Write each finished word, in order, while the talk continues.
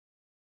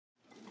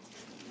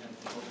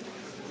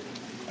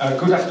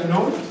Good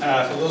afternoon.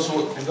 For those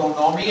who don't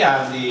know me,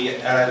 I'm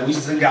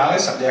Luis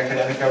Zingales. I'm the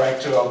academic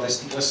director of the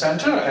Stigler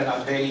Center, and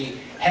I'm very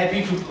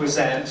happy to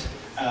present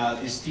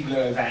this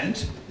Stigler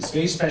event, this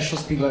very special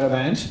Stigler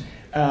event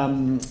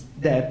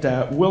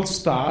that will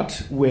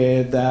start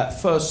with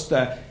first.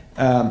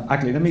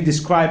 Actually, let me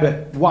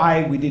describe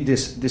why we did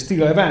this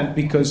Stigler event,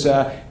 because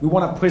we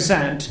want to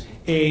present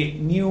a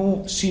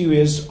new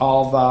series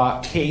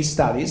of case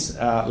studies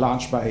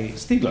launched by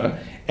Stigler.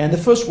 And the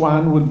first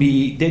one will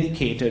be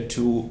dedicated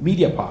to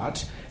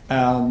Mediapart,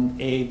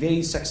 a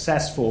very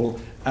successful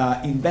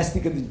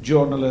investigative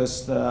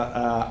journalist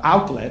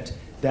outlet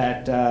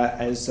that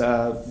has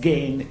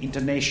gained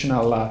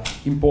international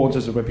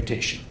importance and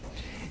reputation.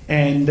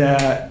 And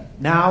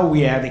now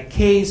we have a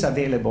case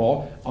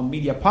available on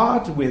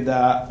Mediapart with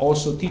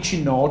also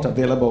teaching note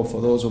available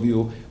for those of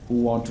you who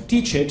want to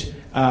teach it,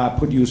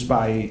 produced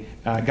by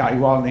Guy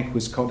Rolnick, who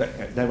is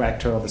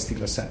co-director of the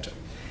Stigler Center.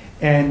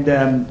 And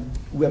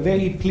we are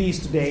very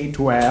pleased today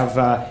to have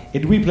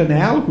Edwy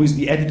Plenel, who is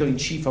the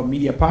editor-in-chief of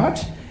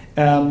Mediapart,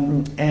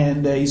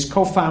 and his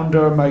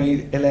co-founder,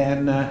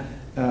 Marie-Hélène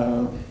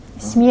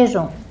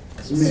Smierzon.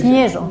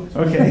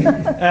 Okay.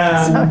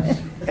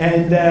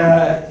 And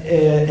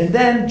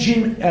then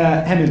Jim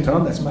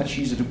Hamilton, that's much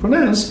easier to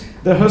pronounce,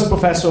 the Hearst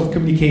Professor of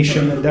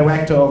Communication and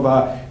Director of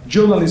a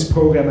Journalist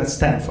Program at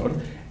Stanford.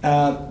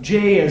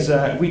 Jay has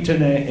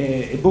written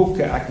a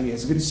book, actually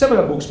has written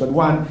several books, but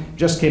one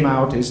just came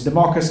out, is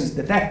Democracy's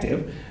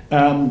Detective,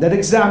 that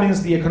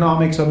examines the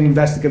economics of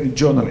investigative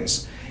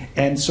journalists.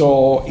 And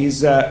so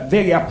is a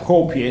very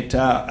appropriate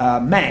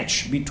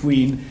match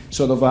between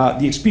sort of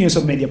the experience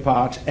of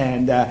Mediapart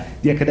and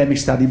the academic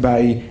study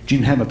by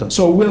Jim Hamilton.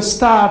 So we'll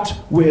start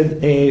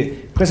with a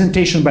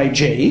presentation by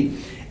Jay,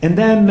 and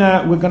then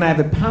we're going to have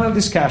a panel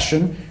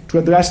discussion to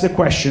address the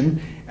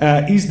question,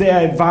 is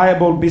there a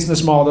viable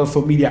business model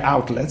for media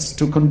outlets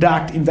to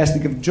conduct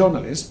investigative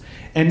journalism?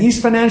 And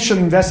is financial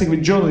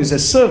investigative journalism a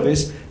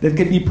service that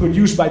can be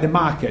produced by the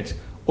market,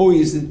 or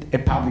is it a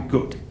public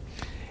good?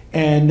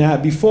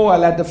 And before I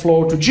let the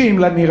floor to Jim,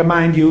 let me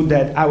remind you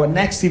that our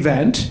next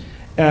event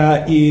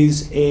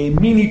is a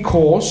mini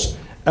course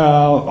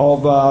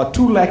of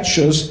 2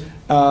 lectures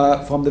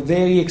from the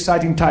very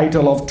exciting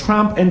title of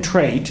Trump and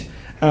Trade,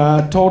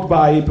 taught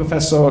by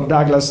Professor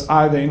Douglas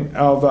Irving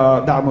of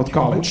Dartmouth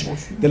College.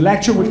 The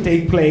lecture will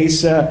take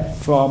place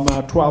from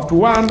 12 to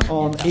 1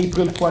 on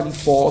April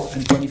 24th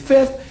and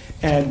 25th,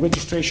 and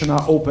registration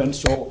are open,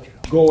 so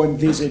go and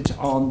visit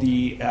on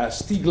the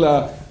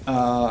Stigler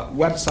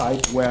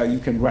website where you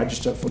can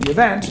register for the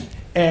event.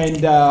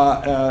 And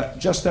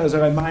just as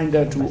a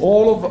reminder to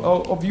all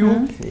of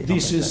you,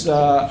 this is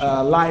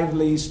a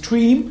lively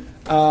stream,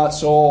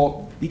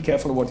 so be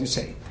careful of what you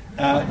say.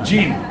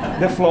 Jim,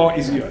 the floor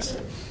is yours.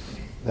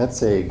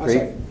 That's a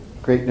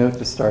great note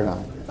to start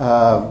on.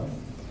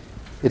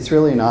 It's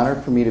really an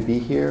honor for me to be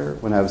here.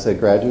 When I was a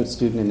graduate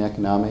student in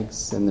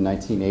economics in the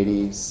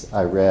 1980s,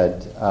 I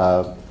read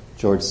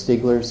George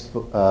Stigler's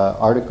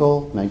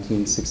article,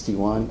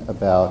 1961,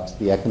 about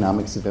the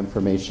economics of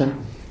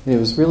information. And it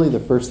was really the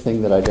first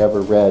thing that I'd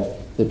ever read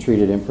that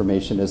treated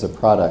information as a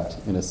product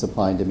in a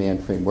supply and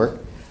demand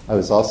framework. I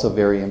was also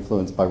very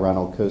influenced by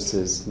Ronald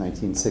Coase's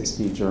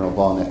 1960 Journal of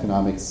Law and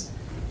Economics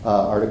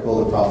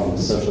article, The Problem of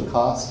Social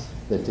Cost,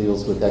 that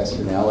deals with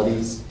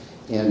externalities.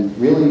 And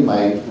really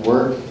my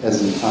work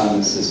as an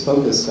economist is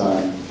focused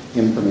on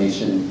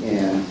information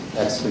and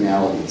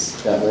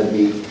externalities. That led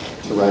me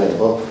to write a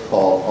book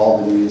called All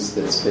the News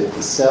That's Fit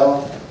to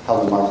Sell,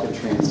 How the Market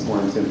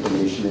Transforms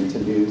Information into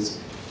News,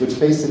 which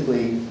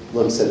basically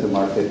looks at the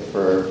market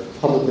for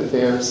public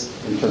affairs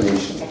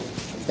information.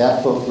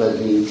 That book led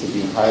me to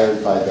be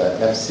hired by the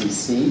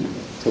FCC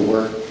to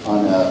work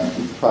on a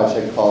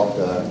project called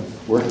the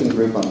Working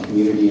Group on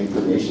Community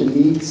Information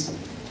Needs.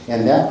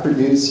 And that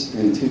produced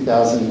in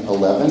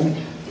 2011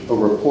 a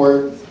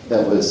report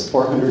that was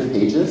 400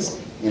 pages,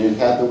 and it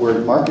had the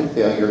word market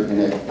failure in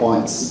it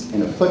once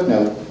in a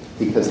footnote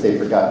because they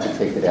forgot to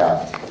take it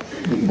out.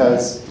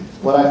 Because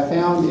what I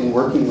found in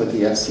working with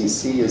the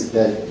FCC is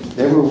that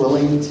they were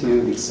willing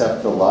to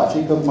accept the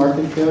logic of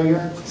market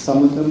failure,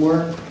 some of them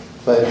were,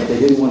 but they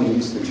didn't want to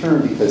use the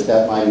term because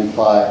that might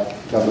imply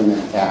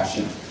government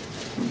action.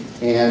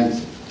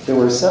 And there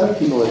were a set of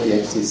people at the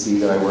FCC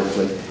that I worked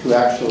with who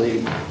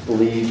actually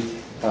believed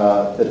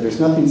that there's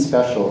nothing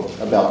special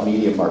about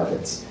media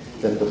markets,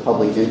 that the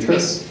public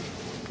interest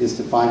is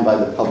defined by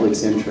the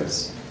public's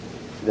interest,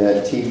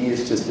 that TV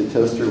is just a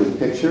toaster with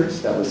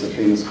pictures. That was a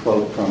famous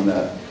quote from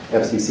the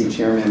FCC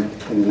chairman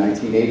in the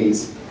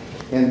 1980s.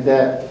 And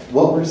that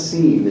what we're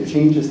seeing, the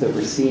changes that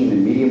we're seeing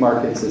in media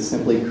markets is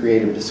simply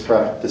creative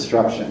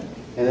destruction.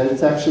 And that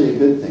it's actually a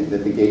good thing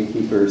that the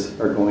gatekeepers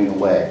are going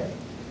away.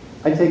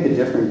 I take a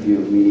different view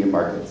of media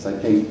markets. I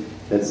think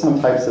that some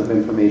types of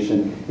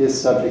information is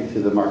subject to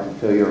the market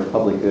failure of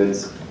public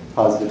goods,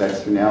 positive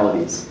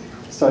externalities.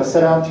 So I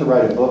set out to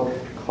write a book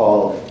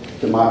called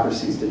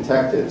Democracy's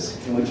Detectives,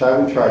 in which I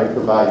would try to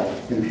provide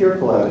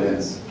empirical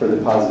evidence for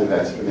the positive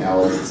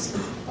externalities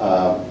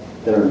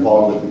that are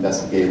involved with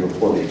investigative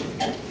reporting.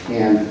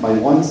 And my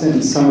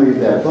one-sentence summary of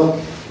that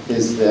book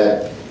is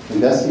that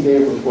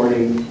investigative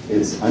reporting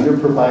is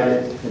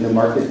underprovided in the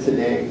market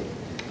today,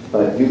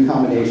 but new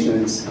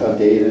combinations of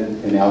data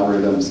and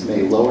algorithms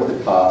may lower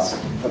the cost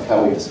of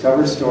how we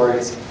discover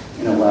stories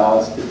and allow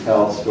us to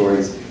tell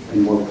stories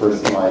in more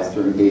personalized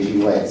or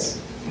engaging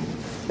ways.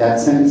 That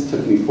sentence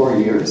took me 4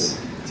 years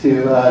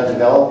to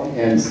develop,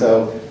 and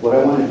so what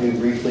I want to do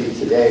briefly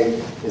today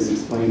is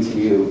explain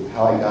to you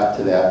how I got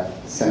to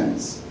that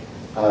sentence.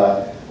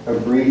 A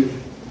brief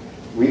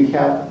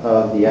recap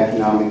of the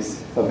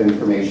economics of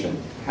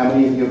information. How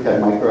many of you have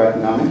had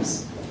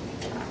microeconomics?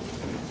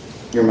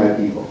 You're my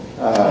people.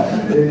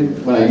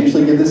 When I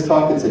usually give this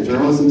talk, it's at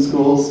journalism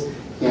schools.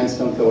 Hands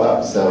don't go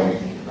up, so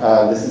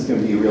this is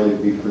going to be a really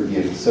brief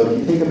review. So if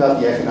you think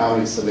about the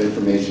economics of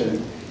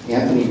information,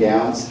 Anthony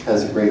Downs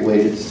has a great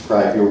way to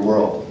describe your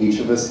world. Each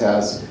of us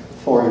has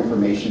 4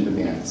 information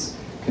demands.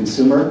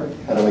 Consumer,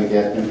 how do I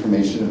get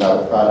information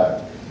about a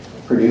product?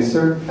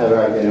 Producer, how do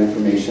I get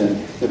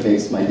information that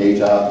makes my day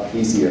job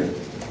easier?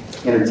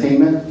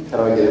 Entertainment, how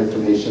do I get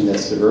information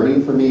that's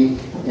diverting for me?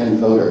 And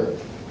voter,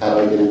 how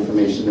do I get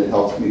information that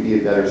helps me be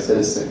a better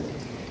citizen?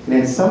 And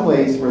in some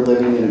ways, we're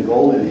living in a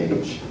golden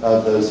age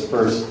of those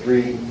first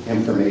 3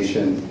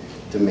 information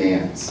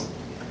demands.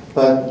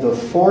 But the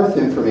 4th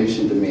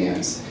information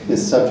demands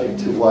is subject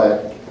to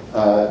what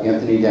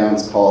Anthony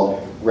Downs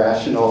called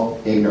rational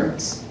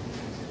ignorance.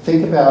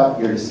 Think about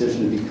your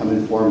decision to become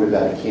informed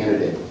about a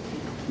candidate.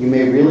 You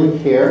may really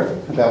care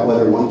about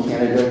whether one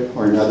candidate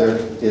or another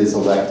is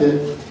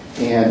elected,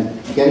 and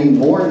getting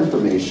more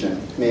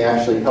information may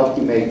actually help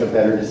you make a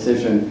better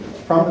decision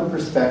from the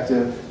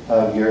perspective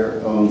of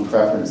your own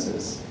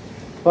preferences.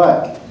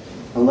 But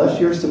unless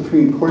you're a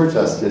Supreme Court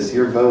justice,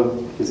 your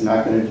vote is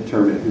not going to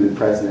determine who the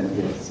president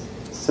is.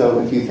 So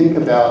if you think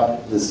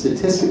about the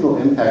statistical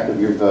impact of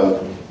your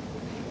vote,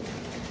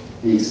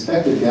 the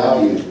expected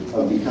value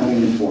of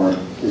becoming informed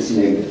is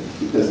negative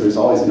because there's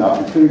always an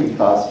opportunity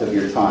cost of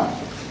your time.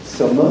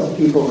 So most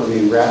people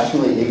remain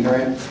rationally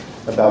ignorant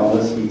about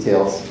most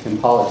details in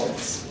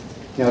politics.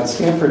 Now at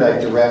Stanford, I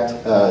direct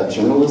a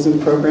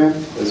journalism program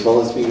as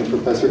well as being a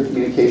professor of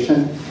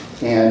communication,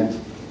 and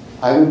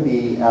I would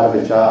be out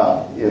of a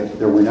job if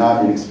there were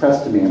not an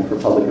express demand for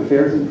public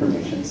affairs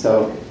information.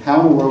 So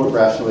how in the world of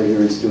rational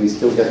ignorance do we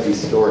still get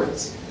these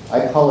stories?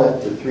 I call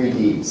it the 3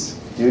 Ds,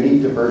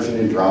 duty, diversion,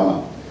 and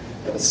drama.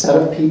 A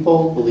set of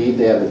people believe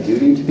they have a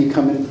duty to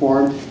become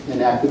informed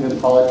and active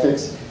in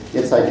politics.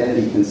 It's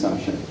identity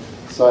consumption.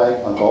 So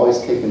I've always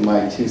taken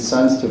my 2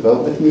 sons to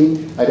vote with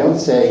me. I don't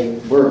say,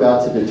 we're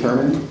about to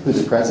determine who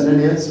the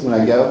president is when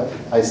I go.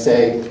 I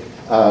say,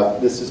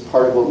 this is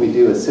part of what we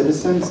do as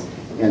citizens,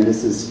 and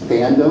this is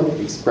fandom,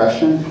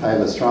 expression. I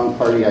have a strong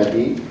party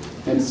ID.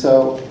 And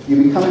so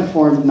you become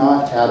informed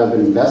not out of an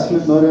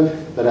investment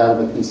motive, but out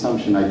of a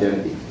consumption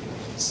identity.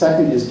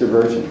 Second is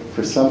diversion.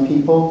 For some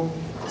people,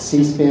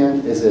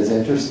 C-SPAN is as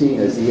interesting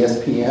as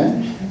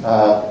ESPN.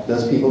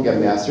 Those people get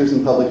masters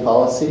in public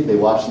policy. They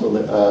watch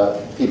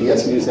the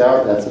PBS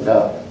NewsHour. That's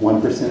about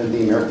 1% of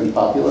the American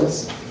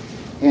populace.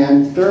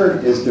 And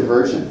third is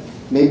diversion.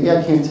 Maybe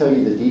I can't tell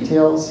you the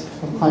details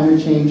of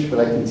climate change, but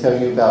I can tell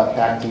you about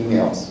hacked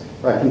emails,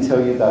 or I can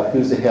tell you about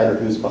who's ahead or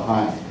who's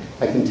behind.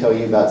 I can tell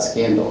you about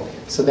scandal.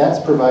 So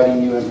that's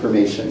providing you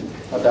information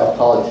about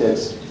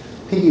politics,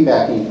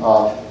 piggybacking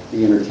off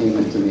the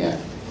entertainment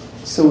demand.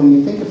 So when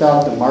you think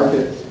about the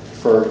market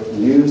for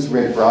news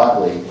writ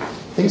broadly,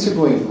 things are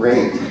going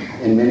great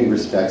in many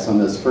respects on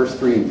those first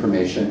 3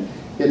 information.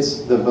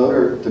 It's the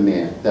voter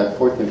demand, that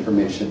 4th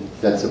information,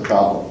 that's a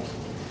problem.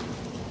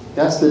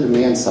 That's the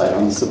demand side.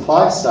 On the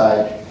supply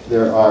side,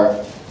 there are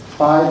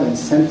 5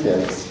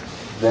 incentives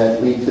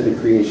that lead to the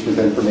creation of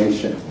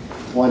information.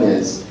 One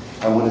is,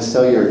 I want to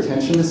sell your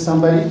attention to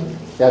somebody,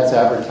 that's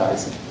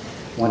advertising.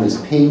 One is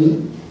pay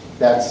me,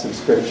 that's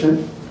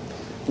subscription.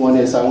 One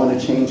is, I want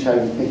to change how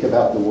you think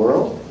about the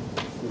world,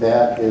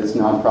 that is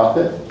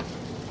nonprofit.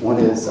 One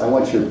is, I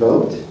want your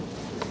vote,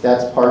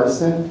 that's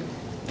partisan.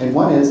 And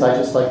one is, I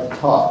just like to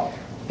talk,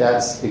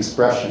 that's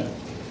expression.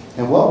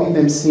 And what we've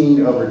been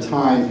seeing over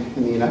time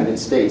in the United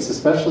States,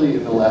 especially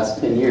in the last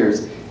 10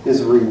 years,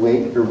 is a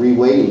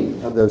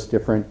reweighting of those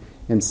different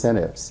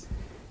incentives.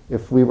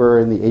 If we were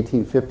in the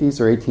 1850s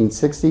or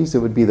 1860s, it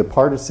would be the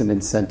partisan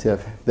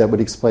incentive that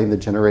would explain the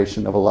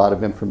generation of a lot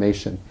of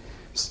information.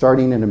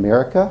 Starting in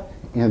America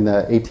in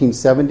the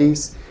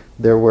 1870s,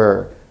 there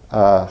were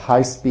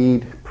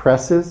high-speed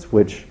presses,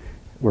 which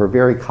were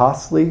very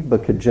costly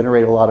but could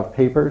generate a lot of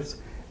papers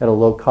at a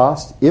low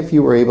cost if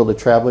you were able to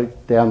travel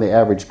down the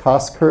average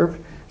cost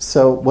curve.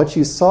 So what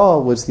you saw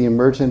was the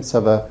emergence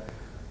of a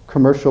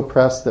commercial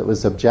press that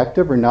was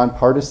objective or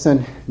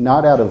nonpartisan,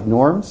 not out of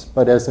norms,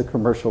 but as a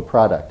commercial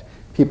product.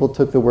 People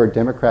took the word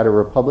Democrat or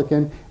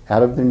Republican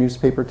out of their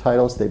newspaper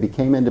titles. They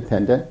became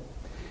independent.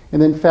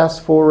 And then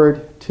fast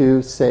forward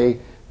to, say,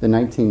 the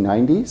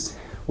 1990s.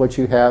 What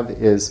you have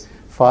is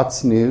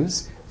Fox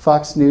News.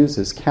 Fox News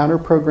is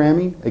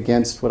counter-programming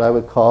against what I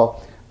would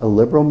call a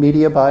liberal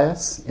media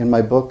bias. In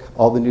my book,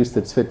 All the News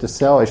That's Fit to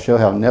Sell, I show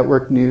how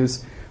network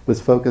news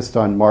was focused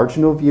on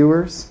marginal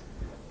viewers,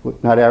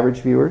 not average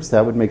viewers.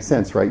 That would make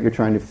sense, right? You're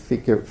trying to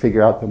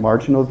figure out the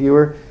marginal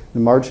viewer. The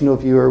marginal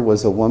viewer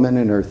was a woman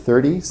in her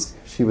 30s.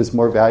 She was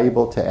more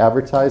valuable to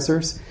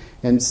advertisers.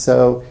 And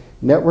so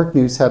network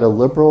news had a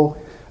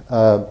liberal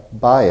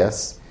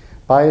bias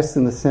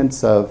in the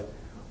sense of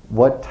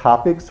what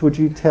topics would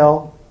you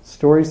tell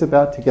stories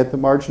about to get the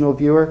marginal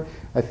viewer.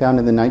 I found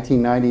in the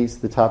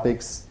 1990s the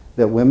topics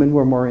that women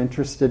were more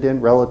interested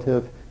in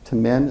relative to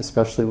men,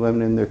 especially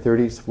women in their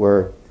 30s,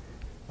 were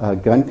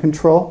gun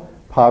control,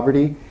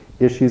 poverty,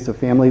 issues of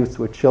families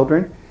with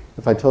children.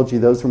 If I told you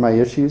those were my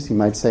issues, you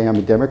might say I'm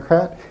a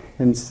Democrat.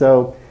 And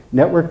so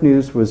network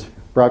news was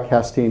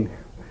broadcasting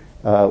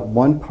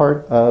one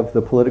part of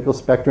the political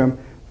spectrum.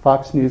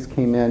 Fox News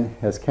came in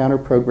as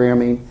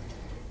counter-programming.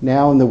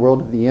 Now in the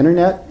world of the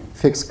internet,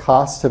 fixed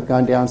costs have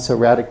gone down so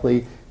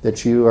radically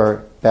that you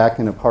are back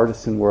in a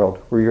partisan world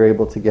where you're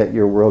able to get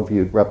your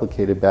worldview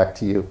replicated back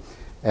to you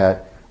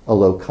at a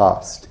low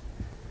cost.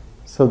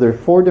 So there are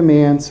 4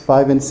 demands,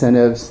 5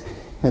 incentives,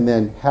 and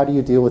then how do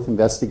you deal with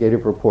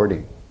investigative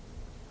reporting?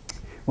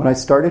 When I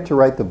started to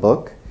write the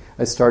book,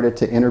 I started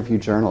to interview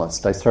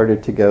journalists. I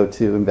started to go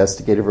to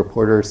investigative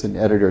reporters and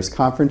editors'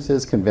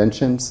 conferences,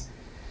 conventions.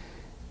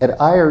 At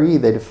IRE,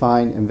 they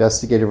define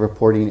investigative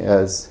reporting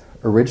as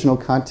original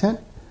content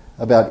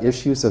about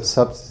issues of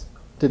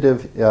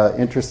substantive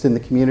interest in the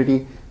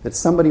community that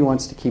somebody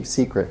wants to keep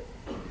secret.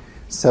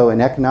 So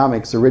in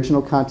economics,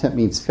 original content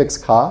means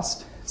fixed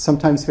cost,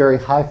 sometimes very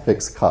high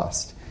fixed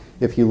cost.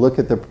 If you look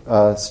at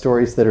the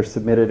stories that are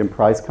submitted in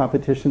prize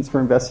competitions for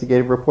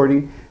investigative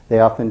reporting, they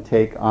often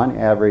take, on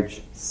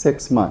average,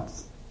 6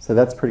 months. So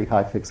that's pretty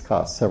high fixed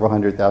cost, several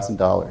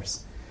 $100,000.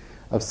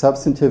 Of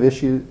substantive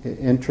issue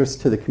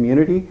interest to the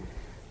community,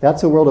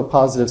 that's a world of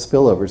positive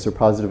spillovers or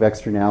positive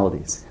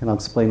externalities. And I'll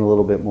explain a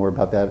little bit more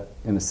about that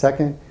in a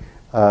second.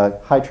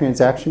 High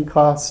transaction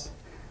cost,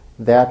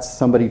 that's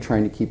somebody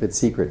trying to keep it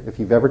secret. If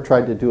you've ever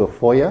tried to do a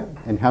FOIA,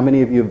 and how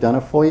many of you have done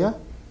a FOIA?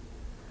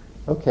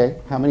 Okay,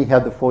 how many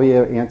had the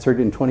FOIA answered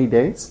in 20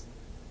 days?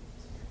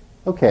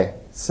 Okay,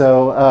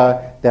 so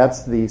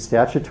that's the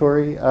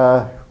statutory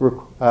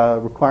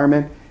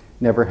requirement.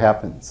 Never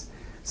happens.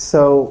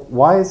 So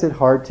why is it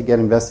hard to get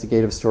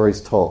investigative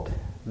stories told?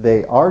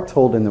 They are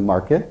told in the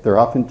market. They're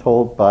often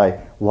told by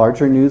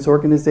larger news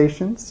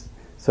organizations.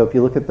 So if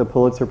you look at the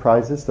Pulitzer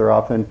Prizes, they're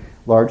often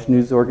large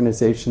news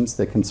organizations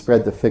that can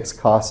spread the fixed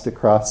cost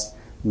across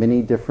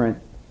many different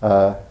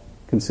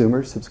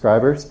consumers,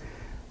 subscribers.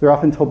 They're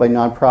often told by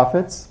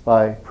nonprofits,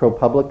 by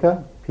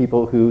ProPublica,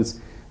 people whose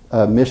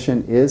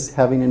mission is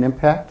having an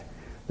impact.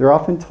 They're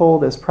often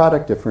told as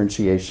product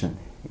differentiation.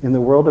 In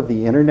the world of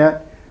the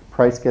internet,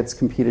 price gets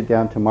computed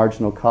down to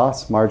marginal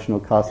cost. Marginal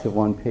cost of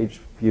one page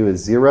view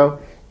is 0.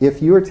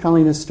 If you are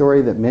telling a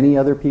story that many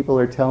other people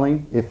are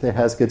telling, if it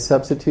has good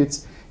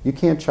substitutes, you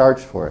can't charge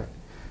for it.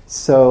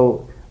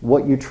 So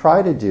what you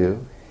try to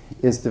do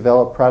is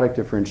develop product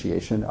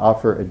differentiation,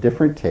 offer a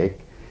different take,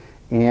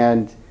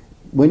 and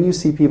when you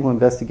see people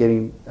investing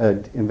in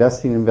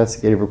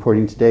investigative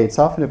reporting today, it's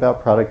often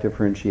about product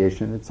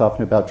differentiation. It's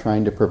often about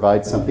trying to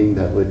provide something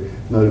that would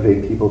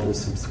motivate people to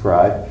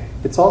subscribe.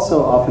 It's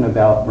also often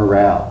about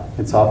morale.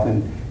 It's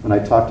often, when I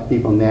talk to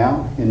people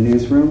now in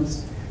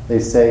newsrooms, they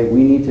say,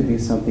 we need to do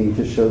something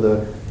to show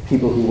the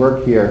people who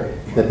work here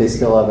that they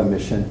still have a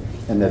mission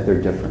and that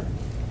they're different.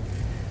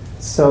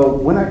 So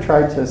when I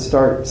tried to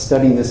start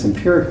studying this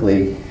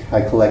empirically,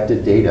 I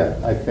collected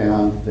data. I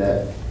found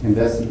that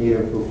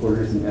investigative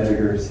reporters and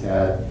editors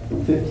had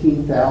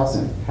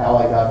 15,000 how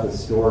I got the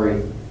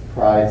story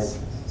prize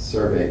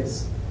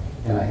surveys.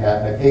 And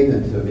I paid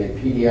them to make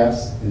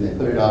PDFs, and they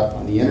put it up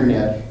on the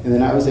internet, and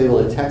then I was able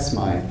to text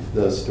mine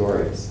those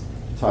stories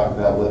to talk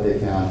about what they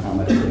found, how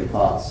much they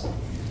cost.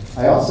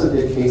 I also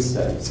did case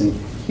studies, and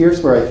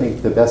here's where I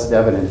think the best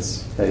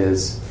evidence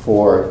is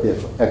for the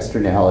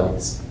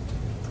externalities.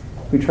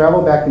 If we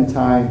travel back in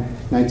time,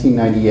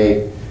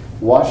 1998,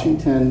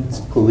 Washington's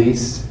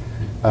police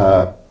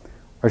are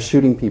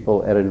shooting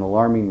people at an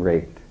alarming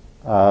rate.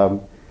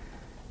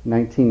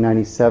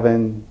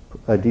 1997,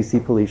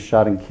 DC police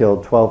shot and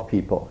killed 12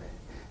 people.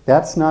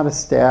 That's not a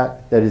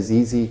stat that is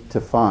easy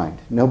to find.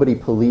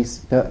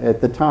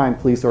 At the time,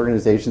 police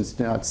organizations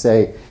did not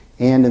say,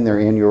 and in their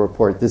annual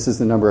report, this is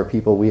the number of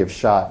people we have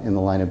shot in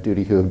the line of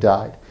duty who have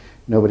died.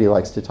 Nobody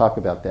likes to talk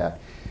about that.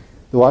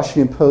 The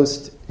Washington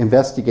Post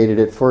investigated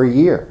it for a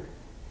year.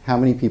 How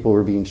many people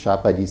were being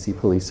shot by DC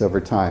police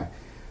over time?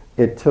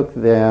 It took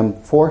them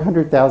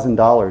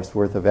 $400,000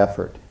 worth of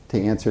effort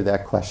to answer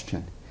that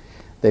question.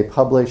 They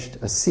published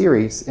a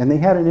series, and they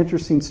had an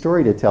interesting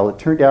story to tell. It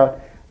turned out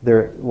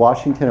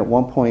Washington at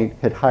one point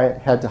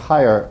had to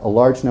hire a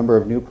large number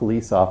of new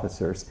police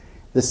officers.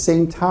 At the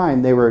same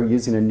time, they were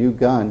using a new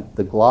gun,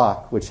 the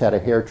Glock, which had a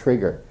hair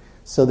trigger.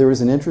 So there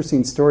was an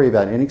interesting story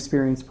about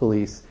inexperienced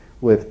police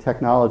with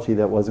technology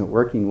that wasn't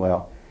working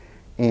well.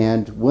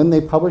 And when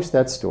they published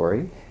that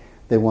story,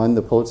 they won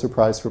the Pulitzer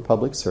Prize for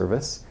Public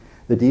Service.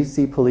 The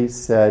DC police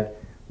said,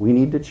 we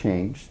need to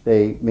change.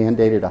 They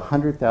mandated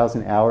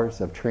 100,000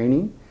 hours of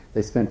training.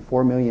 They spent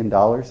 $4 million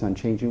on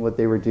changing what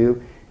they were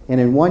doing. And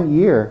in 1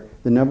 year,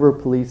 the number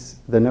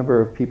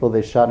of people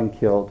they shot and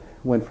killed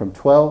went from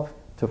 12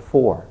 to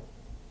 4,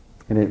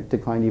 and it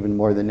declined even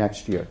more the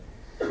next year.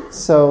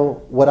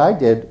 So what I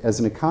did as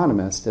an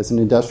economist, as an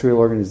industrial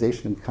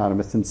organization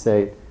economist,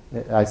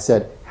 I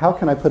said, how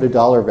can I put a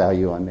dollar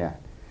value on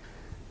that?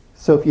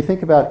 So if you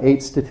think about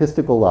 8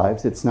 statistical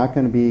lives, it's not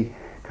going to be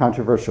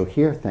controversial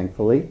here,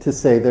 thankfully, to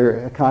say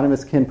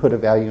economists can put a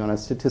value on a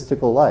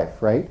statistical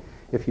life, right?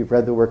 If you've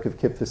read the work of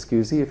Kip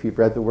Viscusi, if you've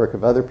read the work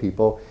of other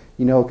people,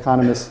 you know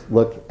economists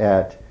look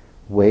at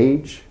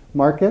wage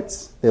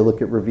markets, they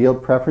look at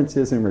revealed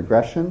preferences and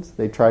regressions,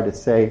 they try to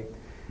say,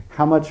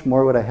 how much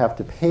more would I have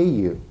to pay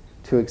you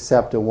to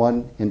accept a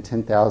 1 in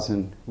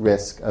 10,000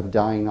 risk of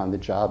dying on the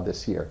job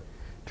this year?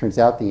 Turns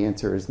out the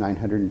answer is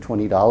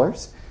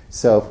 $920.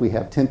 So if we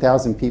have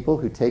 10,000 people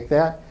who take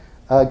that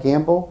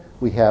gamble,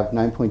 we have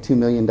 $9.2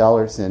 million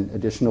in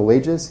additional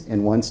wages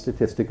and 1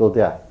 statistical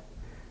death.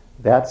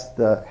 That's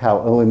how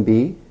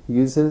OMB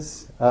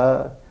uses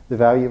the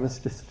value of a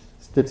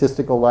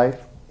statistical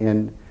life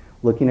in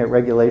looking at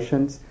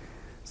regulations.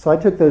 So I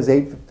took those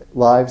 8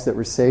 lives that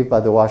were saved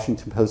by the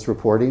Washington Post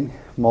reporting,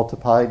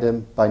 multiplied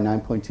them by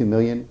 9.2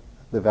 million,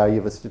 the value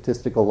of a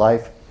statistical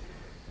life,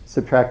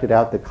 subtracted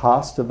out the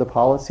cost of the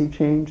policy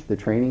change, the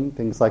training,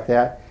 things like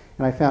that,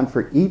 and I found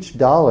for each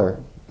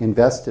dollar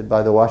invested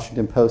by the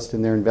Washington Post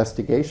in their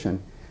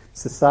investigation,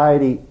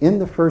 society in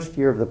the first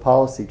year of the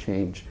policy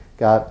change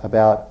got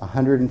about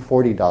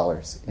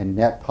 $140 in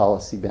net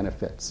policy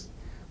benefits.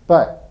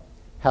 But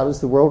how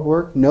does the world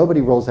work? Nobody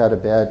rolls out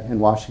of bed in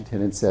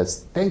Washington and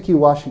says, thank you,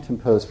 Washington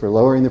Post, for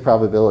lowering the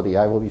probability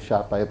I will be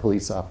shot by a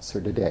police officer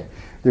today.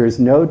 There is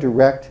no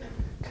direct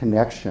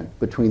connection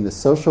between the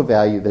social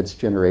value that's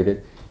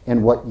generated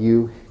and what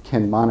you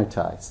can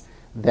monetize.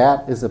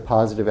 That is a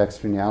positive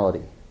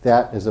externality.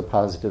 That is a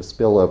positive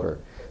spillover.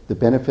 The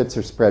benefits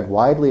are spread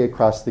widely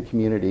across the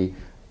community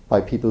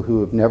by people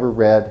who have never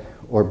read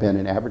or been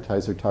an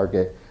advertiser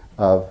target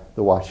of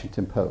the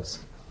Washington Post.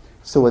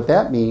 So what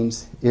that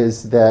means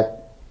is that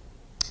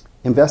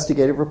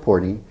investigative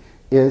reporting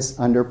is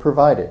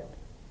underprovided.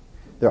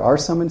 There are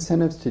some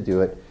incentives to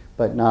do it,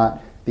 but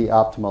not the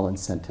optimal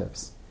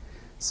incentives.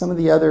 Some of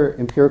the other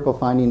empirical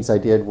findings I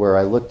did where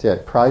I looked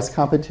at prize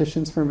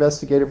competitions for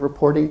investigative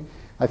reporting,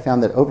 I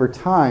found that over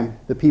time,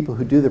 the people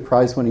who do the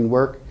prize-winning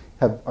work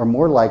are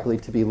more likely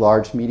to be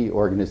large media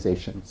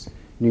organizations,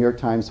 New York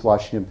Times,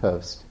 Washington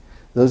Post.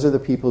 Those are the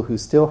people who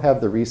still have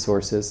the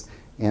resources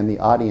and the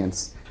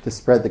audience to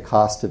spread the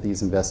cost of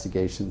these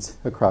investigations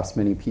across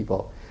many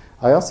people.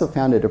 I also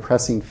found a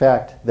depressing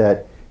fact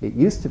that it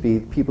used to be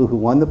people who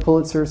won the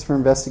Pulitzers for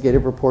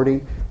investigative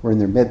reporting were in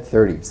their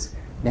mid-30s.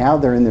 Now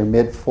they're in their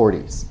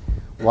mid-40s.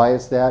 Why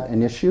is that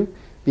an issue?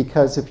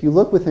 Because if you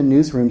look within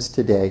newsrooms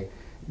today,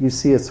 you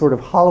see a sort of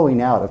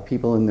hollowing out of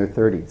people in their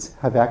 30s.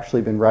 I've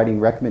actually been writing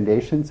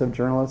recommendations of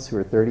journalists who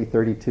are 30,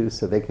 32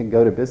 so they can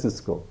go to business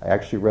school. I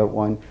actually wrote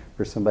one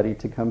for somebody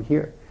to come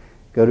here.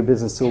 Go to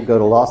business school, go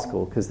to law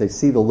school, because they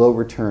see the low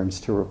returns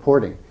to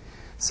reporting.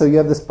 So you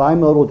have this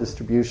bimodal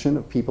distribution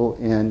of people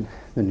in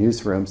the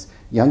newsrooms,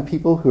 young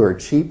people who are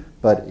cheap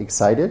but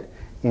excited,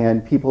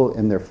 and people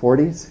in their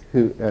 40s,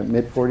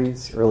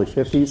 mid-40s, early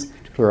 50s,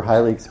 who are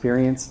highly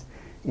experienced,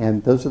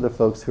 and those are the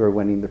folks who are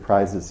winning the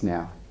prizes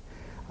now.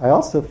 I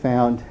also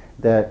found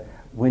that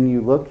when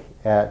you look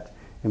at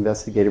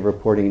investigative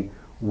reporting,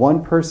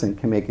 one person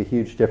can make a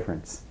huge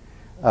difference.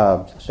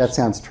 That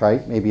sounds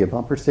trite, maybe a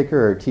bumper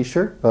sticker or a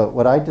t-shirt, but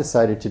what I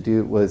decided to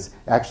do was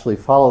actually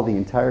follow the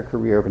entire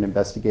career of an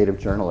investigative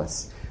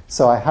journalist.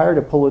 So I hired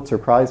a Pulitzer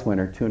Prize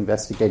winner to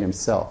investigate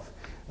himself.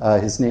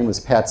 His name was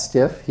Pat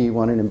Stiff. He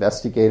won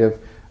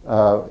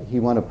he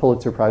won a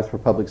Pulitzer Prize for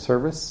Public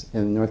Service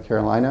in North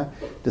Carolina,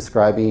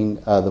 describing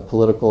the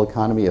political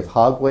economy of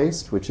hog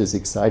waste, which is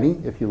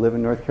exciting if you live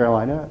in North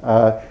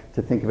Carolina,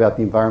 to think about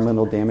the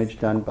environmental damage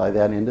done by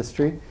that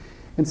industry.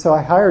 And so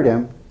I hired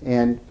him,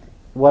 and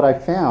what I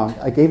found,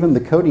 I gave him the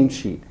coding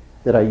sheet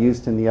that I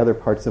used in the other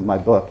parts of my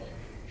book.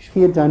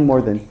 He had done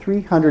more than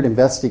 300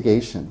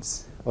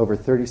 investigations over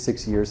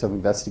 36 years of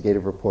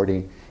investigative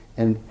reporting,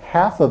 and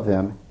half of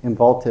them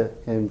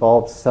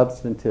involved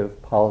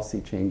substantive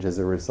policy change as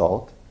a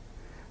result.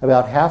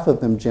 About half of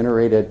them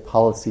generated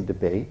policy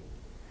debate.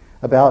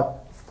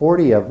 About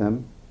 40 of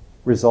them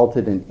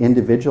resulted in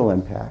individual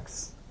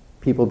impacts,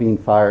 people being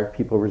fired,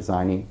 people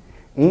resigning,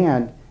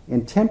 and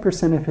in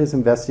 10% of his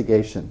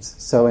investigations,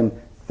 so in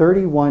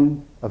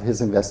 31 of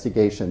his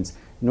investigations,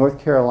 North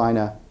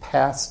Carolina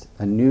passed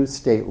a new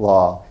state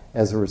law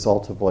as a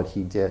result of what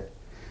he did.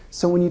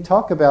 So when you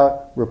talk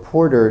about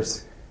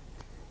reporters,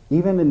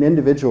 even an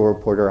individual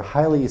reporter, a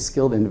highly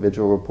skilled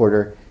individual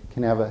reporter,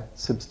 can have a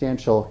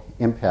substantial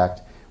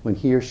impact when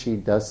he or she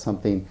does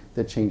something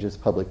that changes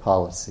public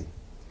policy.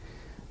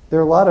 There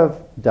are a lot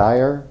of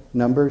dire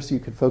numbers you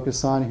could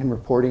focus on in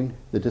reporting.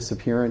 The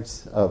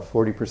disappearance of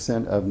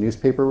 40% of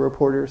newspaper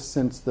reporters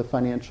since the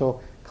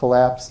financial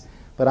collapse.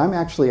 But I'm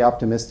actually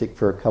optimistic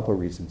for a couple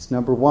reasons.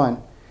 Number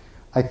one,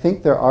 I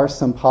think there are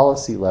some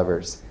policy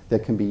levers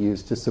that can be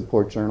used to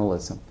support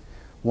journalism.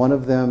 One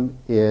of them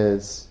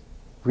is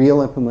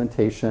real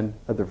implementation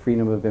of the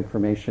Freedom of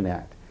Information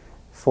Act.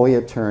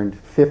 FOIA turned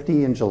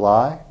 50 in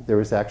July. There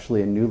was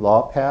actually a new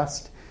law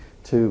passed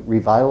to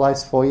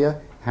revitalize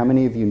FOIA. How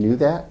many of you knew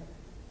that?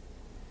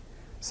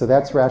 So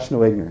that's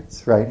rational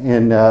ignorance, right,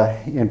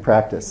 in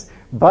practice.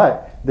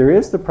 But there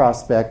is the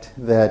prospect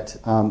that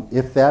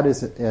if that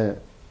is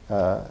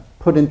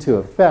put into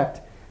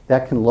effect,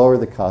 that can lower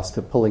the cost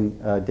of pulling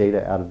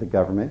data out of the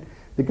government.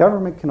 The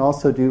government can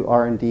also do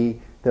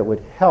R&D that would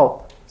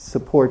help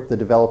support the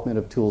development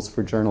of tools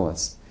for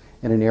journalists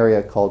in an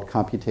area called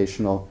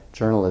computational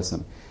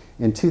journalism.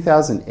 In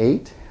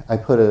 2008, I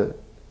put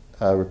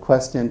a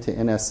request into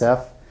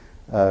NSF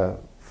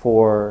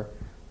for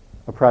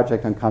a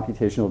project on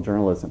computational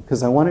journalism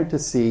because I wanted to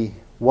see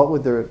what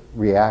would the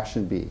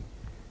reaction be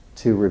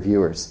to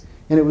reviewers.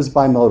 And it was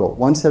bimodal.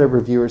 One set of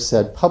reviewers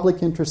said,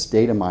 public interest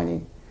data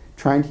mining,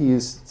 trying to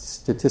use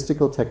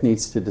statistical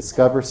techniques to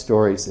discover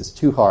stories is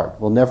too hard.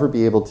 We'll never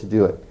be able to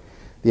do it.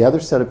 The other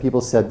set of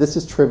people said, this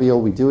is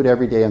trivial. We do it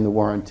every day in the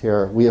war on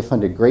terror. We have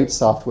funded great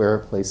software,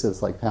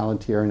 places like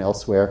Palantir and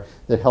elsewhere,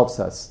 that helps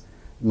us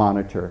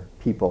monitor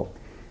people.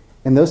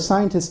 And those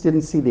scientists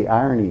didn't see the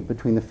irony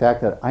between the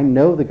fact that I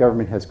know the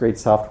government has great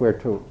software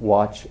to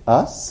watch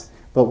us,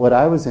 but what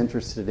I was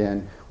interested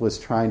in was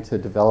trying to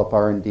develop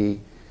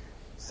R&D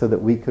so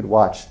that we could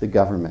watch the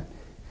government.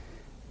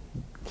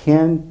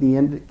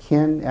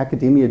 Can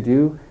academia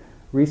do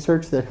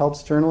research that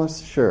helps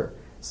journalists? Sure.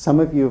 Some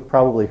of you have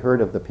probably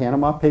heard of the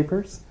Panama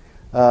Papers,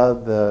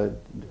 the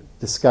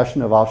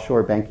discussion of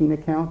offshore banking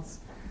accounts.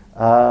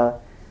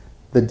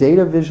 The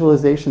data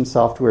visualization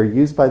software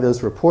used by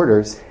those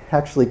reporters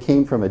actually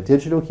came from a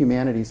digital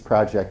humanities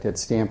project at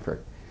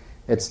Stanford.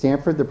 At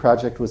Stanford, the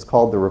project was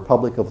called the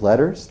Republic of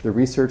Letters. The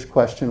research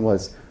question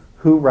was,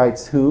 who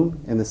writes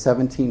whom in the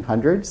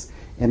 1700s?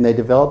 And they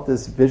developed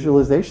this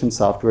visualization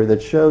software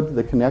that showed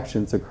the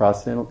connections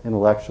across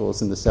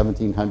intellectuals in the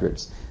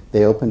 1700s.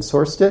 They open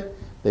sourced it,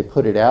 they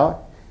put it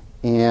out,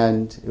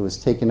 and it was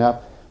taken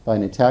up by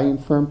an Italian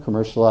firm,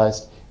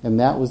 commercialized, and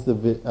that was the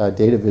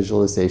data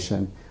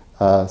visualization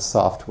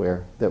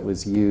software that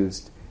was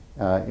used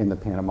in the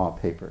Panama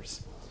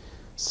Papers.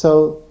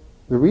 So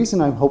the reason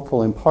I'm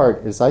hopeful in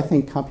part is I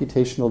think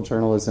computational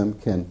journalism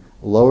can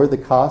lower the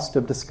cost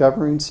of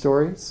discovering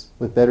stories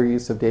with better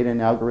use of data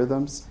and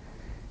algorithms.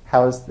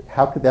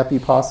 How could that be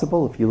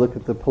possible? If you look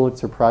at the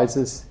Pulitzer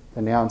Prizes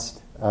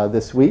announced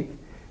this week,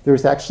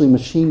 there's actually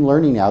machine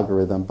learning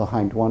algorithm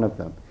behind one of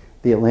them.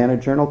 The Atlanta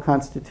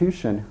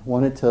Journal-Constitution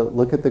wanted to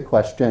look at the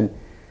question,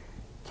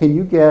 can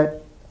you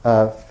get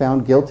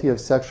found guilty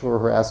of sexual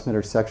harassment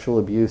or sexual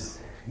abuse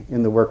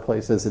in the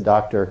workplace as a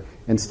doctor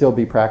and still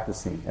be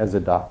practicing as a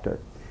doctor?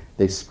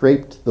 They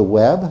scraped the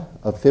web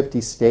of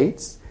 50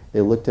 states.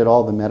 They looked at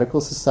all the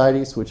medical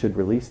societies which had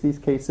released these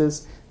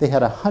cases. They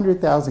had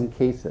 100,000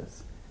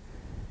 cases.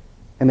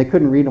 And they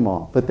couldn't read them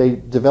all. But they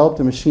developed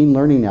a machine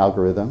learning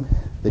algorithm.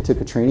 They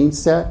took a training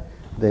set.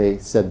 They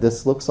said,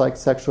 this looks like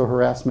sexual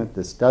harassment,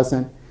 this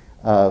doesn't.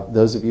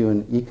 Those of you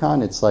in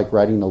econ, it's like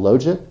writing a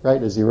logit,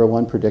 right? A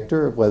 0-1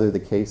 predictor of whether the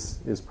case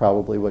is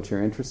probably what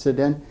you're interested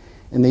in.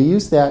 And they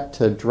used that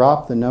to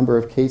drop the number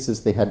of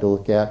cases they had to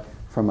look at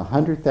from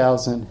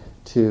 100,000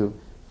 to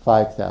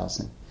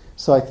 5,000.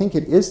 So I think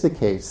it is the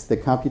case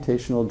that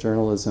computational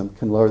journalism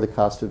can lower the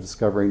cost of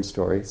discovering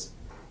stories.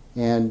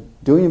 And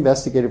doing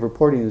investigative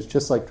reporting is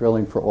just like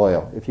drilling for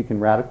oil. If you can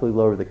radically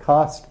lower the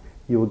cost,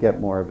 you will get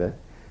more of it.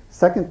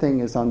 Second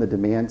thing is on the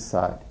demand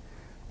side.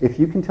 If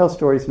you can tell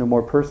stories in a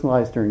more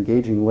personalized or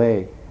engaging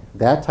way,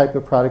 that type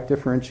of product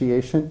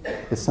differentiation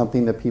is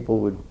something that people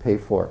would pay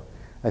for.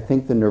 I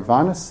think the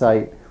Nirvana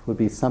site would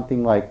be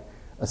something like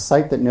a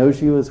site that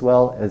knows you as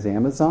well as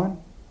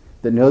Amazon,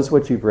 that knows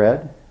what you've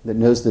read, that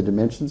knows the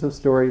dimensions of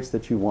stories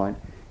that you want.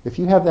 If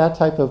you have that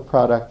type of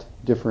product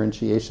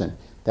differentiation,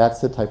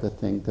 that's the type of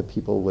thing that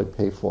people would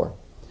pay for.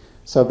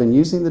 So I've been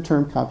using the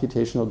term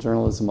computational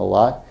journalism a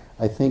lot.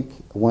 I think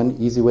one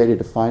easy way to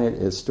define it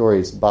is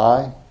stories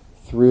by,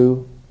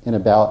 through, and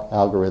about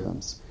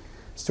algorithms.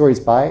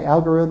 Stories by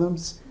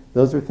algorithms,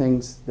 those are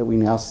things that we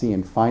now see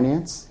in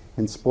finance,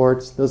 in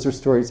sports. Those are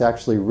stories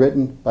actually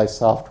written by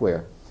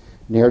software.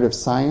 Narrative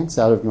Science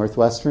out of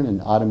Northwestern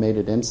and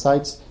Automated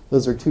Insights,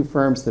 those are two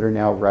firms that are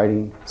now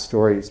writing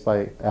stories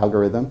by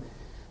algorithm.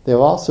 They've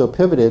also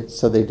pivoted,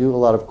 so they do a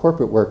lot of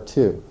corporate work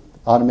too.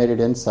 Automated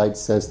Insights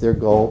says their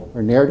goal,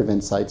 or Narrative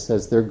Insights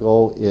says their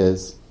goal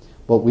is,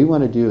 what we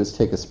want to do is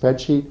take a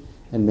spreadsheet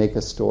and make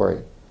a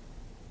story.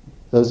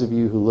 Those of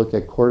you who look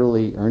at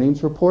quarterly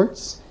earnings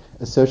reports,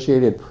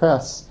 Associated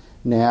Press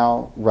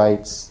now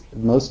writes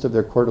most of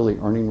their quarterly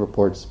earning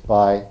reports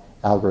by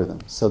algorithm.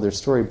 So there's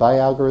story by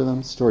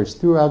algorithm, stories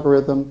through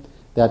algorithm,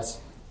 that's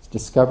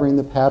discovering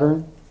the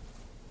pattern,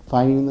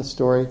 finding the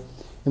story,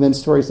 and then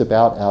stories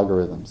about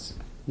algorithms.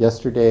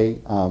 Yesterday,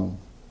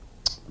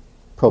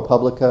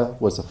 ProPublica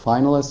was a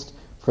finalist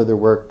for their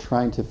work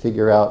trying to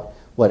figure out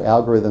what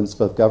algorithms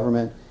both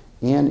government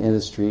and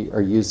industry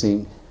are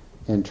using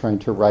in trying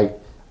to write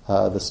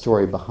the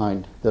story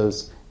behind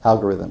those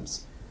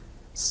algorithms.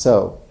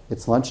 So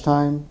It's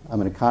lunchtime.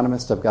 I'm an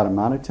economist. I've got a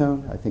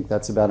monotone. I think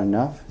that's about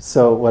enough.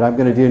 So what I'm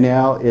going to do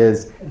now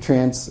is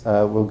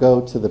we'll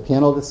go to the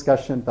panel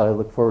discussion, but I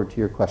look forward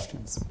to your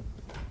questions.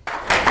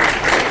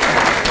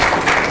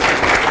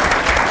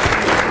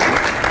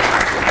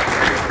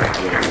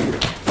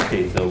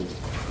 Okay, so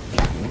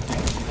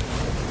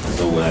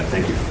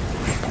thank you.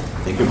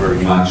 Thank you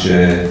very much,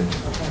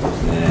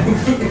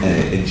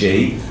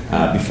 Jay.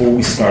 Before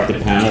we start the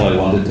panel, I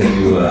want to tell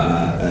you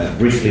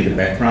briefly the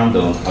background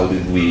on how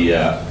did we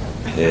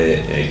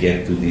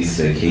get to this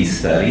case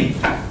study.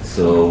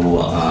 So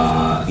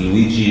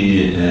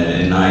Luigi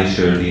and I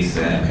share this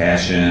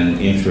passion,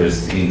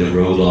 interest in the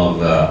role of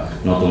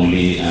not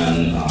only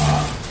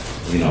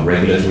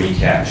regulatory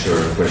capture,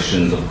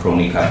 questions of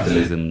crony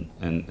capitalism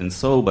and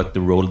so, but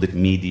the role that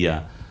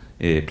media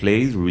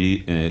plays.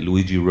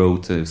 Luigi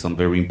wrote some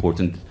very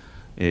important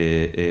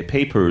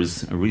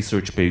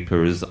research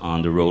papers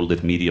on the role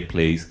that media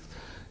plays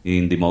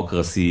in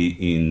democracy,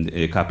 in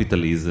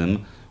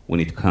capitalism, when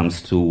it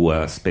comes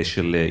to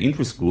special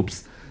interest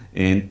groups.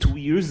 And 2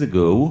 years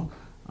ago,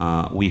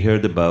 we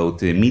heard about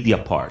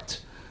Mediapart.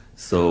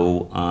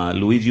 So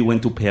Luigi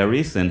went to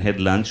Paris and had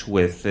lunch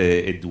with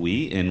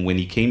Edwy, and when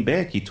he came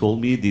back, he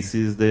told me this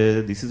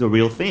is a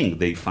real thing.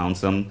 They found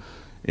some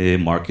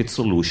market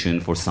solution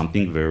for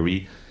something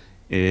very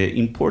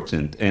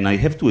important. And I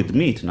have to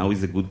admit, now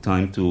is a good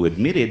time to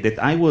admit it, that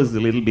I was a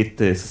little bit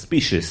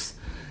suspicious.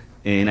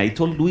 And I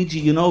told Luigi,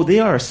 they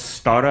are a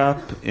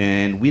startup,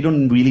 and we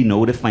don't really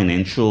know the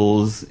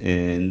financials,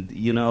 and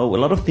a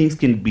lot of things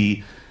can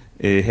be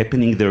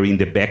happening there in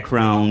the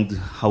background,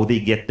 how they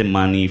get the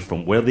money,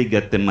 from where they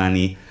get the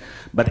money.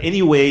 But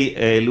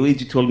anyway,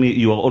 Luigi told me,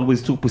 you are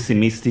always too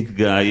pessimistic,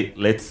 guy.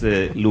 Let's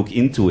look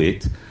into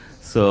it.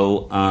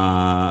 So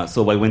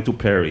I went to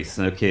Paris,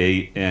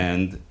 okay,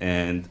 and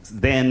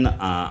then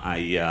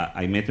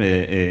I met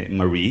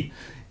Marie,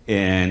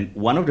 and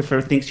one of the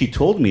first things she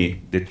told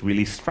me that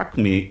really struck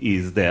me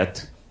is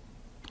that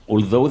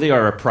although they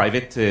are a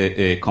private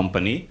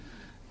company,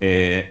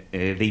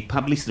 they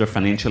publish their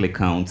financial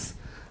accounts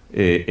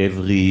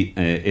every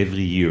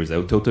year.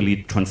 They're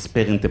totally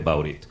transparent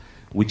about it,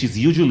 which is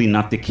usually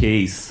not the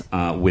case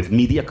with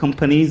media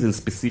companies, and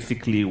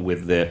specifically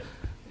with the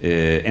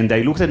and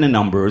I looked at the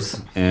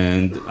numbers,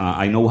 and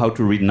I know how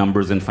to read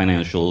numbers and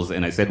financials,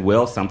 and I said,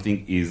 well,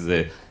 something is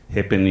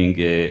happening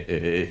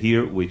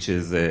here, which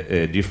is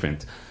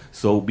different.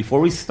 So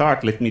before we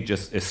start, let me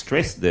just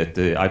stress that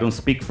I don't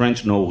speak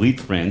French nor read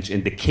French,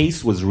 and the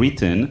case was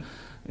written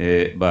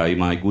by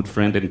my good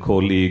friend and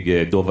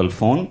colleague Dov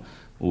Alfon,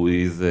 who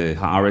is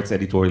Haaretz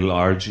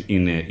editorial-large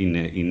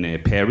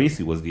in Paris.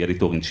 He was the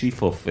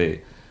editor-in-chief of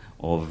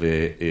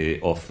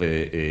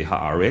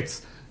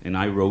Haaretz. And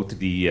I wrote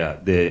the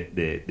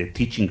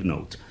teaching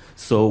note.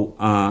 So,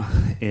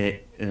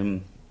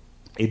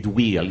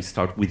 Edwy, I'll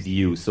start with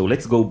you. So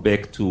let's go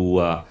back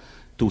to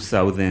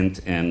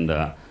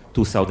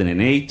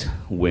 2008,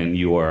 when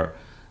you are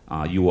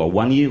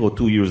 1 year or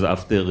 2 years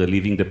after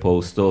leaving the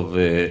post of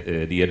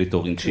the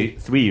editor-in-chief,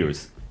 3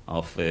 years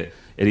of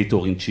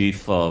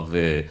editor-in-chief of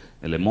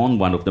Le Monde,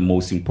 one of the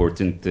most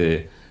important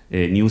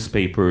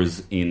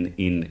newspapers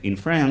in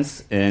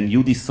France, and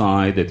you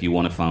decide that you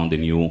want to found a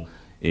new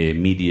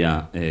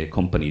media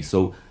company.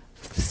 So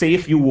say a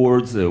few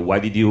words. Why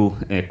did you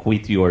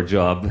quit your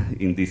job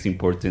in this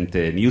important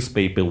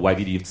newspaper? Why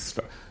did you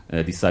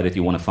decide that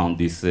you want to found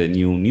this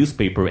new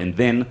newspaper? And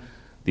then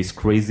this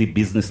crazy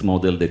business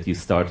model that you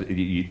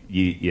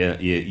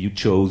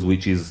chose,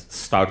 which is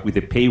start with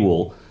a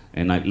paywall.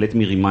 And let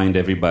me remind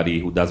everybody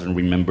who doesn't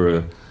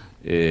remember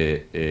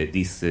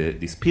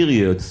this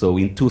period. So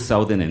in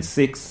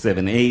 2006,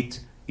 7, 8,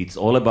 it's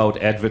all about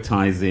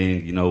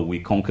advertising.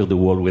 We conquer the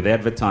world with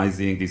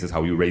advertising. This is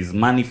how you raise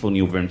money for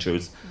new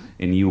ventures,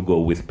 and you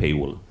go with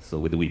paywall. So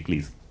with we,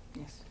 please.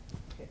 Yes.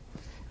 Okay.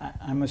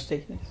 I must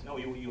take this. No,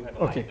 you have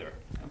a mic there.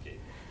 Okay.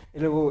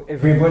 Hello,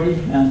 everybody,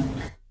 and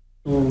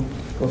to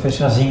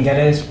Professor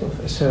Zingares,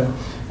 Professor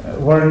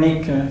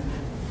Wernick,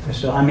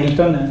 Professor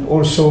Hamilton, and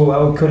also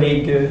our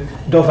colleague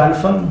Dov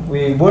Alfon.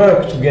 We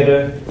work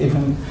together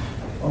even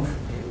of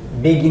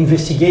big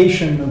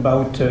investigation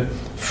about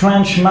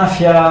French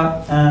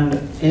mafia and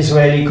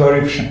Israeli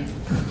corruption,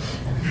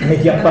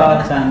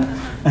 Mediapart and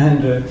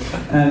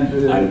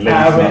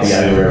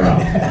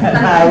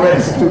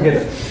Haaretz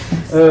together.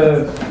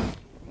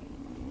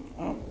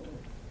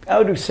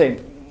 How do you say?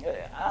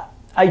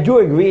 I do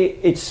agree.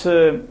 It's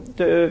the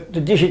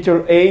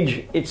digital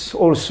age. It's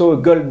also a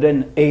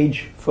golden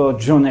age for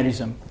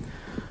journalism,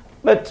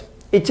 but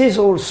it is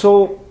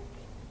also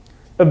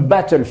a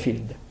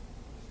battlefield.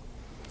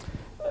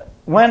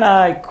 When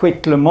I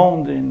quit Le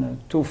Monde in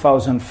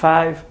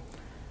 2005,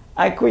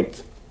 I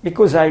quit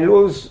because I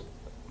lost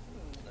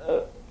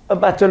a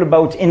battle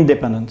about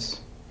independence.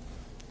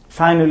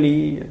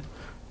 Finally,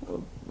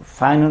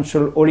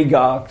 financial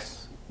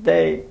oligarchs,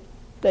 they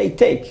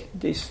take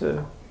this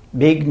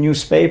big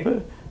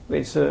newspaper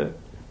with a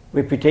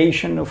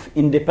reputation of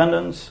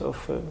independence,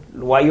 of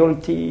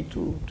loyalty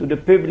to the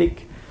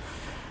public.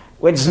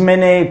 with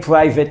many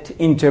private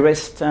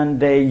interests, and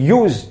they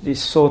use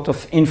this sort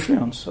of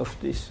influence of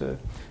this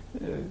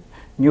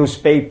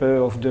newspaper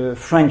of the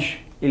French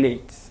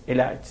elites.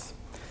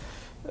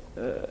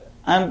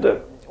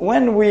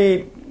 When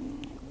we,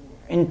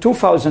 in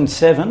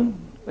 2007,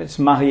 with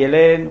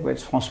Marie-Hélène,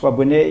 with François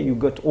Bonnet, you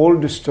got all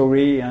the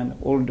story and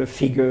all the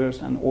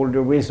figures and all the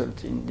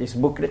results in these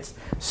booklets,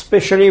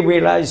 specially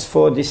realized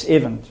for this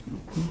event.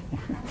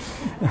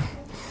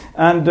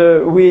 And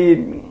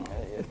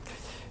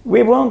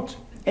we want,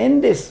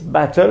 in this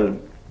battle,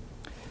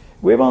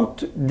 we want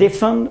to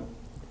defend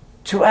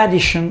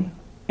tradition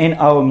in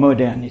our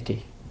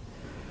modernity.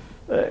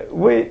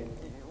 We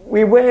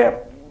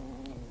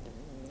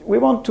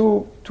want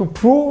to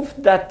prove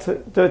that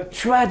the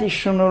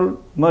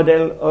traditional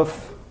model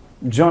of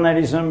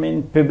journalism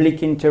in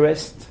public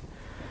interest,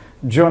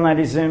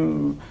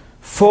 journalism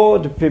for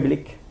the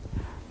public,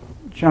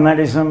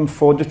 journalism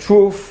for the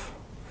truth,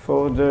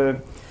 for the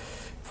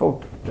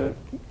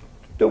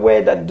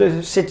way that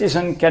the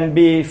citizen can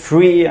be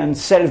free and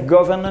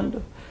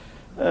self-governed,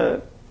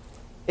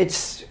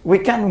 we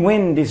can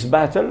win this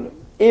battle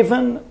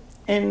even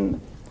in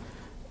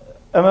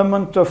a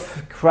moment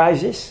of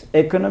crisis,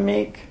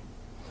 economic,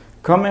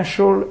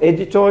 commercial,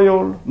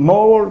 editorial,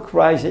 moral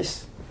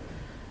crisis,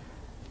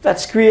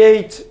 that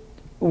create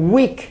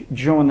weak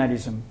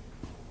journalism,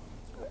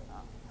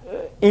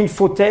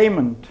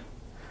 infotainment.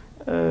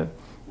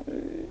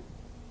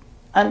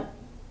 And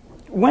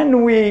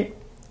when we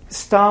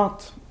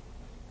start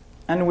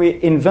and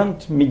we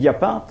invent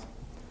Mediapart,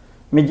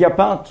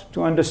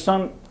 to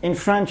understand in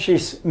French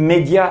is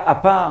média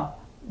à part,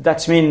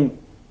 that means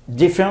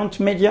different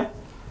media,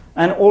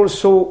 and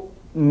also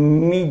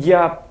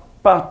media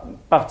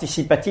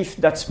participative,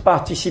 that's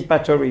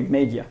participatory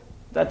media.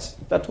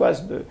 That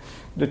was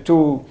the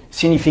two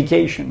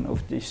signification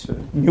of this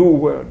new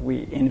word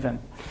we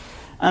invent.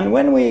 And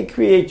when we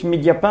create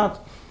Mediapart,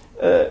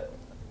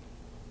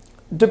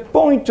 the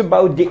point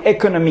about the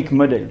economic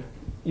model,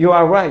 you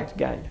are right,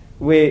 Guy.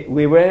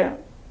 We were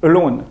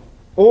alone.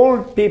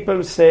 All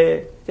people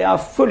say they are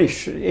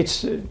foolish.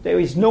 There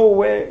is no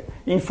way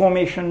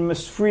information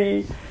must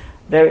free.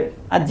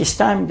 At this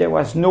time, there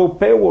was no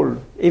paywall,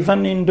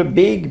 even in the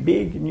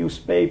big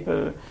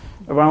newspaper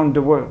around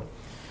the world.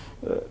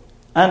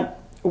 And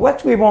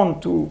what we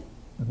want to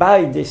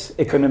by this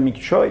economic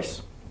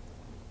choice,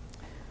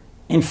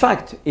 in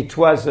fact, it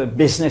was a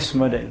business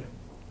model.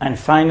 And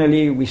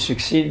finally, we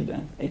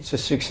succeeded. It's a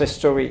success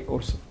story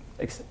also.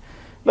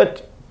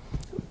 But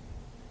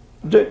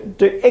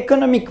the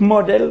economic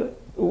model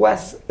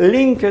was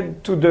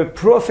linked to the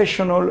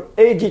professional,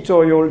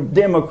 editorial,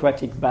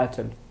 democratic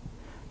battle.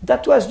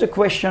 That was the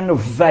question of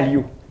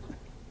value.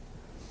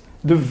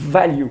 The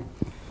value.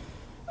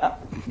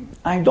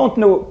 I don't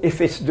know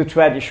if it's the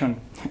tradition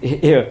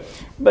here,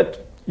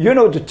 but you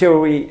know the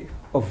theory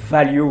of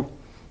value,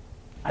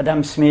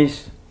 Adam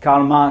Smith,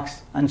 Karl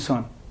Marx, and so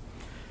on.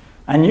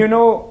 And you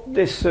know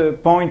this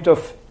point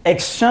of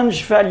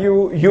exchange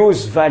value,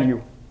 use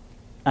value.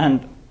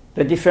 And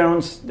the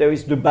difference, there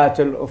is the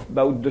battle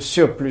about the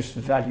surplus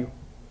value.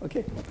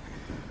 Okay?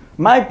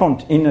 My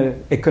point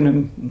in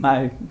economy,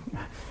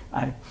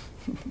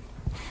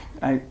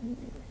 I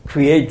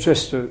create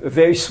just a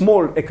very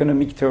small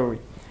economic theory.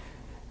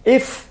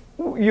 If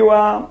you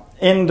are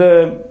in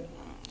the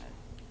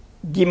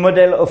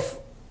model of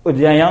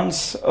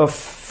audience of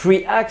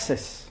free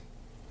access,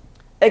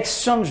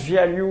 exchange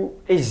value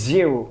is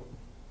zero.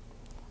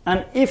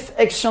 And if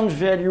exchange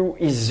value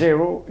is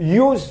zero,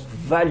 use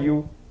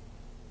value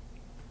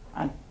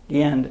at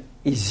the end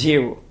is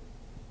zero.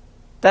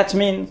 That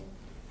means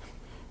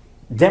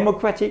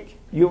democratic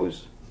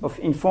use of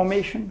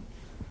information,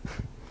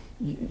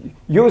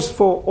 use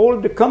for all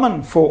the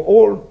common, for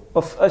all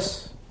of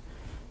us.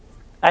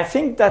 I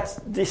think that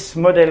this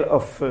model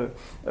of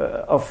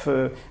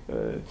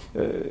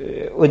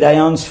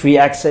audience, free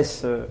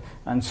access,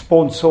 and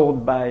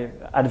sponsored by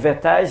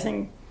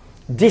advertising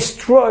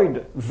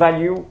destroyed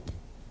value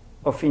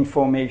of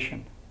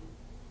information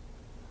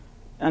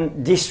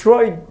and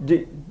destroyed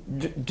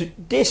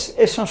this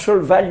essential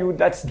value,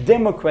 that's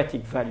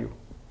democratic value.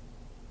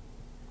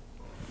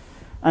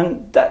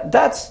 And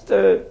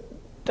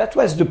that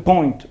was the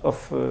point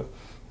of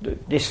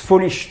this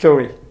foolish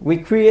story. We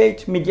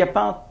create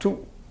Mediapart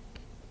to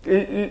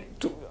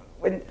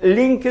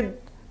link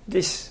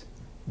this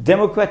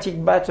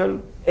democratic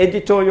battle,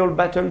 editorial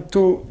battle,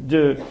 to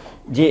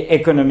the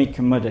economic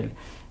model.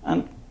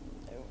 And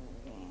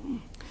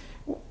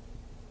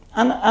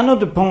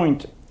another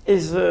point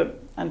is,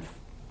 and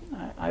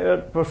I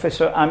heard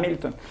Professor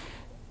Hamilton,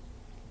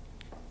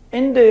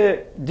 in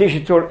the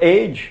digital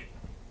age,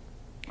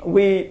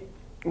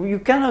 you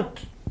cannot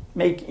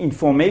make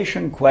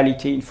information,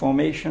 quality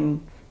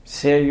information,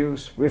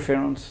 serious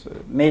reference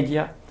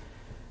media,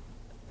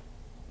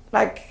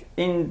 like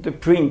in the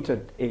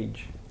printed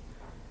age.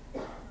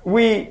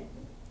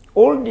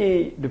 All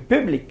the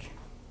public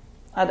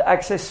had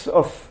access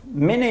of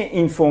many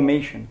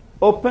information,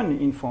 open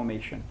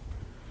information,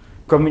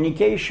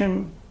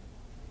 communication,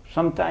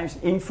 sometimes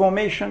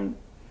information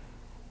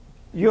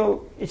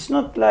it's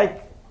not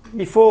like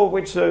before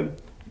with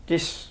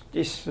this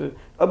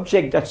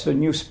object that's a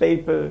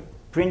newspaper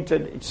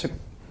printed.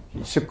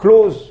 It's a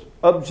closed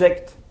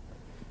object.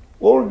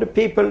 All the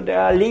people, they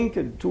are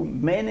linked to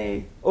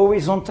many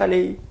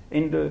horizontally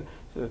in the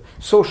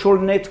social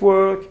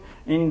network,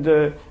 in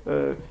the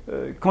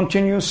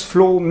continuous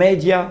flow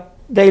media.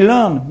 They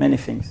learn many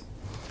things.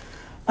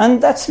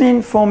 And that's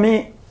mean for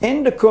me,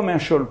 in the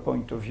commercial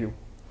point of view,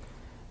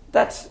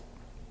 that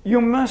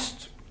you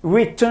must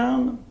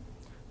return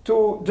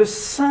to the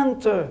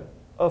center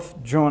of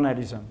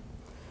journalism.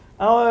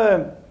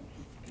 Our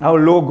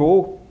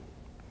logo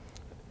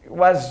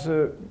was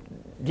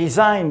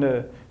designed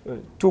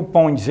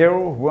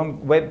 2.0,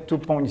 Web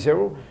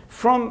 2.0,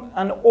 from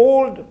an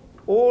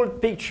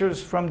old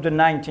pictures from the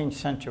 19th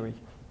century.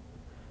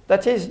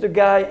 That is the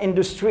guy in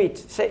the street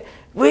say,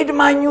 read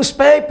my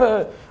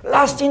newspaper,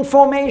 last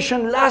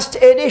information, last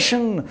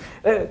edition,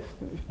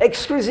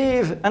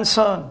 exclusive, and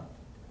so on.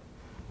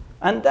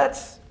 And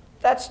that's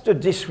the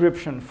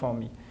disruption for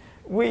me.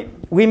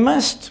 We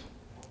must,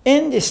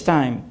 in this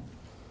time,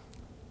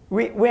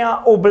 we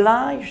are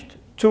obliged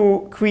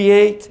to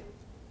create,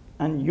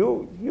 and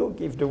you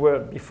give the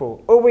word before,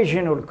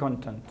 original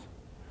content,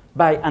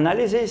 by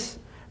analysis,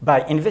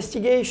 by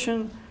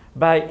investigation,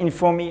 by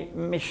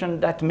information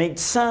that made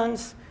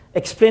sense,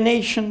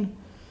 explanation,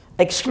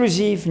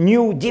 exclusive,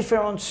 new,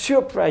 different,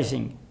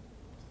 surprising.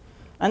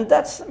 And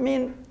that's,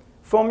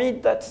 for me,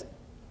 that's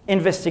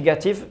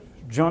investigative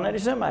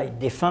journalism. I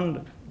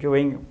defend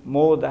during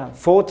more than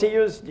 40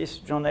 years this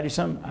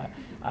journalism.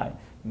 I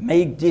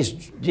make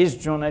this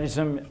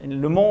journalism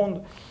in Le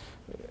Monde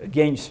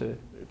against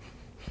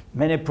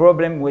many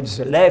problems with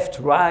the left,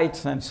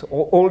 right, and so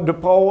all the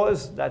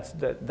powers.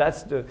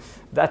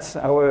 That's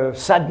our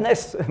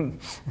sadness.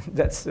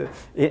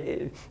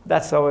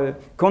 that's our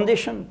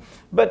condition.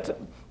 But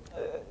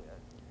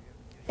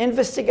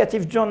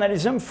investigative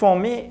journalism, for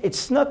me,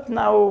 it's not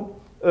now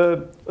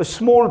a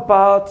small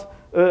part,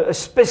 a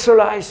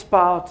specialized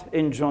part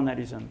in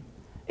journalism.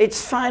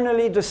 It's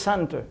finally the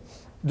center,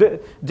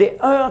 the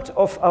heart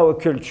of our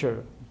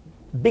culture,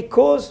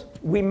 because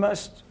we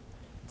must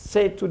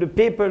say to the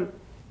people,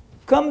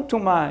 come to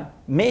my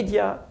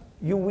media,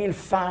 you will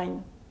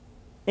find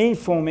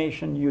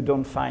information you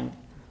don't find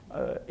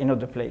in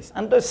other place.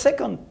 And the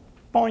second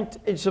point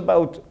is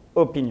about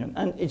opinion,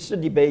 and it's a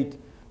debate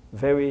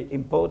very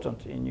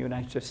important in the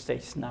United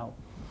States now.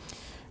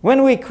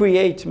 When we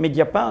create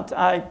Mediapart,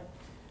 I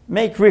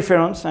make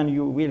reference, and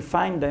you will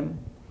find them.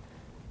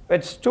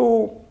 It's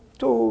two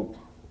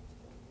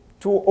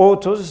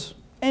authors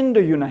in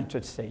the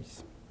United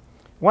States.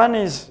 One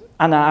is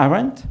Hannah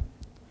Arendt.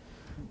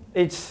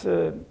 It's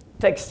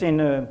text in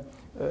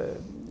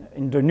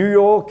the New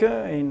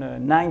Yorker in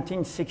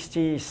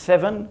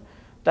 1967.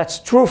 That's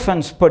Truth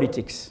and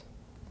Politics.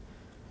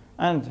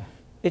 And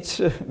it's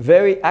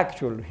very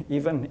actual,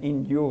 even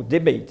in your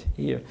debate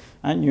here.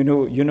 And you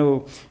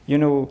know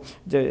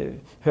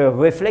her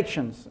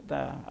reflections.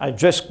 I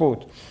just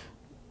quote,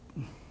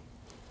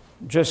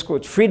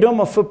 freedom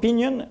of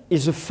opinion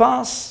is a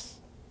farce,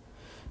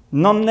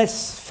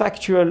 unless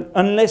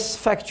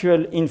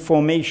factual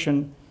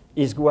information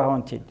is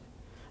guaranteed.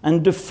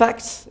 And the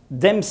facts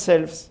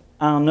themselves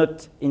are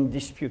not in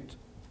dispute.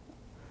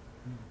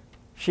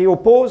 She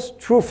opposed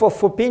truth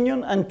of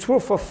opinion and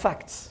truth of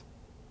facts.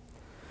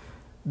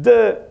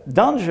 The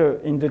danger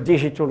in the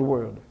digital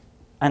world,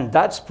 and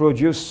that's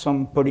produced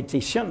some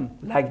politician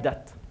like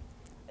that,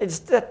 is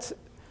that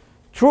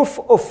truth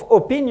of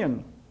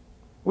opinion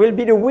will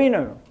be the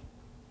winner.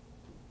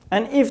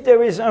 And if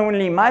there is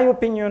only my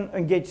opinion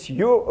against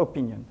your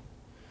opinion,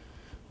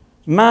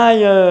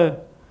 my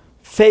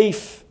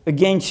faith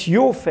against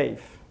your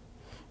faith,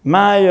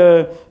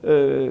 my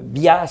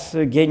bias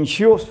against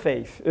your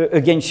faith,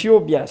 against your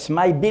bias,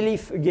 my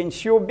belief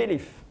against your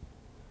belief,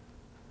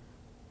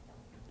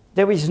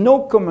 there is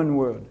no common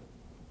word.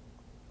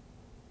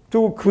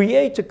 To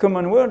create a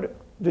common word,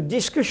 the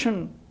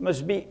discussion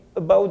must be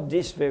about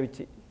this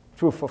verity,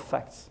 truth of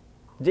facts,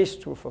 this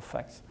truth of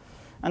facts.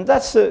 And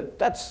that's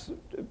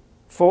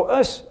for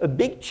us a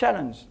big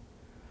challenge.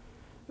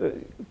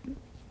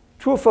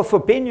 Truth of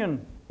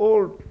opinion,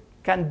 all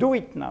can do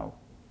it now.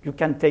 You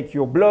can take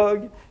your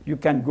blog, you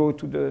can go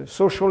to the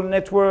social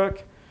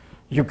network,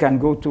 you can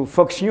go to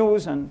Fox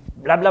News and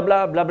blah, blah,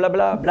 blah, blah, blah,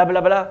 blah, blah,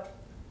 blah, blah.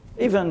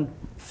 Even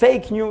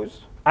fake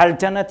news,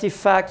 alternative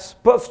facts,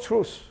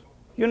 post-truth.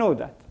 You know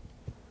that.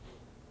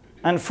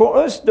 And for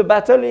us, the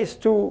battle is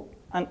to,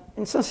 and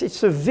in a sense,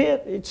 it's a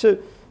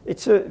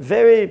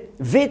very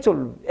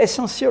vital,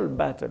 essential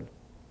battle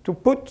to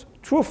put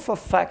truth of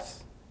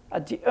facts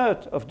at the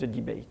heart of the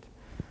debate.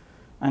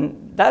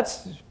 And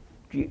that's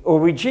the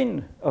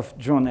origin of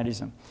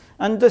journalism.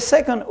 And the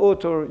second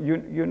author,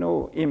 you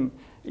know him,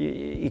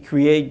 he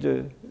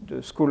created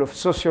the School of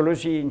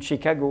Sociology in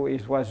Chicago. He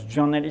was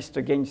journalist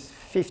against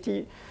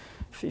 50,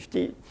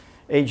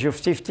 age of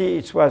 50.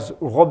 It was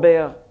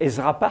Robert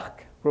Ezra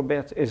Park.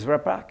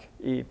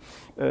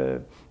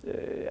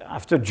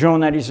 after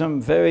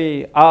journalism,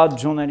 very hard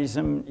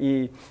journalism,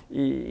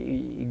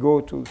 he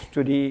go to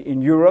study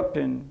in Europe,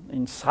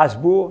 in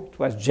Strasbourg. It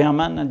was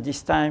German at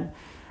this time.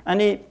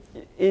 And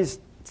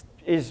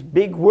his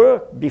big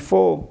work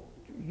before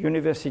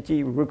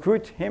university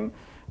recruit him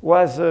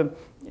was,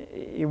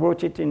 he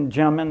wrote it in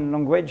German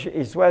language,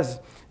 it was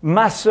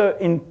Masse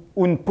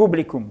und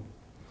Publikum,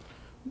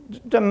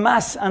 the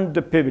mass and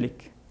the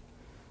public.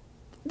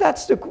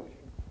 That's the,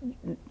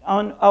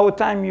 on our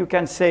time you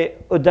can say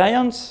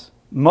audience,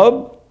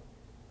 mob,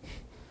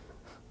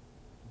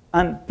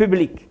 and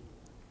public.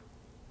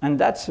 And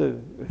that's a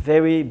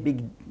very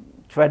big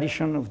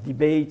tradition of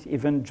debate,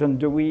 even John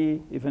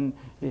Dewey, even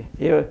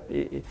here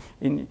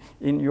in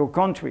your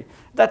country.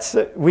 That's,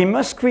 we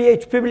must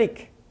create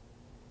public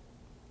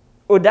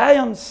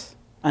audience,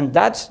 and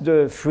that's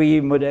the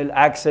free model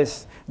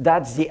access,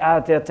 that's the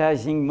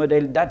advertising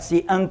model, that's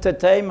the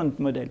entertainment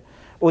model.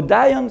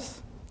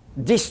 Audience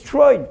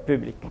destroyed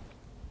public,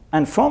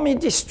 and for me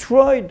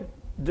destroyed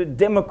the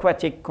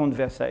democratic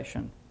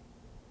conversation.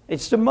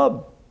 It's the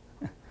mob.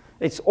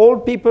 It's all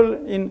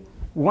people in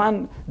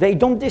one, they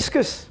don't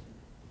discuss.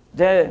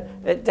 They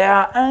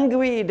are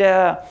angry,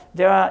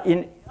 they are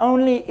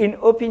only in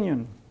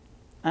opinion.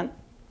 And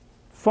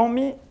for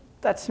me,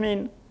 that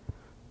means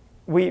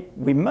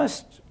we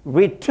must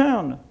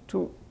return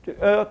to the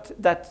earth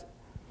that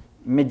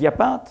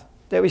Mediapart,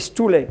 there is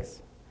two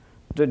legs.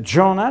 The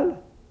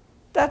journal,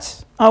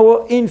 that's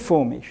our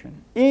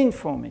information,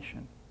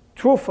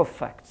 truth of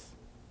facts.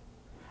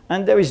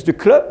 And there is the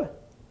club,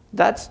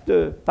 that's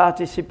the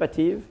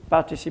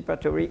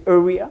participatory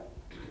area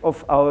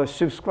of our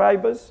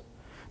subscribers.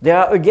 They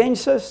are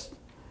against us,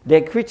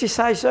 they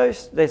criticize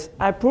us, they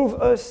approve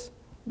us,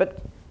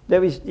 but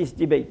there is this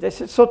debate.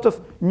 There's a sort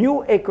of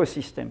new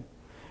ecosystem.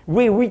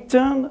 We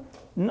return,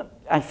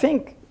 I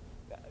think,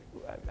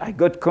 I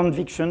got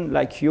conviction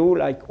like you,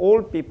 like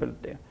all people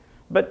there.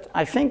 But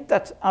I think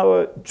that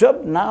our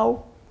job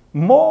now,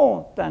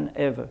 more than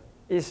ever,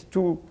 is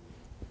to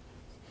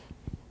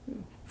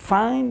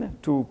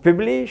find, to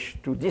publish,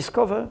 to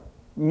discover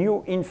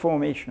new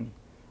information,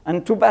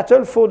 and to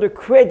battle for the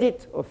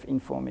credit of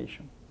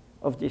information,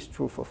 of this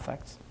truth of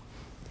facts.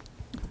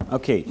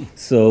 Okay,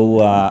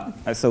 so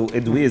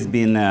Edwy has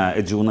been a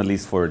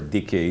journalist for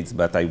decades,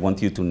 but I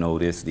want you to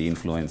notice the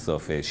influence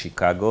of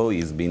Chicago.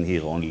 He's been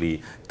here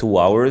only 2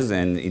 hours,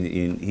 and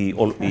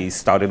he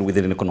started with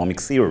an economic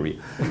theory.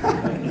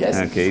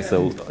 Yes. Okay,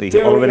 so he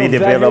Theory already of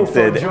developed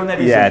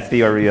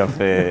theory of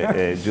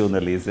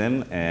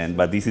journalism,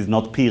 but this is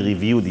not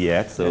peer-reviewed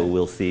yet, so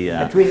we'll see.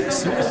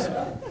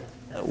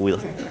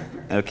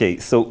 Okay,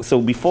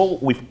 so before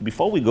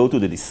we go to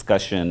the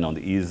discussion on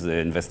is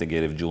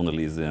investigative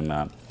journalism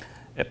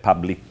a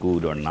public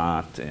good or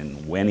not,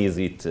 and when is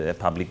it a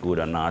public good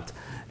or not,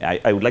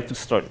 I would like to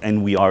start,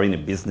 and we are in a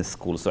business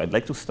school, so I'd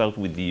like to start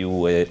with you,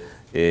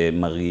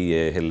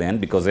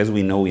 Marie-Hélène, because as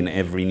we know, in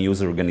every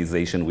news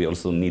organization, we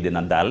also need an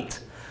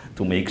adult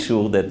to make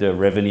sure that the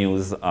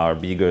revenues are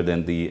bigger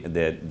than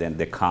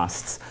the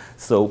costs.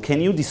 So can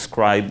you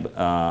describe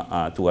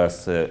to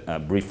us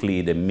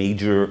briefly the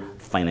major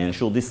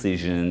financial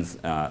decisions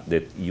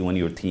that you and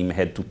your team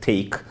had to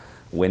take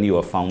when you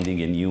are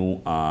founding a new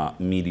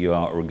media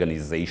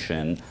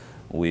organization,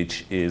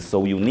 which is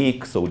so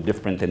unique, so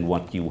different than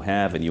what you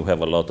have, and you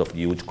have a lot of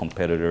huge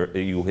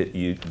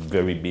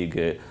very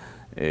big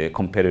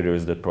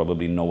competitors that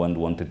probably no one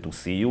wanted to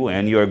see you,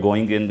 and you are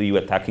going and you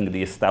attacking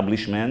the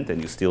establishment,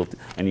 and you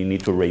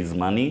need to raise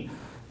money.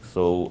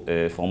 So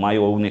from my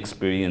own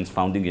experience,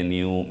 founding a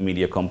new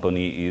media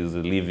company is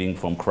living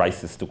from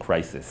crisis to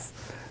crisis.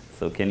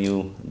 So can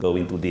you go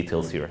into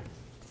details here?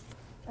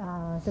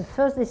 The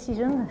first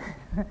decision,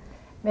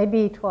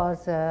 maybe it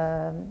was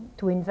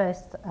to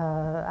invest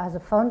as a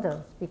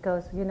founder,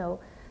 because, you know,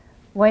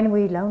 when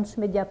we launched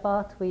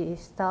Mediapart, we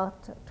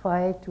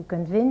try to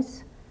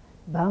convince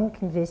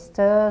bank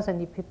investors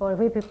and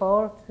every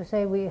people to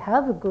say we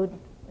have a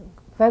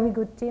very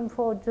good team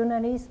for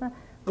journalism.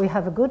 We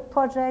have a good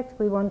project.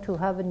 We want to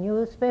have a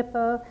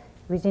newspaper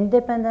with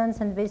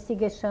independence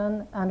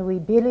investigation, and we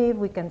believe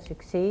we can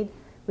succeed.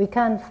 We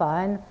can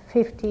find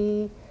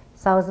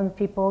 50,000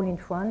 people in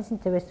France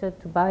interested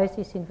to buy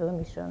this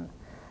information.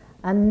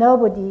 And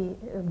nobody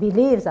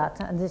believes that.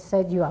 And they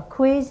said, you are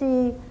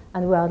crazy,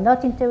 and we are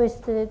not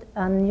interested,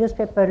 and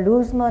newspaper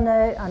lose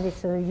money, and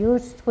it's a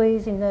huge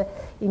squeeze in the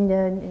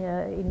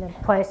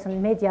press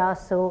and media,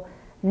 so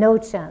no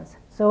chance.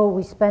 So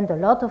we spent a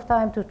lot of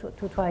time to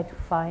try to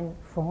find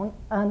funds,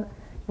 and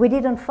we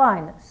didn't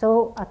find.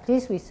 So at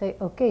least we say,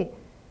 okay,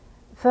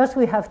 first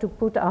we have to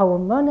put our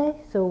money,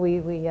 so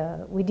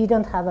we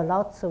didn't have a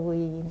lot, so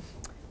we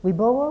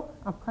borrowed,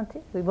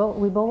 we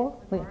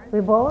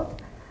borrowed.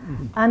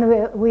 Mm-hmm. And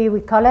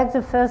we collect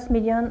the first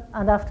million,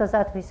 and after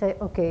that we say,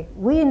 okay,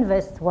 we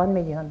invest 1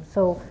 million.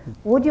 So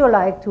would you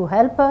like to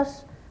help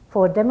us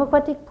for a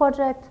democratic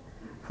project,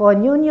 for a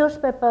new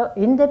newspaper,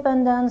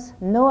 independence,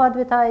 no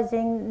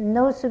advertising,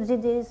 no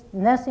subsidies,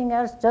 nothing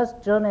else,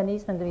 just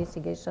journalism and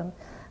investigation.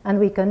 And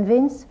we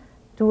convince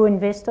 2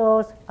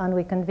 investors, and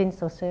we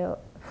convince also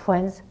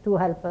friends to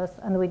help us,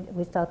 and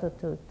we started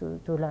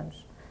to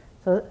launch.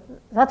 So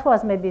that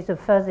was maybe the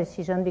first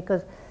decision,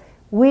 because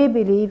we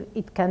believe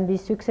it can be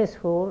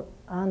successful,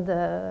 and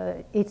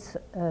it's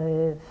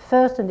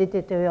first an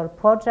editorial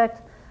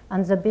project,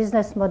 and the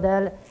business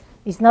model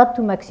is not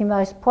to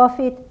maximize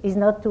profit, is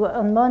not to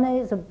earn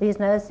money. The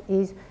business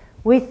is,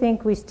 we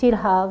think we still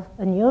have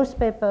a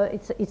newspaper.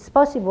 It's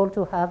possible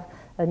to have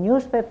a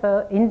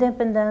newspaper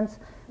independent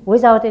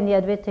without any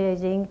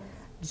advertising,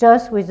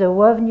 just with the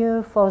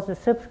revenue for the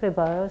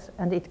subscribers,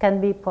 and it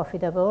can be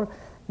profitable.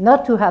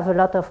 Not to have a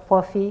lot of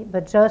profit,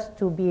 but just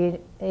to be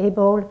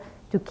able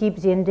to keep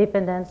the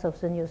independence of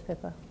the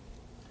newspaper.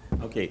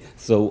 Okay,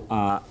 so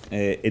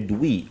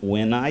Edwy,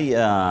 when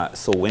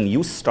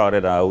you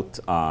started out,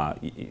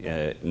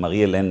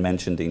 Marie-Hélène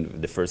mentioned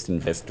the first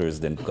investors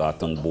that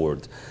got on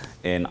board,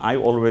 and I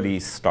already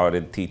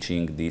started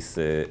teaching this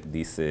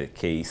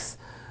case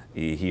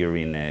here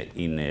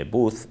in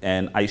Booth,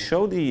 and I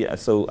show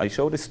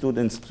the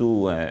students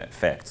two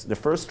facts. The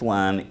first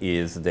one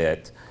is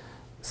that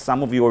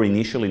some of your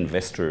initial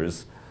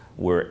investors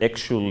were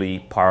actually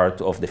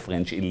part of the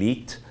French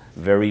elite,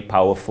 very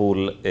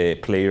powerful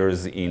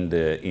players in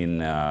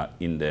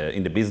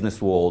the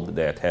business world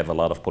that have a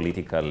lot of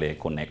political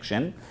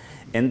connection.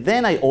 And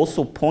then I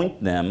also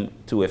point them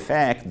to a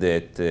fact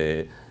that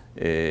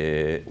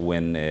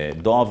when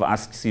Dov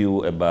asks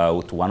you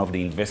about one of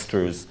the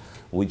investors,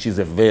 which is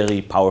a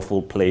very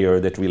powerful player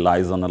that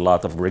relies on a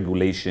lot of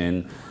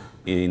regulation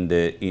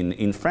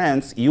in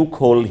France, you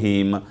call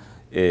him,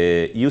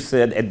 you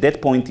said at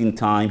that point in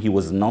time he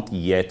was not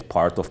yet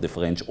part of the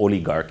French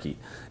oligarchy.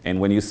 And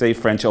when you say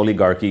French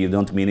oligarchy, you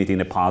don't mean it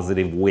in a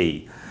positive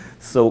way.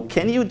 So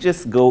can you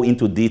just go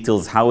into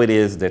details how it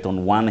is that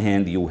on one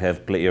hand you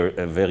have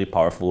very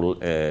powerful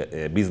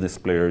business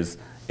players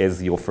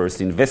as your first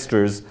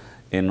investors,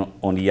 and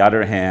on the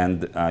other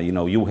hand,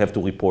 you have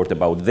to report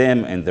about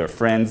them and their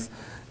friends,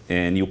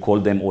 and you call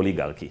them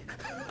oligarchy?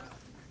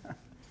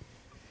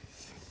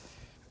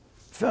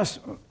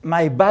 First,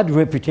 my bad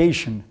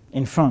reputation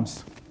in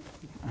France.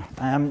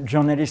 I am a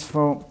journalist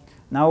for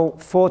now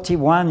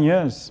 41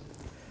 years.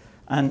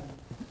 And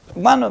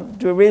one of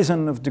the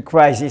reasons of the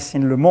crisis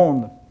in Le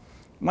Monde,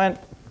 when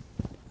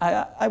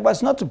I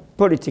was not a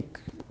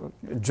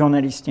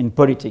journalist in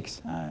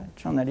politics,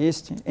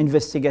 journalist,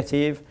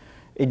 investigative,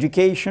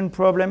 education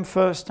problem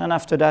first, and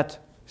after that,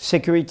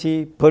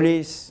 security,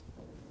 police.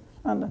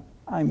 And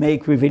I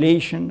make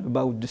revelation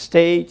about the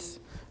states,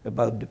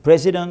 about the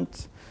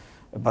president,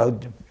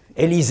 about the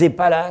Élysée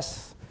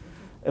Palace,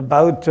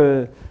 about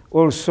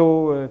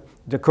also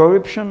the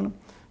corruption,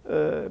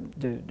 the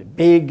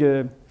big,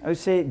 I would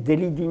say,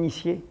 délit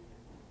d'initié.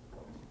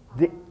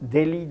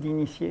 Délit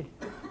d'initié.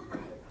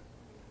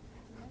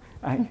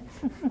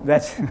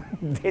 That's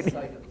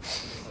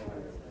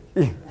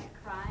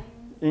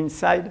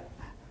inside.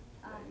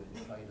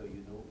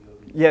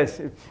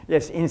 Yes,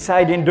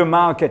 inside in the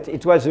market.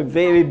 It was a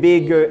very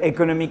big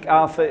economic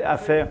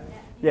affair.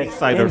 Yes,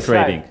 insider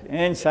trading.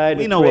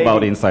 We know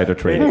about insider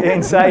trading.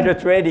 Insider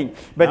trading.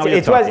 But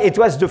it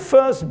was the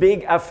first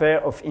big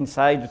affair of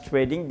insider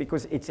trading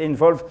because it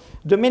involved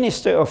the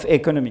Minister of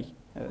Economy.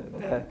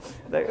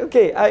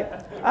 Okay,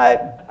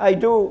 I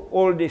do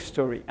all this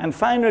story. And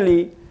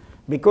finally,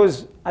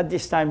 because at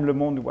this time Le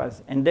Monde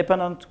was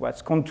independent,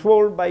 was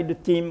controlled by the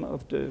team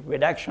of the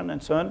redaction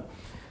and so on,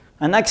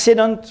 an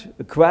accident,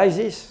 a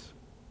crisis,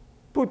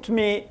 put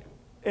me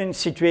in a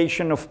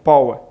situation of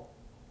power.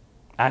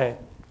 I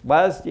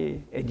was the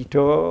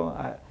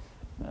editor,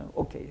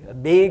 okay, a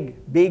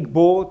big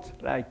boat,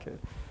 like,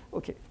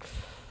 okay.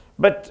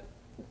 But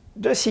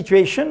the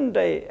situation,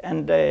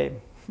 that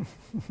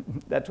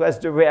was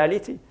the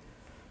reality.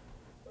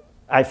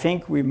 I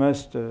think we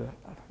must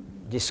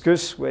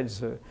discuss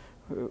with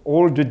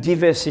all the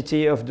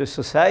diversity of the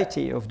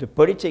society, of the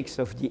politics,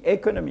 of the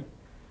economy.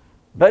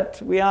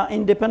 But we are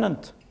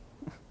independent.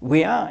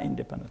 We are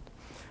independent.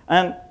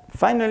 And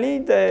finally,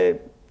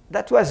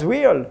 that was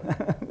real.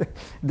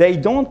 They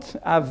don't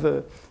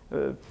have,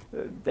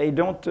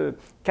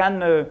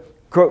 can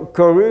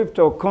corrupt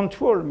or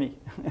control me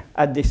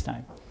at this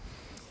time.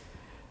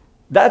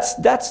 That's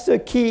the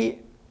key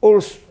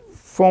also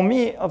for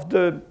me of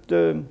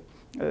the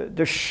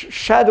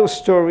shadow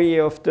story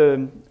of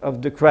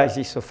the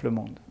crisis of Le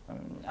Monde.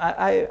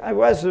 I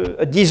was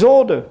a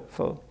disorder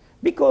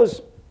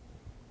because,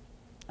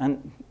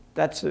 and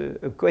that's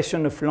a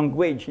question of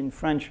language in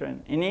French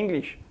and in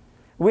English.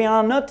 We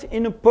are not,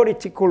 in a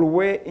political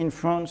way in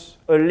France,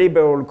 a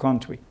liberal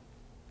country.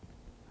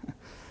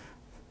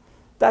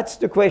 That's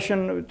the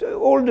question.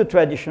 All the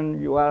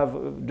tradition, you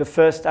have the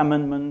First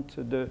Amendment,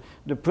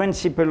 the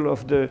principle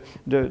of the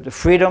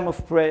freedom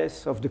of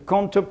press, of the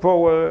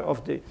counter-power,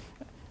 of the...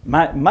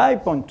 My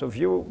point of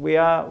view, we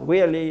are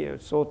really a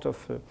sort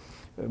of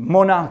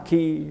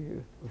monarchy,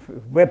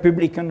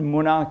 republican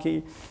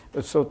monarchy,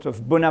 a sort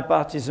of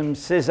Bonapartism,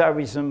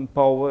 Caesarism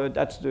power.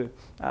 That's the...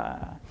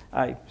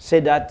 I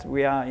say that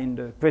we are in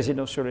the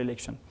presidential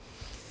election.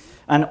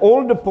 And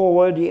all the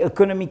power, the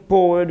economic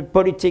power, the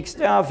politics,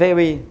 they are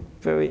very,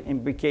 very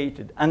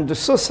imbricated. And the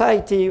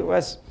society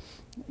was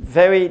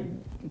very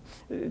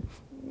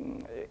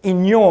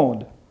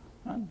inured,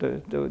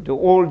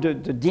 all the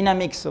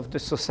dynamics of the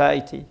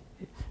society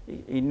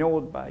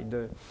ignored by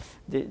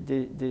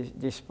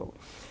this power.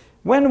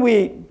 When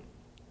we,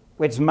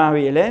 with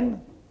Marie-Hélène,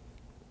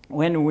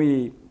 when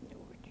we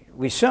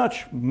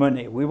search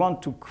money, we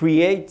want to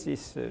create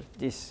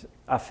this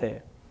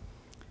affair.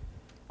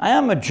 I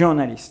am a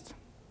journalist.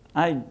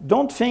 I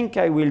don't think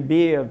I will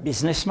be a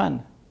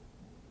businessman.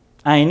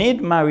 I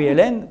need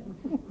Marie-Hélène,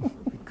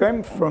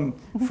 come from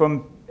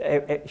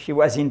she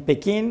was in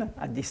Peking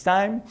at this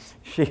time,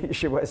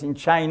 she was in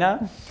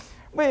China.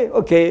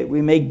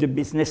 We make the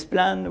business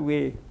plan,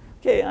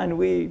 and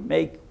we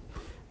make,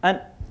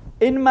 and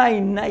in my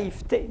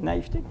naive,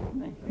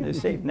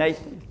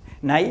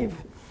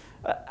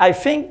 I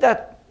think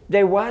that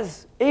there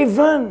was,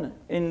 even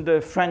in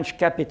the French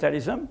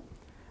capitalism,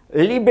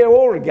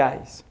 liberal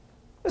guys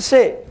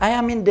say, I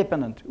am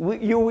independent.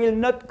 You will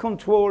not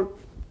control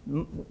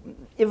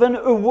even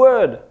a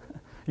word.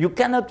 You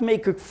cannot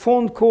make a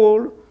phone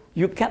call.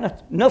 You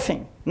cannot,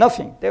 nothing.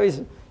 There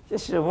is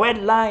just a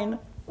red line.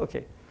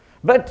 Okay.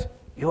 But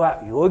you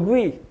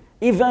agree,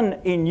 even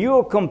in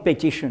your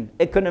competition,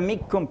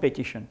 economic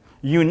competition,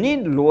 you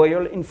need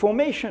loyal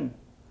information,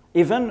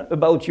 even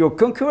about your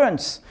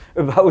concurrents,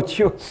 about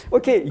your,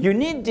 you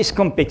need this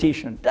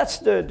competition. That's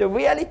the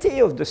reality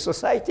of the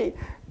society,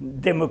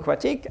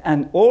 democratic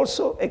and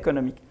also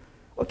economic.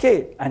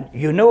 And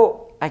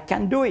I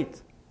can do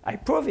it. I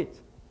prove it.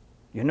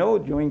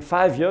 During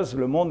 5 years,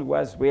 Le Monde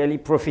was really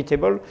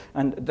profitable,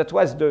 and that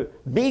was the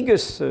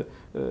biggest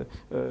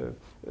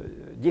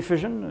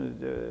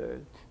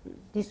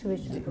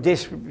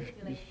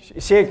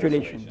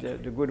circulation,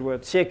 the good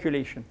word,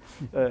 circulation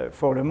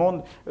for Le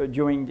Monde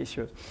during this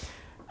year.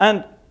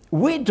 And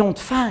we don't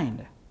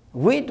find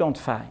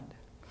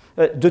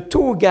the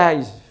two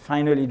guys,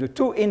 finally, the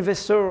two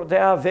investors, they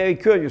are very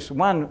curious.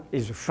 One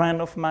is a friend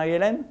of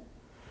Marie-Hélène,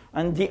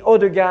 and the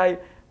other guy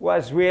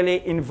was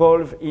really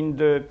involved in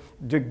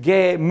the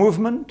gay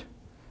movement,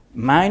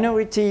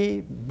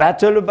 minority,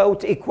 battle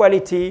about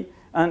equality,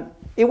 and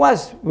it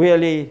was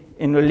really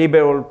in a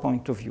liberal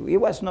point of view. It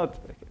was not.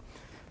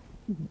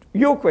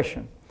 Your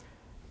question.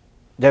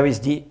 There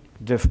is the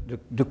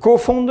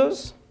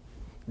co-founders,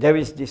 there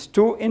is these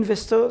two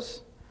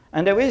investors,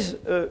 and there is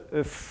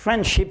a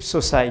friendship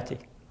society.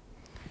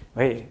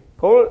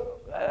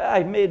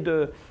 I made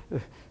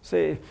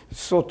say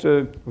sort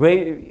of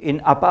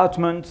in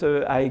apartment.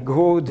 I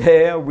go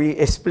there. We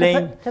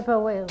explain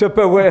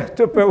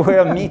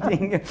Tupperware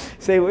meeting.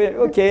 Say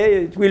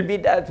okay, it will be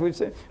that.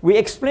 We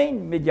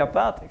explain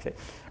Mediapart.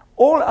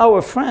 All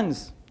our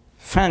friends.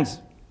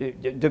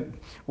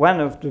 One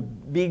of the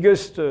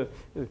biggest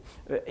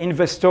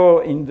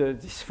investor in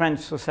this French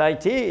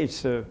society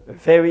is a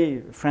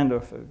very friend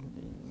of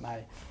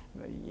my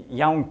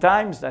young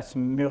times. That's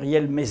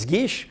Muriel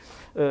Mesguich.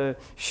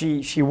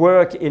 She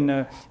worked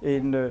in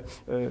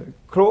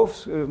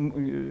clothes,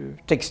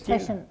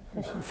 textile,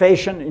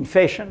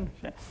 fashion,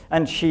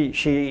 and she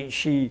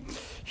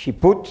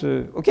put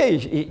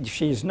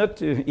she is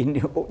not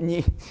in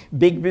any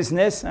big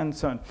business and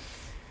so on.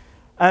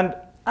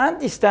 And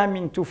this time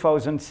in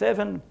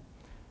 2007,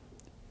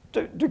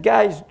 the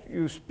guys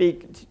you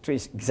speak to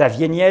is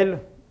Xavier Niel.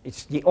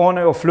 It's the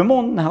owner of Le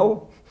Monde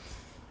now.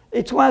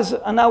 It was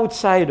an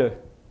outsider,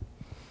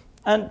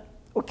 and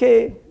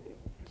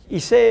he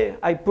said,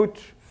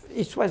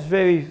 it was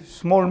very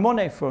small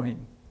money for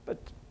him.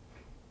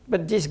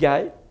 But this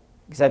guy,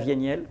 Xavier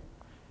Niel,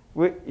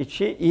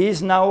 he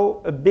is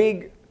now a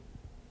big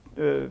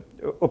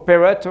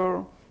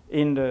operator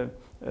in the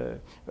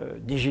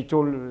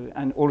digital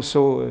and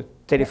also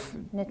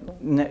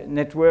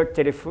network,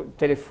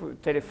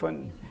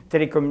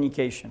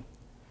 telecommunication.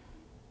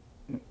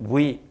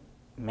 We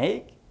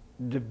make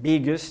the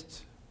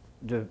biggest,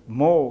 the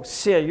more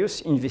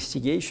serious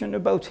investigation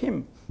about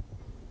him.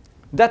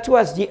 That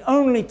was the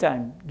only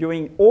time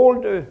during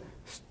all the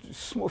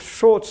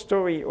short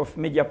story of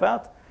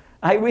Mediapart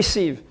I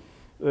received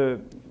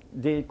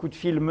des coups de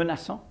fil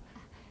menaçants.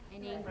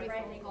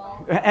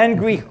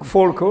 Angry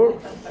phone call.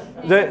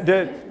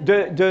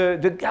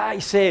 The guy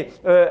say,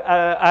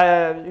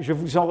 je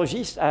vous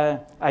enregistre.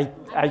 I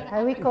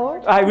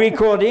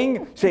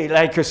recording. Say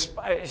like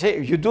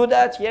say you do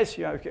that? Yes.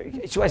 Okay.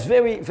 It was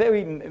very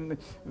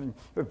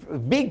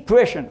big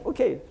pressure.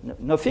 Okay,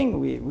 nothing.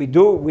 We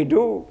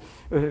do.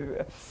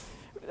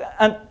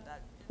 And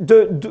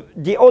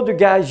the other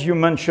guys you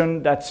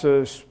mentioned that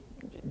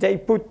they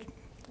put.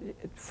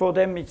 For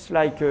them, it's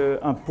like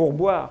un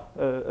pourboire,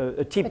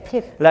 a tip,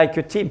 like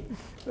a tip,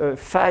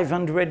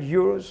 500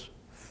 euros,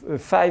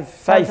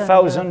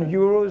 5,000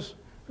 euros,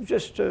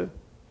 just a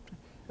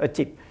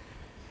tip.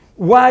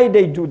 Why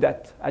they do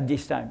that at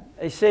this time?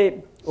 They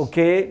say,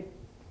 okay,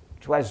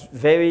 it was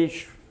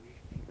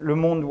Le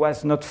Monde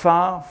was not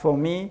far for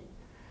me.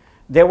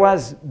 There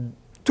was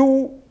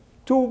the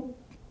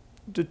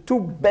two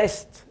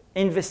best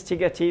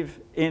investigative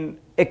in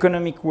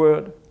economic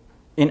world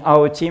in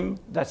our team.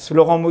 That's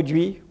Laurent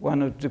Mauduit,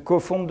 one of the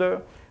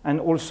co-founders,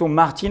 and also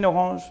Martine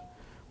Orange,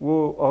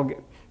 who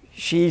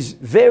she's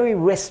very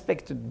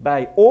respected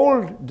by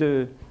all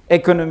the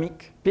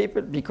economic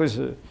people because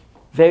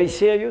very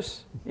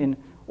serious in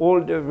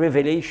all the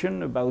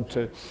revelation about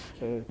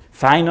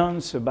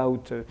finance,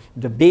 about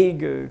the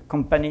big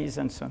companies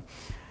and so on.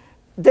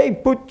 They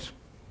put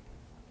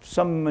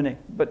some money,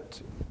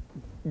 but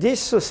this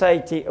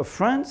society of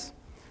France,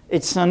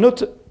 it's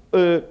not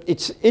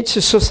it's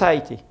a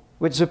society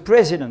with the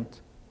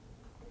president.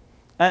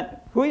 And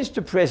who is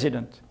the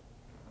president?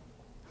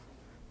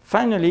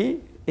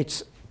 Finally,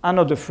 it's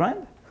another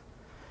friend.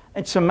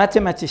 It's a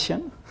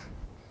mathematician,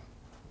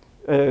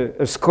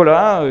 a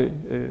scholar,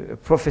 a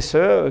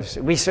professor,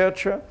 a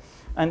researcher,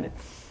 and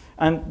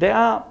there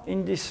are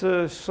in this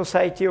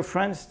society of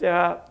France there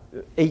are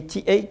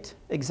 88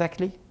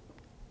 exactly,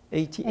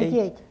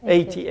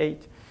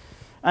 88.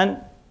 And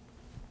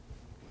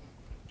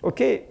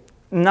okay,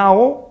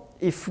 now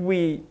if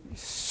we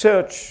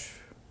search,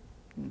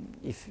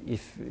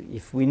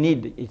 if we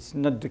need, it's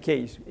not the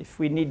case. If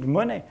we need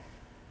money,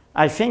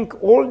 I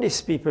think all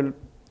these people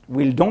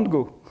don't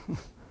go.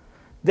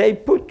 They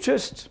put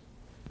just,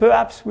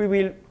 perhaps we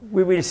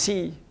will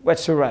see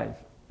what's arrived.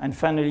 And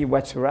finally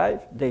what's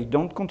arrived, they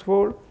don't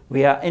control,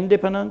 we are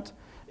independent,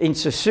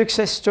 it's a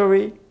success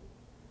story.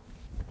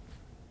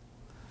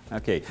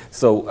 Okay,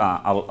 so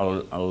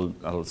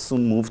I'll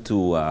soon move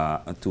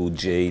to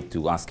Jay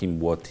to ask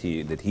him what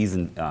he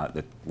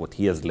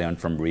has learned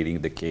from reading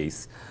the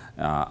case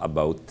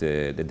about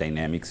the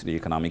dynamics, the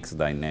economics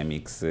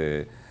dynamics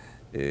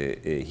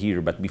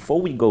here. But before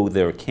we go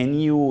there, can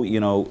you,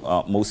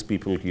 most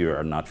people here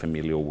are not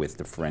familiar with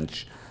the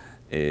French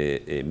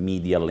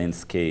media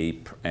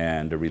landscape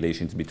and the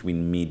relations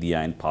between media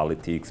and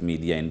politics,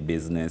 media and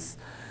business.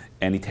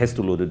 And it has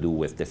a lot to do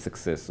with the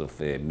success of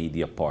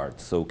Mediapart.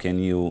 So can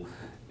you,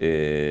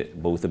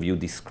 both of you,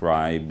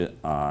 describe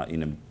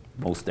in a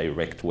most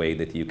direct way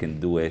that you can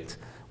do it,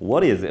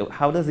 what is it,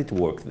 how does it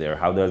work there?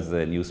 How does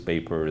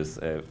newspapers,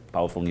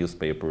 powerful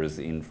newspapers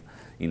in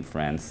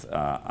France,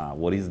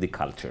 what is the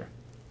culture?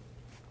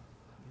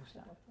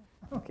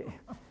 Okay.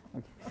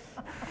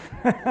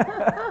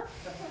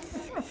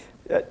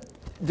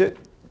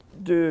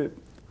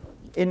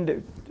 In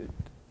the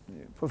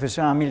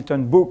Professor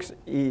Hamilton books,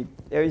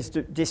 there is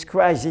this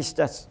crisis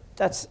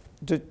that's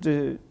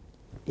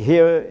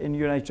here in the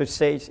United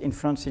States, in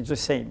France, it's the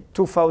same.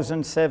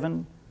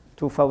 2007,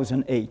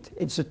 2008.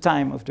 It's the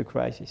time of the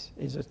crisis.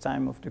 It's the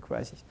time of the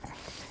crisis.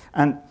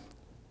 And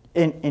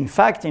in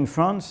fact, in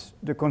France,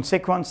 the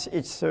consequence,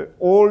 it's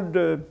all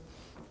the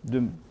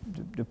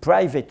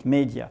private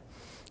media,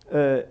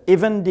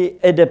 even the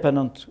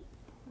independent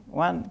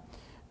one,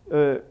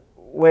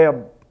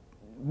 were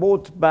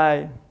bought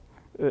by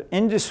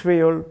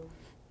industrial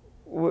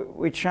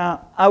which are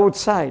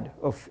outside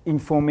of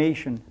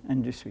information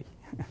industry.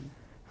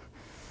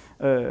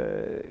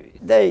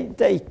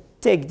 They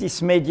take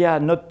this media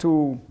not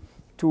to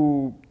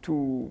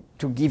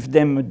give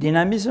them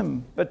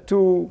dynamism, but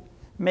to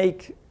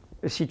make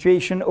a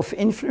situation of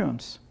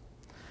influence.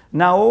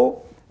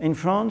 Now, in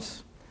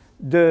France,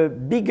 the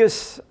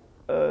biggest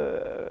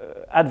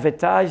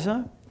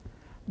advertiser,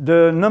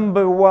 the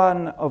number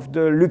one of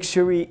the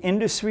luxury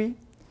industry,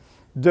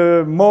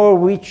 the more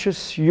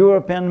richest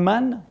European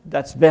man,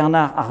 that's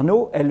Bernard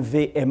Arnault,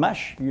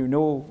 LVMH, you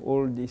know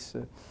all this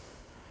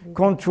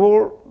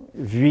control,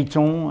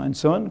 Vuitton and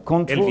so on.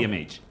 Control,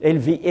 LVMH.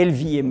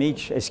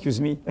 LVMH,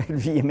 excuse me,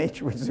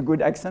 LVMH with a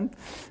good accent.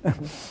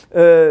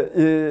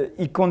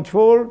 He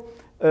controls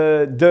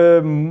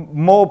the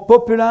more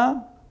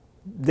popular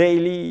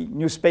daily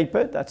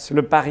newspaper, that's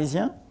Le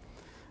Parisien,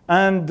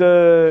 and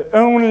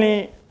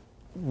only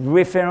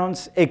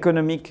reference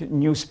economic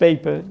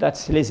newspaper,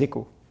 that's Les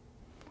Echos.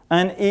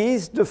 And he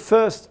is the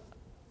first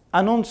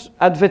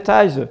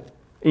advertiser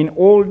in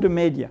all the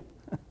media.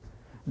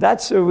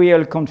 That's a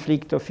real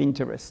conflict of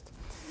interest.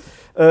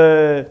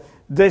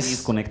 This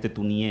is connected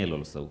to Niel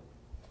also.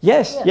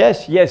 Yes,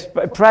 yes, yes.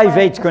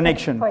 Private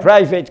connection.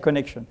 Private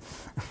connection.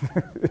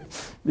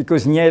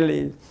 Because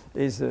Niel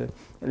is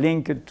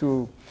linked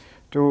to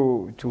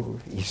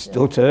his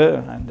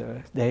daughter,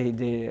 and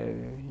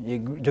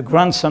the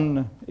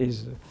grandson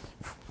is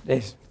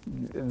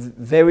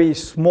very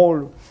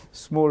small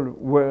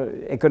world,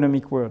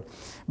 economic world.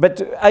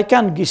 But I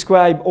can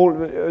describe all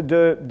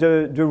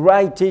the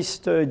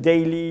rightist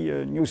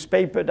daily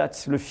newspaper,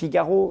 that's Le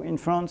Figaro in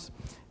France,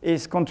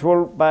 is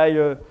controlled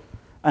by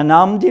an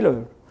arms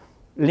dealer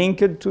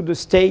linked to the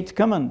state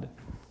command.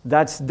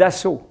 That's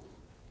Dassault,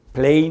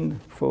 plane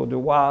for the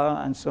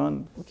war and so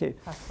on. Okay.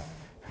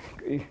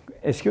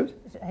 Excuse?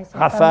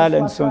 Rafale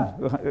and so on.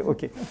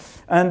 Okay.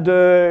 And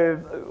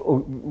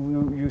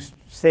you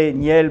say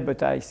Niel,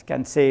 but I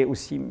can say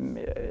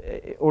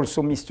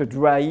also Mr.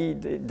 Dry.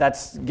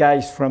 That's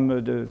guys from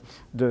the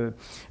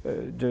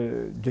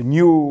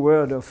new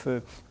world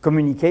of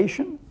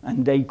communication,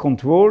 and they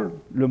control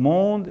Le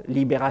Monde,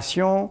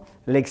 Libération,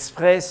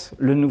 L'Express,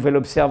 Le Nouvel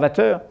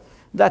Observateur.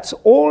 That's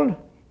all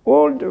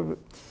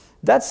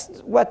that's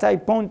what I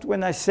point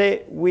when I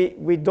say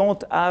we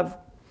don't have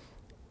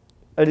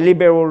a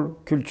liberal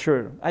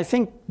culture. I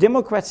think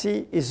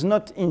democracy is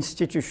not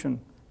institution,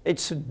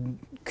 it's a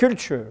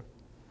culture.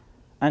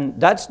 And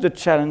that's the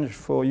challenge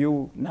for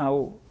you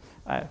now,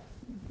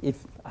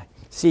 if I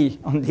see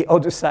on the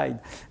other side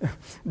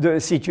the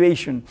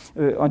situation,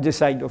 on the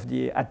side of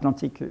the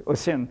Atlantic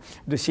Ocean,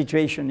 the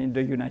situation in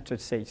the United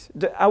States.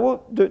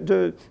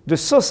 The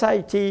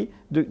society,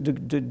 the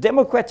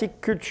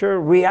democratic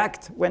culture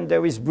react when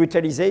there is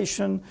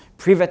brutalization,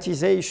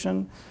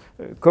 privatization,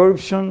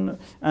 corruption,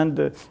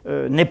 and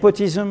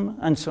nepotism,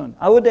 and so on.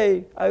 How would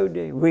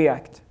they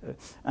react?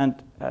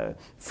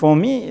 For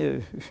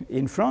me,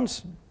 in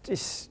France, the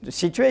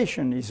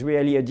situation is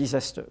really a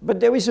disaster.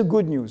 But there is a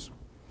good news.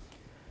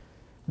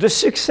 The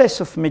success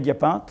of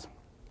Mediapart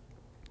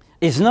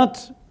is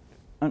not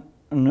an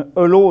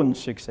alone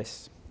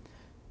success.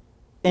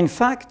 In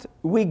fact,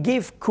 we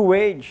give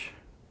courage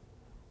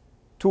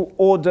to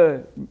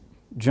other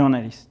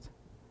journalists.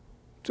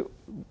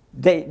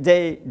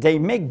 They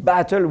make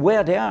battle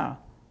where they are.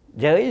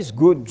 There is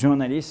good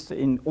journalists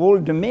in all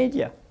the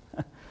media.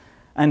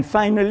 And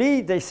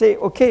finally, they say,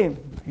 okay,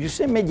 you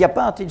say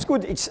Mediapart, it's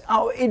good. It's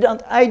our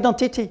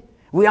identity.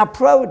 We are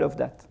proud of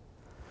that.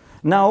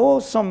 Now,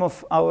 some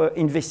of our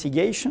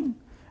investigations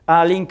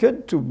are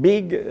linked to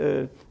big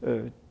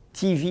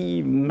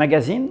TV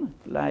magazine,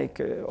 like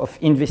of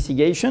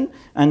investigation,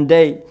 and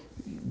they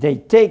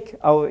take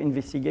our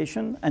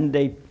investigation and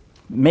they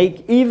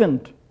make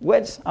event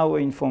with our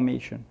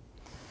information.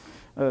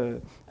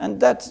 And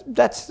that's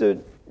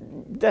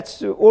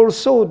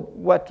also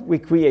what we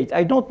create.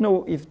 I don't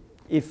know if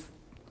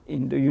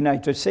in the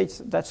United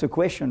States, that's a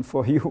question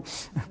for you.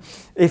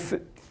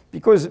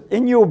 Because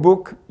in your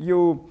book,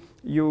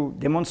 you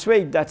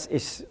demonstrate that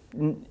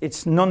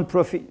it's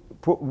non-profit.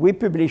 We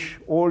publish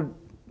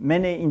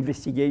many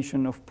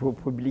investigations of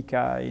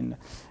ProPublica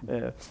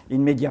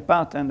in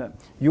Mediapart, and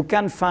you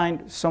can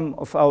find some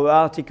of our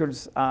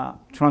articles are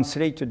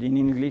translated in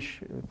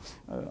English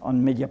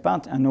on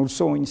Mediapart and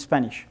also in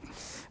Spanish.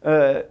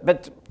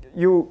 But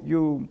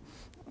you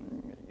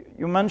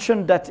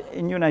mentioned that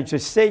in the United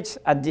States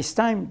at this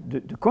time,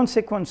 the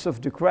consequence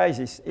of the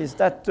crisis is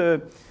that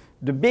the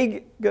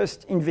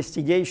biggest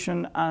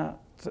investigation are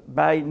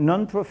by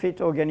non-profit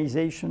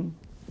organization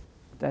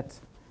that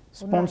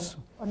sponsor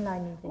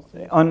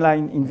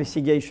online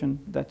investigation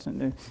that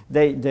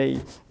they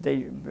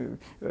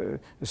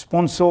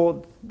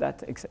sponsored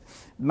that.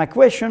 My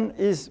question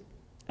is,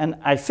 and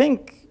I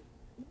think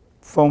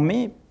for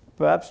me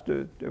perhaps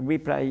the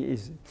reply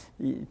is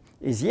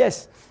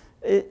yes.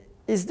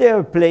 Is there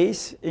a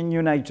place in the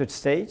United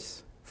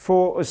States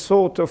for a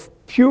sort of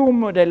pure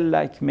model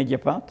like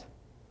Mediapart?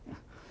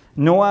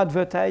 No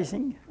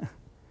advertising,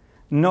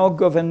 no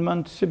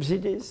government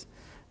subsidies,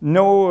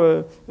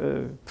 no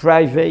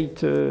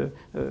private,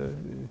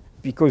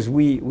 because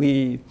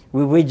we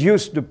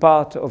reduce the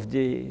part of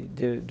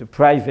the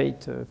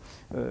private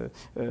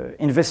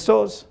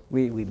investors.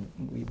 We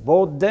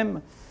bought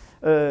them.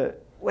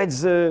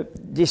 With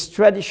this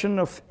tradition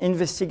of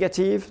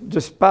investigative, the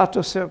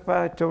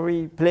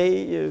participatory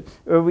play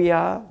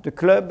area, the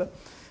club,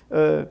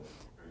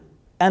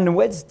 and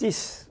with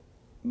this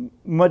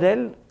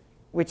model,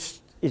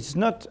 which is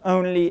not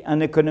only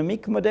an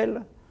economic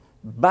model,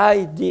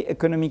 by the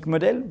economic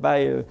model,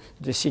 by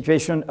the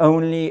situation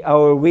only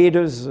our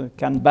readers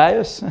can buy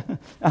us,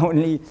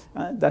 only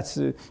that's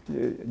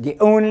the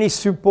only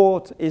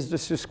support is the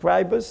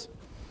subscribers,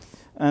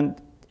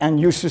 and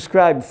you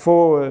subscribe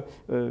for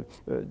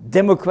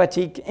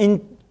democratic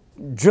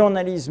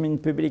journalism in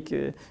public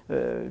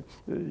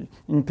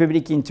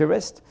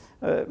interest.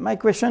 My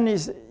question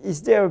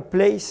is there a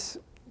place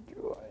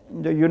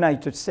in the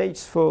United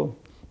States for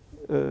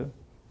a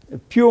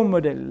pure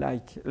model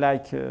like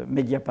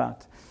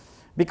Mediapart?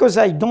 Because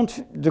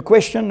the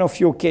question of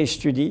your case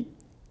study,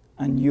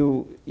 and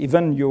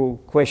even your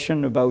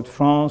question about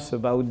France,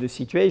 about the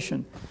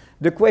situation,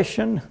 the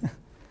question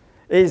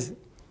is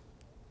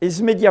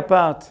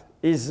Mediapart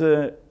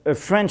a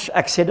French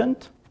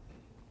accident,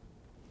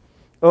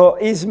 or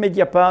is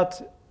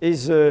Mediapart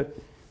a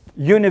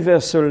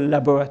universal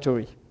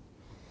laboratory?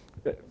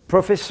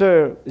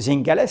 Professor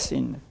Zingales,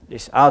 in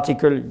this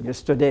article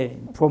yesterday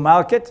in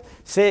ProMarket,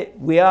 say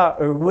we are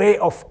a ray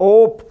of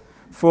hope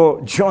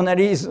for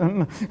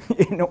journalism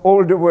in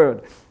all the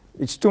world.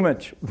 It's too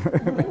much.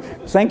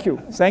 Thank you,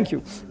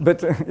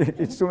 but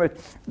it's too much.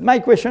 My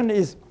question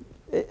is,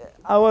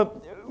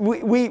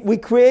 we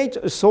create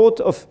a sort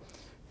of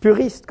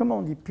purist, comment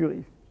on dit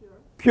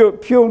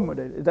pure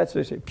model, that's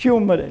what I say, pure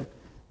model.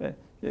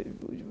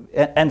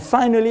 And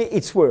finally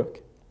it's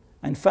work.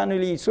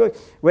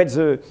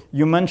 Whether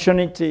you mention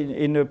it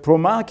in a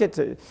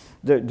ProMarket,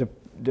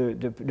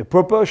 the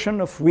proportion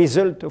of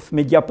result of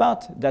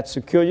Mediapart, that's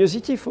a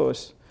curiosity for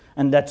us,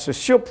 and that's a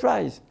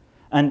surprise.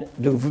 And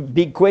the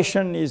big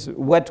question is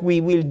what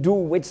we will do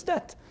with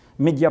that.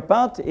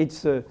 Mediapart,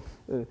 it's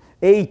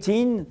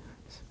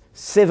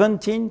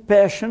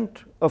 17%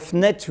 of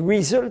net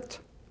result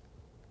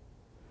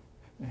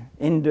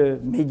in the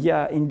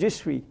media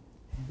industry.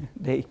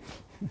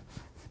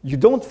 You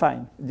don't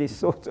find this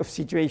sort of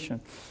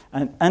situation.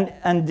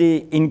 And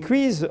the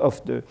increase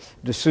of the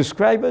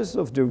subscribers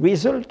of the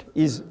result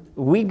is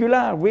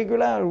regular.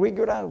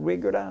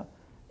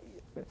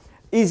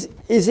 Is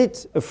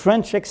it a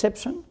French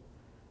exception?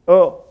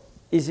 Or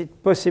is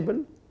it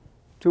possible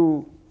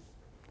to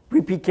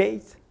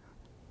replicate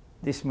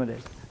this model?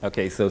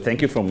 Okay, so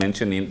thank you for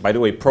mentioning. By the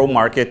way, Pro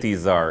Market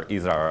is our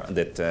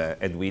that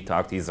Edwy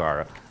talked is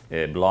our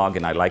blog,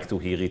 and I like to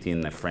hear it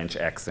in a French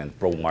accent.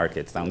 Pro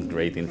Market sounds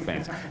great in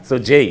French. So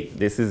Jay,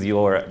 this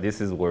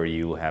is where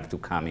you have to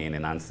come in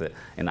and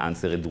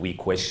answer Edwy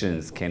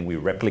questions. Can we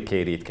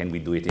replicate it? Can we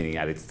do it in the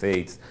United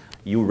States?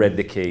 You read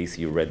the case,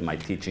 you read my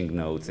teaching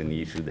notes, and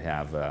you should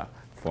have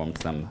formed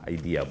some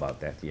idea about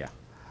that. Yeah.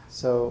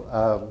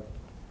 So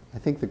I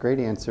think the great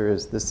answer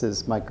is this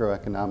is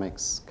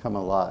microeconomics come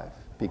alive,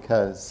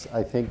 because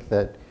I think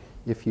that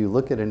if you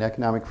look at an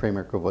economic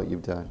framework of what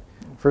you've done,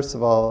 first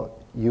of all,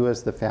 you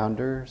as the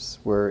founders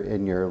were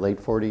in your late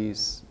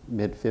 40s,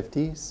 mid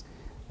 50s.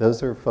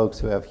 Those are folks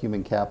who have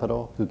human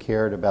capital, who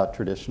cared about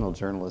traditional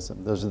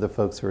journalism. Those are the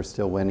folks who are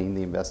still winning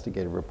the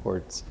investigative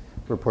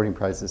reporting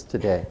prizes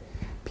today.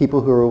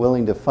 People who are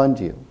willing to fund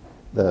you,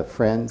 the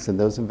friends and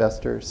those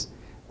investors.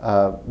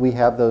 We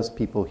have those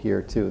people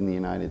here too in the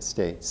United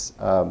States.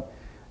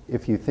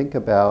 If you think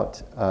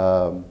about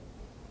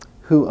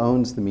who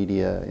owns the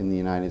media in the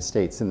United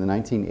States, in the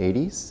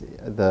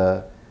 1980s,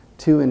 the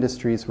two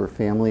industries where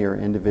family or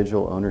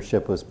individual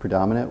ownership was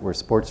predominant were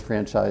sports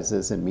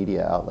franchises and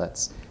media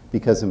outlets,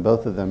 because in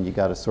both of them you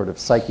got a sort of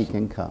psychic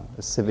income,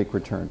 a civic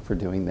return for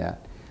doing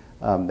that.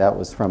 That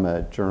was from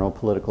a Journal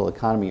Political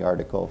Economy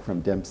article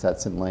from Dempsey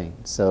and Lane.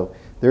 So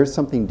there's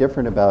something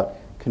different about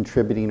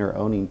contributing or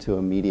owning to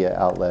a media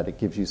outlet. It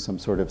gives you some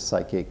sort of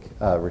psychic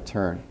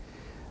return.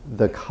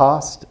 The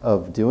cost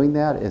of doing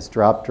that is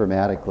dropped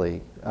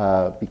dramatically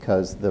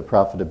because the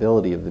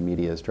profitability of the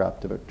media has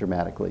dropped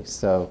dramatically.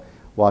 So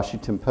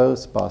Washington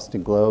Post,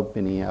 Boston Globe,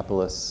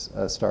 Minneapolis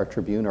Star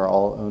Tribune are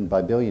all owned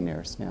by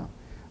billionaires now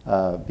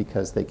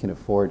because they can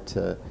afford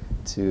to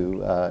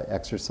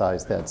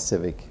exercise that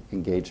civic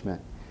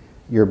engagement.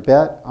 Your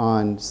bet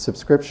on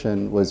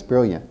subscription was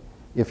brilliant.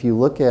 If you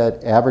look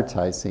at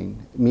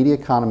advertising, media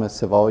economists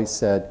have always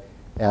said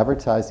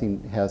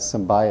advertising has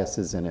some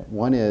biases in it.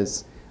 One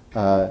is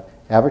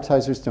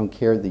advertisers don't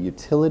care the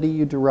utility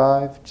you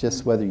derive,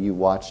 just whether you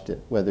watched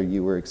it, whether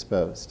you were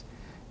exposed.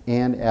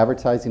 And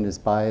advertising is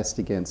biased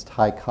against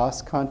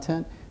high-cost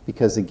content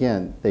because,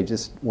 again, they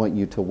just want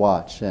you to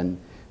watch. And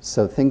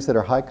so things that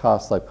are high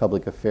cost, like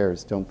public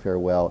affairs, don't fare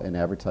well in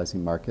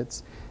advertising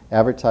markets.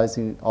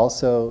 Advertising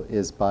also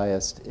is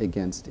biased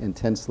against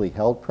intensely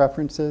held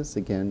preferences.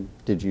 Again,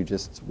 did you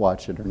just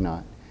watch it or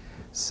not?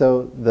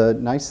 So the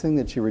nice thing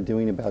that you were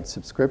doing about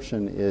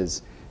subscription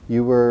is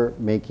you were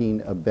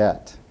making a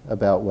bet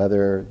about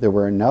whether there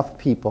were enough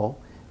people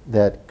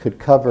that could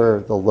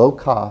cover the low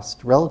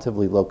cost,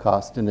 relatively low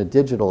cost in a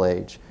digital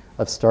age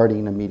of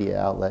starting a media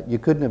outlet. You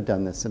couldn't have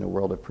done this in a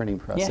world of printing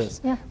presses,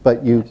 Yes. Yeah.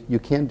 but you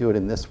can do it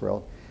in this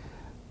world.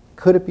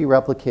 Could it be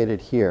replicated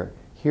here?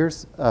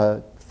 Here's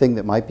a thing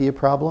that might be a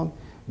problem.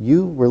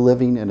 You were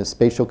living in a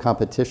spatial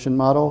competition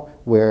model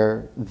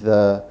where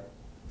the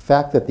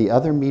fact that the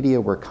other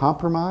media were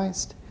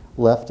compromised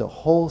left a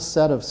whole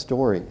set of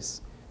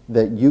stories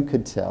that you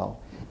could tell.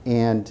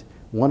 And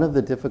one of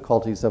the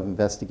difficulties of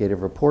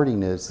investigative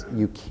reporting is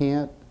you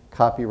can't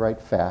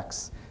copyright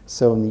facts.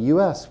 So in the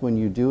US, when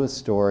you do a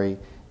story,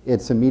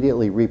 it's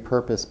immediately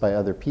repurposed by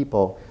other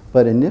people.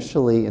 But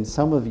initially, in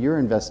some of your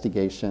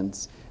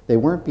investigations, they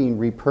weren't being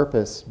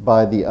repurposed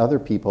by the other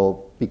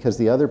people because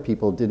the other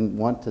people didn't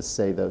want to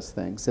say those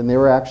things. And they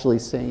were actually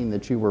saying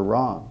that you were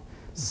wrong.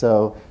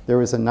 So there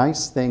was a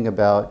nice thing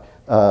about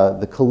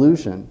the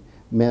collusion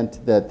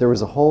meant that there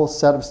was a whole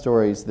set of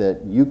stories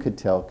that you could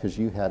tell because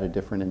you had a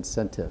different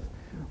incentive.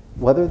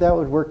 Whether that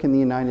would work in the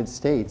United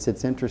States,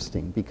 it's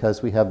interesting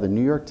because we have the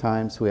New York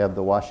Times, we have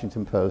the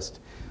Washington Post.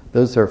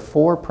 Those are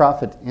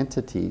for-profit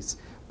entities,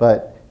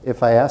 but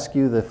if I ask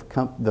you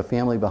the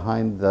family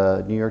behind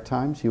the New York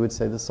Times, you would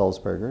say the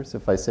Sulzbergers.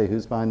 If I say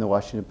who's behind the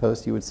Washington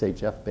Post, you would say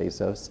Jeff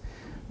Bezos.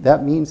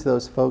 That means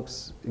those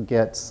folks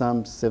get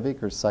some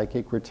civic or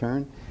psychic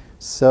return,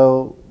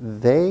 so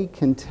they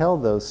can tell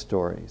those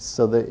stories.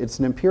 So that it's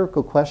an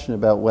empirical question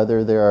about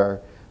whether there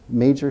are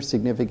major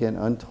significant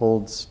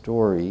untold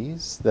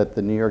stories that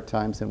the New York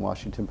Times and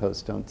Washington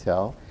Post don't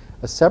tell.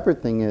 A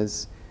separate thing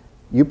is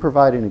you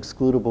provide an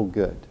excludable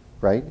good,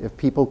 right? If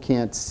people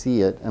can't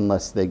see it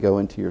unless they go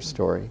into your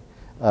story,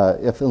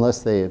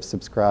 unless they have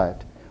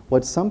subscribed.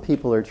 What some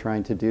people are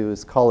trying to do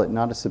is call it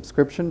not a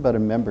subscription, but a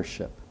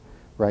membership,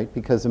 right?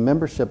 Because a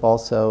membership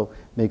also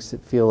makes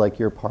it feel like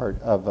you're part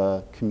of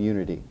a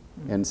community.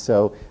 And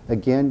so,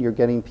 again, you're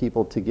getting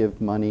people to give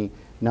money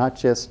not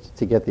just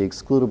to get the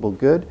excludable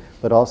good,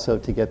 but also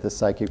to get the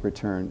psychic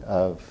return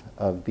of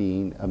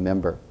being a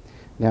member.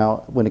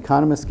 Now, when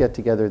economists get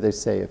together, they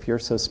say, if you're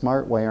so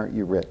smart, why aren't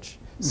you rich?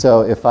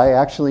 So if I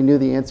actually knew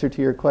the answer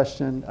to your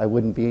question, I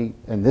wouldn't be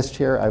in this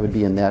chair, I would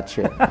be in that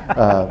chair.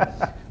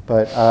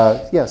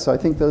 Yeah, so I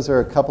think those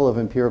are a couple of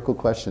empirical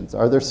questions.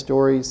 Are there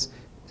stories,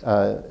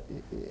 are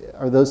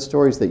are those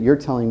stories that you're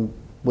telling,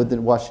 would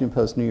the Washington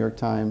Post, New York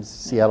Times,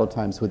 Seattle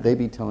Times, would they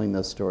be telling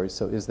those stories?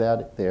 So is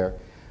that there?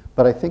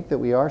 But I think that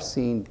we are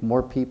seeing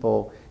more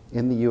people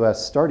in the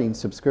US starting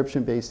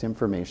subscription-based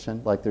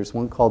information, like there's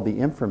one called The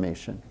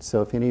Information.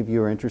 So if any of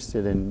you are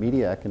interested in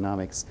media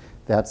economics,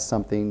 that's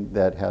something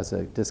that has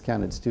a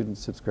discounted student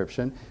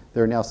subscription.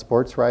 There are now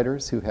sports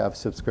writers who have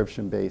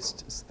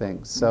subscription-based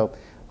things. So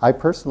I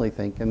personally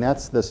think, and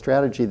that's the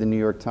strategy the New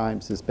York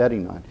Times is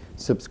betting on,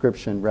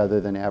 subscription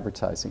rather than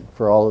advertising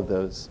for all of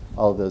those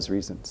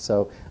reasons.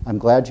 So I'm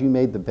glad you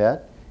made the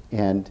bet.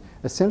 And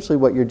essentially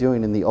what you're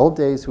doing, in the old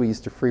days we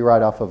used to free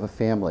ride off of a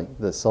family,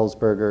 the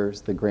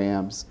Sulzbergers, the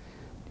Grahams.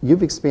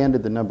 You've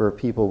expanded the number of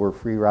people we're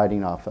free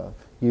riding off of.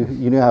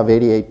 You now have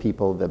 88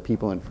 people that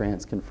people in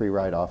France can free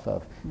ride off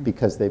of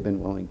because they've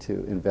been willing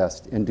to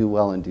invest and do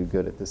well and do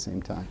good at the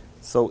same time.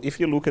 So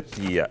if you look at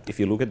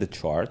the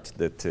chart,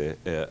 that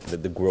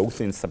the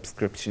growth in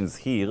subscriptions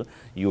here,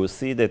 you will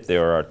see that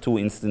there are two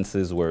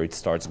instances where it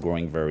starts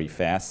growing very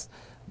fast.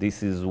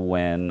 This is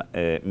when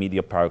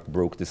Mediapart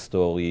broke the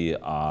story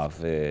of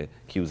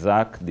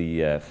Cusack,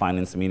 the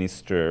finance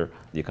minister,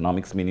 the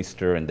economics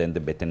minister, and then the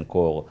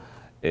Bettencourt.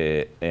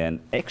 And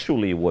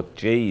actually what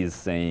Jay is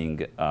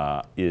saying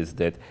is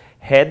that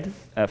had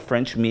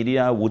French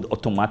media would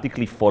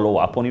automatically follow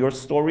up on your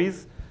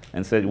stories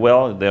and said,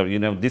 well,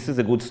 this is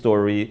a good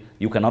story,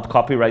 you cannot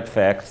copyright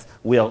facts,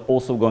 we are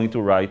also going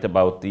to write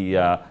about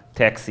the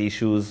tax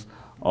issues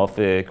of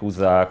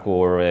Cusack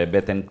or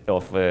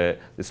the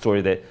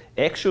story, that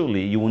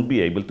actually you won't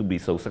be able to be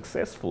so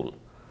successful.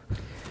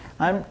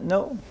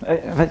 Non,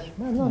 vas-y.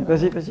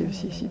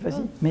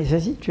 Mais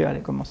vas-y, tu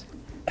allais commencer.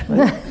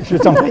 Je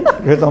t'en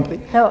prie.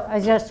 No, I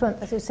just want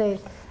to say,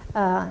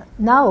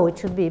 now it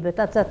should be, but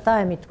at that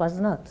time it was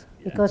not.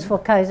 Because for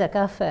Cusack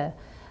affair,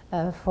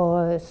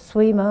 for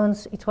 3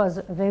 months it was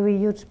a very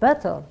huge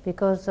battle,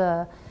 because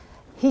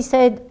he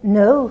said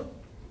no,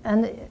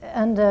 and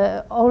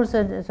all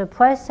the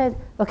press said,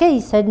 okay,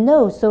 he said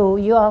no, so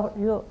you are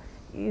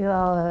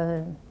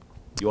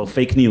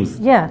fake news.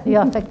 Yeah, you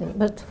are fake news,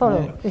 but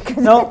follow. Yeah.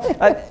 No,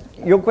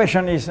 your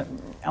question is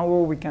how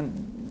we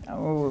can.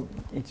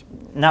 It's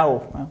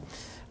now.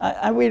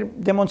 I will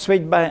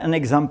demonstrate by an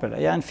example.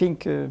 I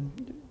think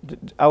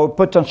our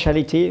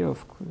potentiality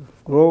of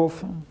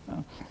growth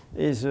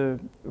is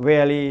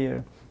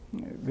really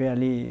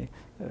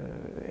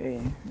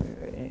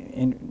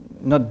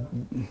not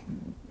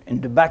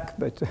in the back,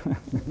 but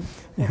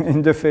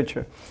in the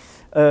future.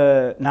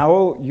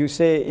 Now you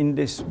say in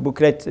this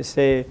booklet, they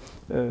say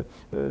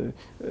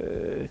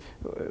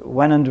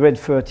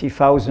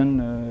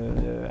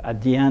 130,000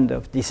 at the end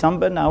of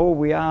December. Now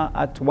we are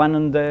at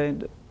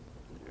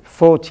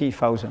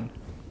 140,000.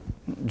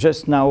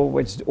 Just now,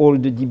 with all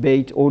the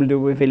debate, all the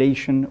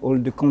revelation, all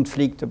the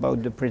conflict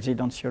about the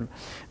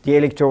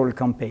electoral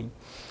campaign.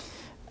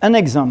 An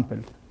example.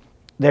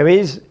 There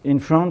is in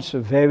France a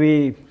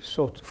very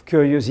sort of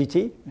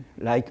curiosity,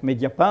 like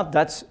Mediapart,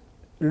 that's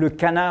Le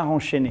Canard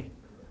enchaîné.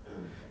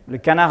 Le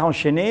Canard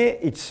enchaîné,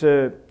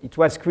 it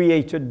was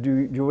created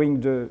during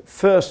the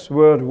First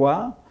World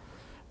War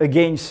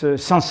against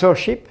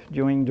censorship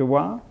during the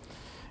war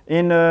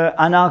in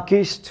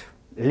anarchist,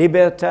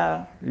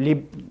 libertarian,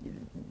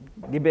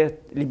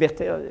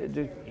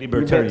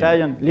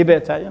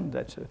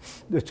 that's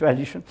the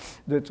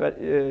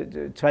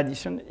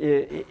tradition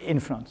in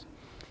France.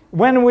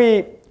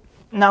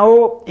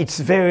 Now it's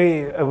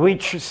very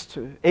richest,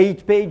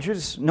 8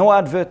 pages, no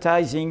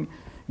advertising,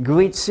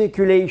 great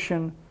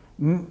circulation,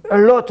 a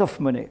lot of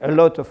money.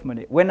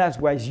 When I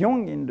was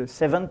young in the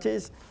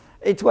 70s,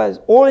 it was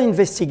all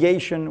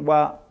investigation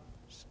were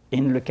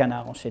in Le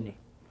Canard enchaîné.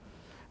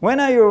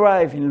 When I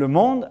arrive in Le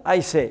Monde,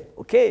 I say,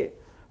 okay,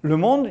 Le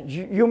Monde,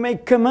 you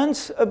make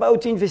comments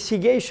about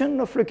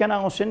investigation of Le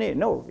Canard enchaîné.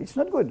 No, it's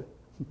not good.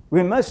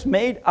 We must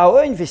make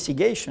our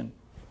investigation.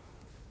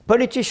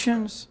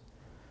 Politicians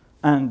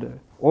and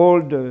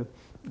all the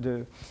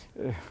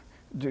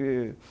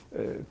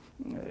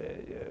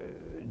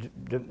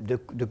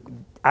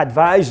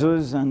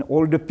advisors and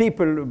all the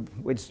people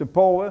with the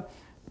power,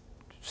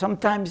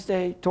 sometimes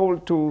they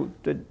told to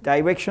the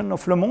direction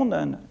of Le Monde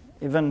and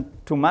even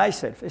to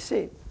myself, I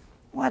say,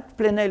 what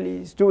Plenel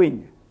is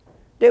doing?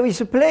 There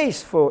is a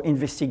place for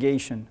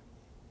investigation.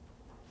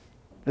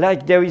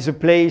 Like there is a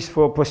place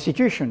for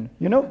prostitution,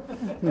 you know?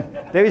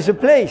 There is a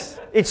place.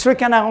 It's Le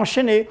Canard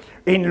enchaîné.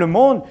 In Le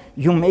Monde,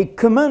 you make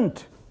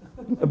comment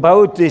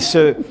about this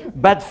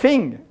bad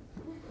thing.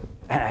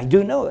 And I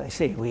do know, I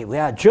say, we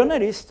are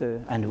journalists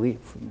and we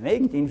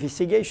make the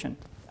investigation.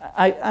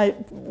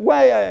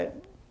 Why I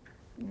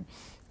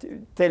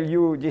tell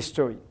you this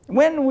story?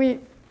 When we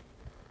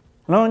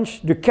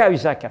launched the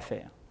Cusack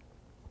affair,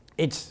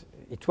 it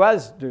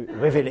was the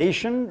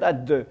revelation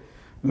that the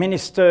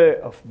Minister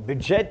of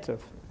Budget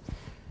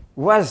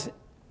was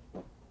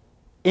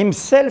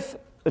himself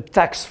a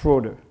tax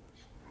frauder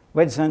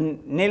with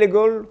an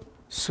illegal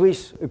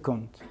Swiss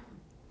account.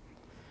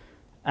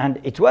 And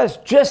it was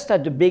just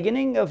at the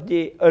beginning of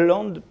the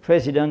Hollande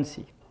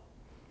presidency.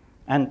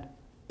 And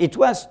it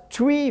was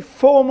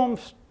 3-4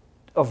 months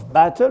of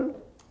battle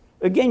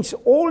against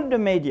all the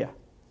media.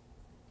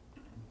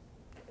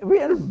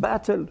 Real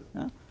battle.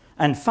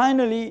 And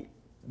finally,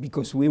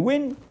 because we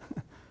win,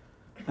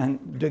 and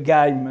the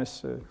guy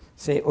must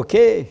say,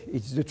 okay,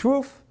 it's the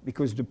truth,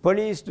 because the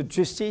police, the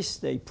justice,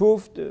 they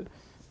proved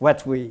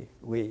what we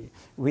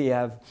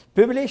have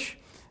published.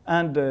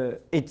 And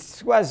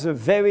it was a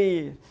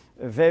very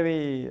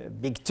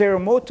big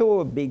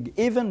terremoto, a big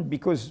event,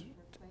 because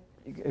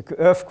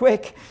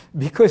earthquake,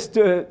 because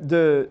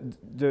the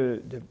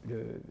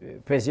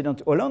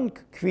President Hollande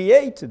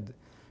created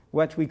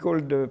what we call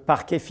the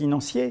parquet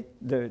financier,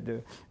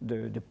 the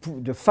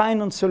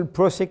financial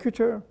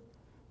prosecutor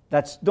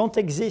that don't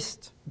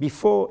exist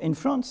before in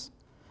France.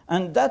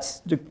 And that's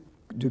the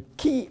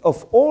key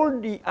of all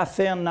the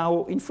affairs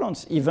now in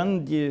France,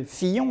 even the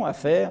Fillon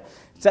affair,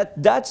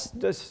 that's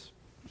the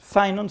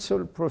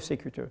financial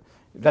prosecutor.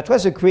 That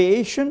was a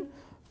creation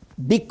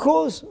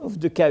because of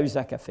the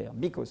Cahuzac affair.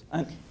 Because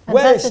and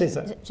where is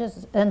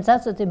it? And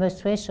that's a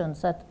demonstration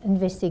that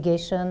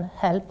investigation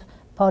help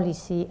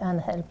policy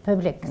and help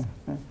public.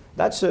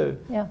 That's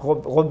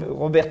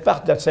Robert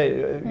Part. That's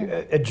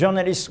a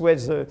journalist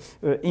with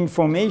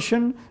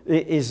information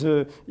is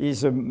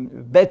a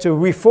better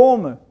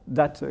reformer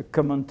that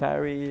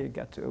commentary,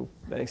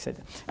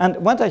 etc. And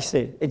what I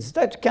say, it's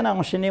that Canard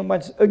Enchaîné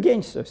was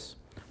against us,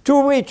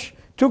 too rich,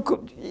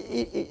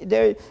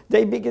 they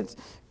became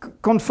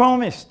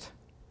conformist,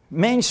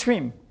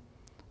 mainstream,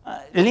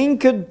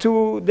 linked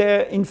to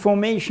their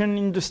information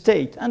in the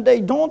state, and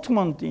they don't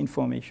want the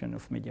information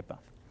of Mediapart.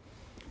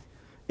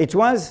 It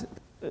was,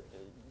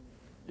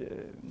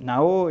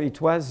 now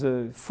it was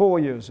 4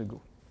 years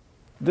ago.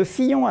 The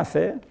Fillon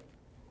affair,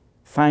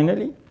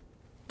 finally,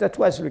 that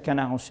was Le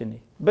Canard Enchaîné.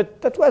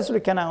 But that was Le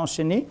Canard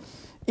Enchaîné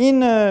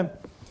in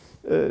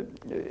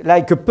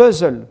like a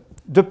puzzle,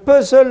 the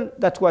puzzle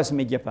that was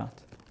Mediapart.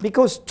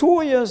 Because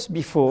 2 years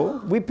before,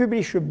 we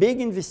published a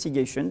big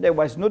investigation. There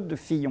was not the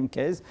Fillon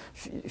case.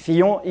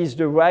 Fillon is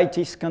the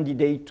rightist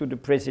candidate to the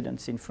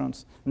presidency in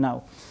France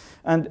now.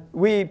 And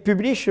we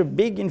published a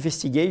big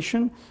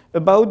investigation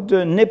about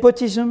the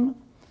nepotism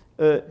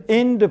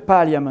in the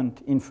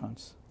parliament in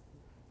France.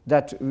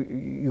 That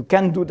you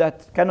can do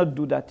that, cannot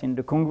do that in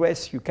the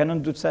Congress, you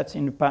cannot do that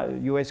in the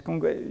US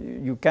Congress,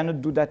 you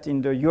cannot do that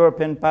in the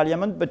European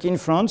Parliament, but in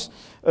France,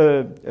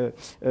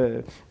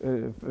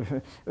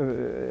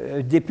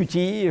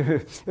 deputy,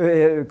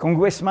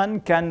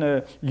 congressman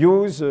can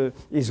use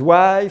his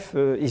wife,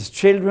 his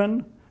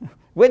children.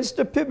 Where's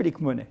the public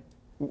money?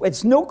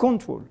 It's no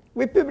control.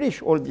 We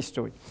publish all this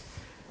story.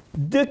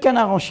 The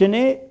Canard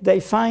Enchaîné, they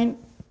find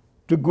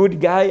the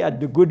good guy at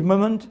the good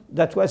moment.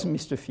 That was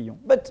Mr. Fillon.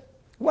 But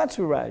what's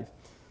arrived?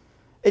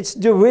 It's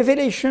the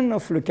revelation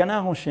of Le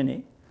Canard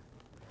Enchaîné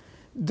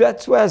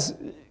that was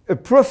a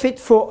profit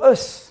for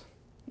us.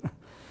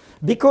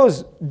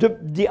 Because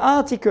the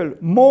article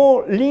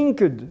more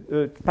linked,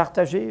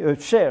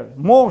 partagé, shared,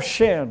 more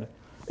shared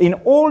in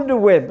all the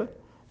web,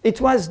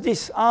 it was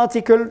this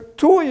article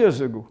 2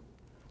 years ago.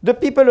 The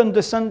people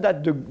understand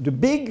that the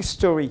big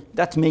story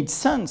that made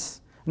sense,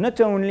 not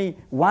only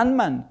one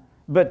man,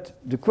 but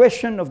the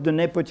question of the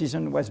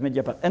nepotism was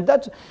Mediapart. And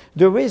that's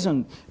the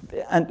reason.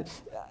 And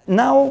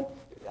now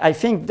I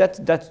think that's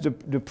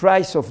the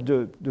price of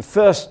the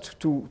first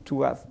to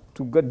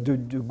get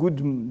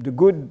the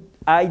good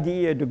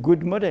idea, the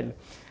good model.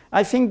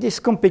 I think this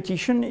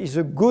competition is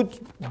a good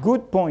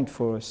point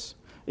for us.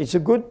 It's a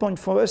good point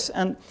for us,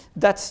 and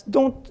that's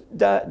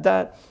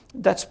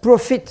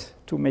profit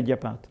to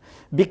Mediapart.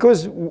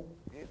 Because,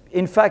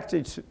 in fact,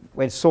 it's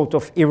sort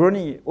of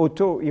irony,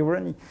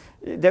 auto-irony.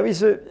 There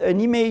is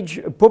an image,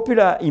 a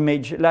popular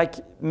image, like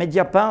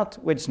Mediapart,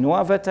 with no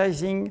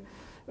advertising,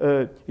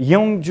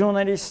 young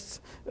journalists,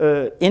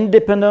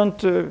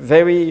 independent,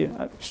 very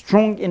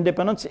strong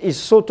independence, is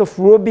sort of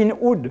Robin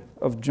Hood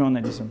of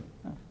journalism.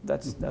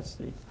 That's the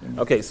image.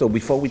 Okay, so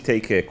before we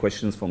take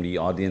questions from the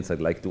audience, I'd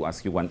like to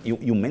ask you one.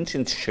 You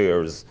mentioned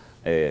shares,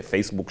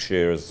 Facebook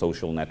shares,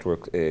 social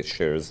network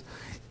shares.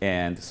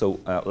 And so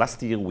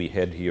last year we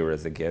had here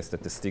as a guest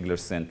at the Stigler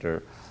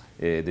Center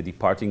the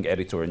departing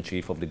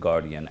editor-in-chief of The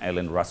Guardian,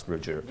 Alan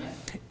Rusbridger.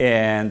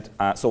 And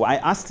so I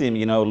asked him,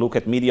 you know, look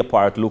at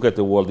Mediapart, look at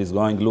the world is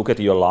going, look at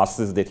your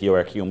losses that you're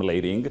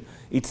accumulating.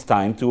 It's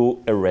time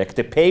to erect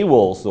a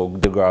paywall so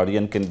The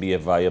Guardian can be a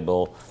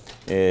viable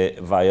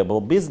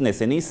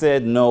business. And he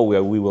said, no,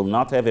 we will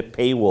not have a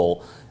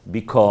paywall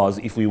because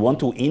if we want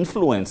to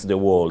influence the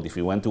world, if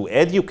we want to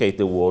educate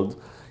the world,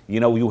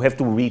 you know, you have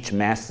to reach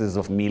masses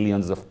of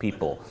millions of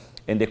people.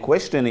 And the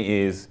question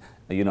is,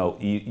 you know,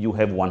 you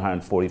have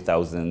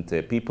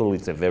 140,000 people.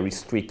 It's a very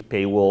strict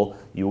paywall.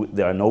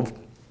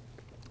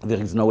 There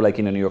is no, like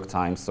in the New York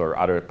Times or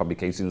other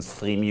publications,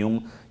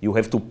 freemium. You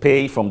have to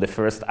pay from the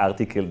first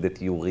article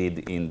that you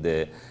read in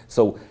the.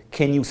 So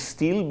can you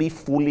still be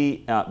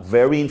fully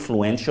very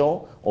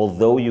influential,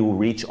 although you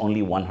reach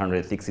only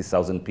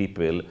 160,000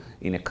 people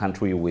in a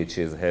country which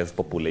has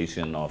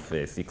population of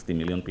 60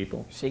 million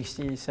people?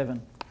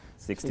 67.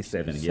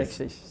 67, yes.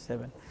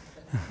 67.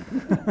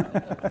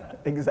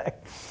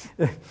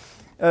 Exactly.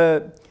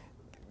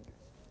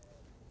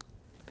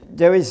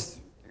 there is,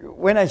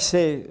 when I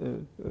say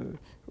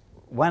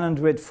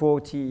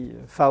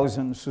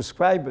 140,000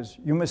 subscribers,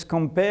 you must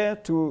compare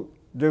to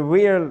the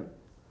real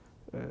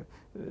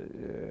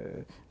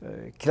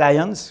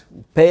clients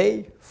who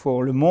pay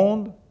for Le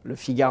Monde, Le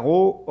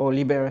Figaro, or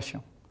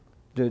Libération.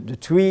 The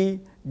three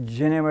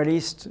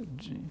generalist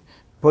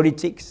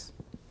politics,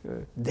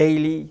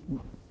 daily,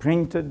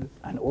 printed,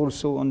 and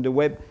also on the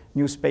web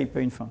newspaper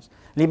in France.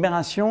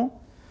 Libération,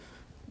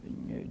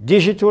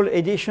 digital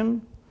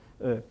edition,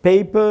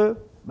 paper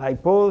by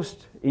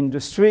post in the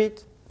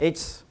street,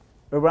 it's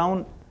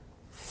around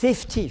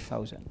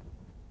 50,000.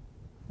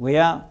 We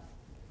are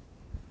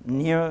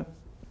near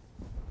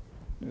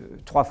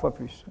 3 fois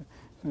plus,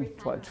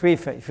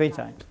 three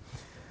times.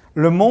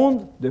 Le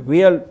Monde, the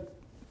real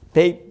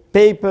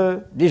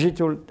paper,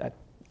 digital, that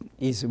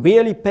is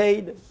really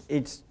paid,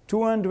 it's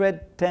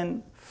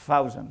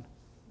 210,000.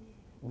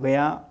 We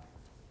are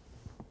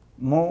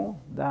more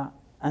than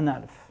an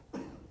half.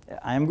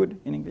 I am good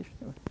in English?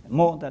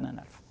 More than an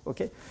half,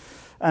 okay?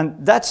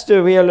 And that's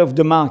the real of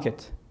the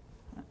market.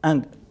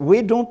 And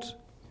we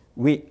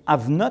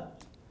have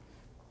not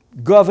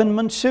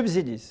government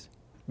subsidies,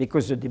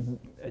 because the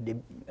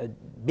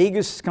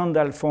biggest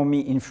scandal for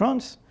me in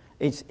France,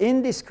 it's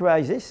in this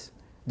crisis,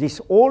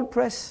 this old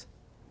press,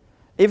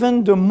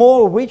 even the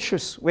more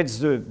richest, with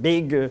the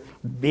big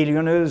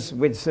billionaires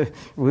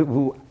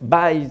who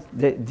buy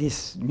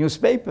this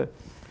newspaper,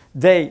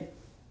 they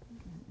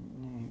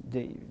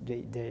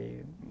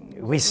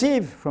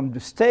receive from the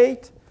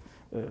state,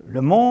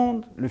 Le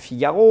Monde, Le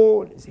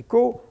Figaro, Les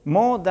Échos,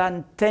 more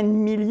than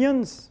 10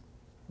 millions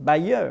by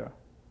year.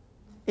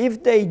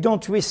 If they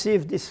don't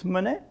receive this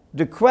money,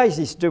 the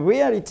crisis, the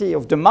reality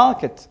of the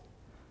market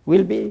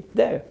will be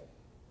there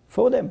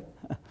for them.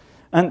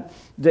 And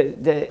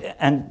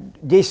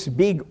this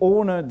big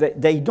owner,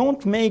 they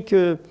don't make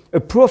a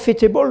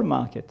profitable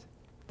market.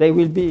 They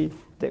will be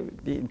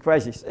in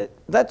crisis.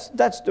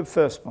 That's the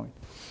first point.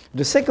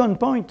 The second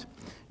point,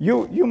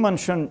 you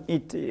mentioned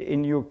it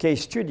in your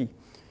case study.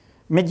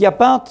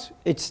 Mediapart,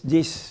 it's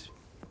these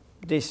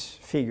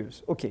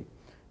figures, okay.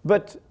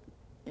 But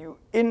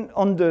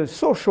on the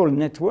social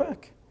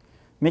network,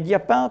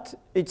 Mediapart,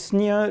 it's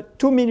near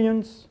 2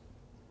 million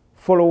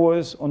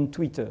followers on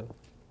Twitter.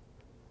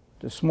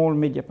 The small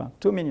Mediapart,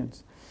 2 million.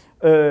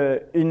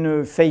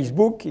 In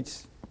Facebook,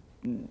 it's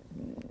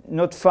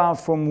not far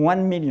from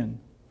 1 million.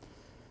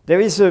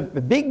 There is a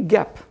big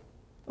gap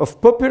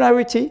of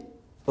popularity,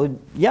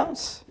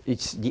 audience,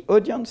 it's the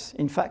audience,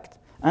 in fact,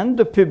 and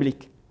the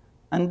public.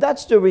 And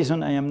that's the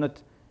reason I am not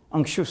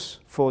anxious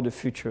for the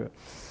future.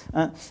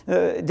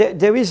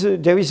 There is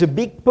a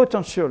big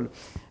potential,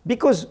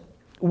 because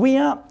we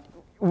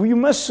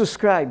must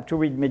subscribe to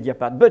read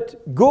Mediapart, but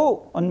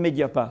go on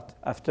Mediapart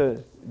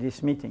after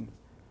this meeting.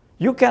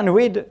 You can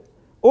read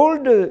all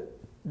the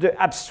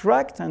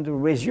abstract and the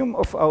resume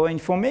of our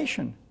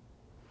information.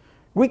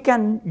 You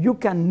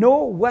can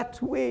know what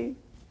we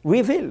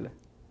reveal.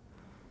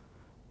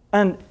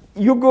 And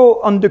you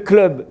go on the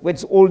club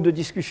with all the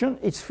discussion,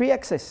 it's free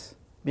access,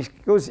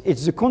 because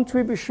it's the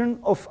contribution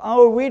of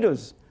our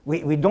readers.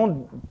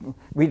 We'll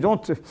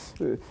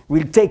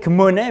take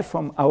money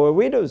from our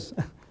readers.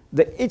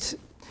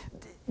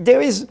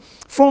 There is,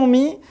 for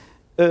me,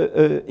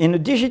 in a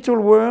digital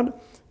world,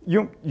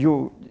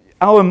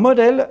 our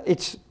model,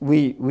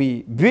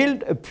 we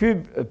build a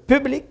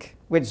public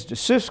with the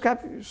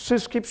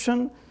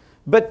subscription,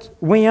 but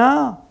we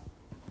are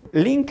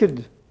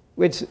linked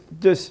with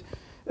this.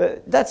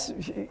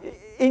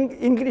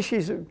 English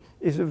is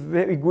a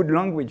very good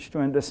language to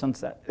understand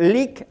that.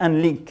 Leak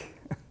and link.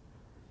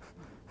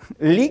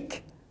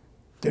 The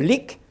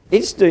leak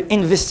is the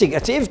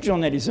investigative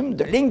journalism,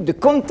 the link, the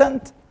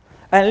content,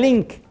 and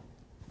link.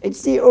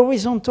 It's the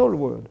horizontal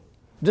world,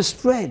 the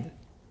spread.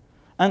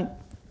 And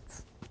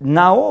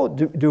now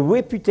the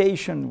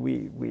reputation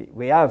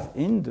we have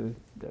in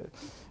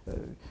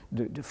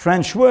the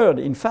French world,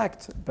 in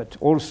fact, but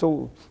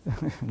also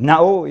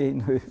now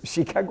in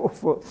Chicago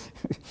for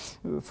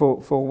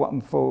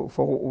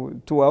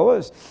 2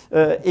 hours,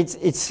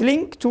 it's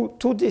linked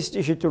to this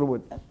digital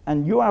world.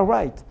 And you are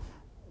right.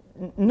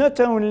 Not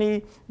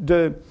only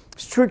the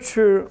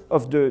structure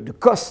of the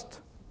cost,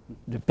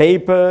 the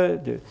paper,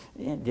 the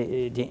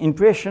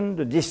impression,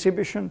 the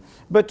distribution,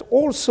 but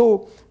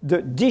also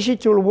the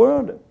digital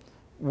world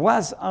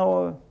was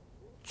our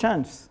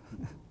chance.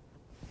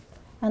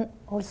 And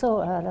also,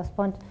 last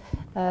point,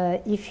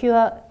 if you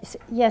are,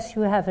 yes,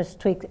 you have a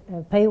strict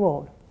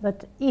paywall,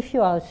 but if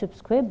you are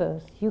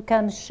subscribers, you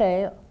can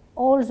share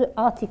all the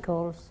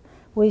articles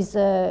with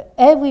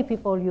every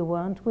people you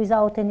want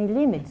without any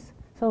limits.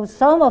 So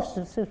some of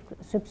the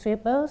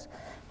subscribers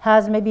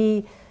has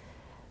maybe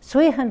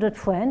 300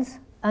 friends,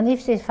 and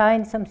if they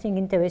find something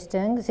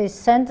interesting, they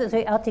send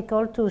the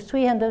article to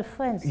 300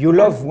 friends. You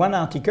love one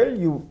article,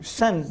 you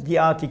send the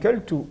article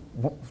to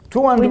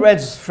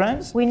 200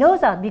 friends. We know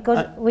that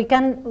because we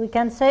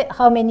can say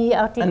how many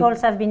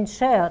articles have been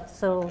shared.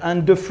 So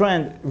and the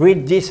friend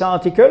read this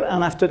article,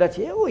 and after that,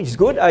 oh, it's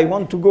good. I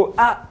want to go.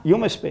 You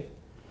must pay.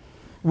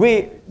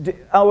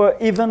 Our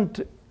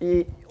event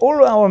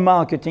all our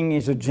marketing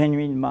is a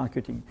genuine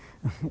marketing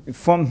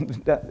from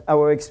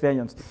our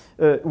experience.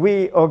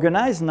 We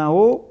organize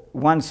now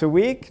once a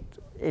week,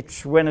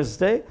 each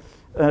Wednesday,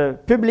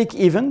 public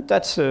event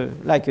that's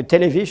like a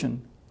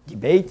television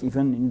debate.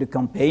 Even in the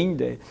campaign,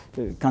 the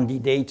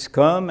candidates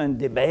come and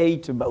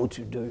debate about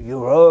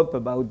Europe,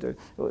 about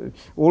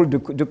all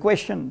the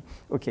question.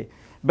 Okay,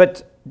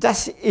 but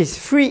that is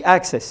free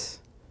access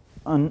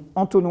on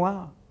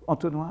entonnoir. How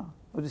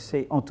do you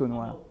say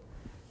entonnoir?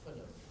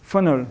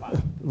 Funnel.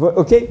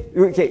 Okay,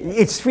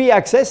 it's free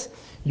access.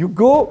 You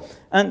go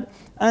and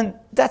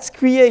that's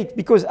create,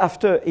 because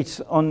after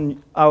it's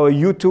on our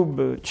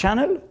YouTube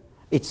channel,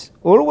 it's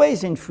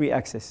always in free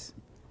access,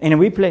 in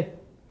replay.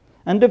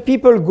 And the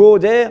people go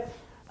there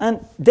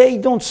and they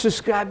don't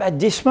subscribe at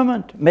this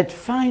moment, but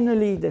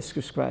finally they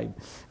subscribe.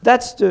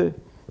 That's there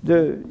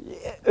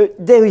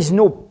is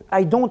no,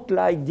 I don't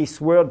like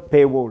this word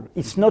paywall.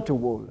 It's not a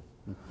wall.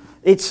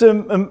 It's a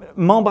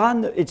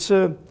membrane, it's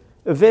a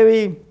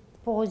very...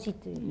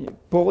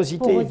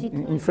 Porosity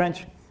in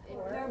French?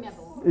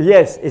 Permeable.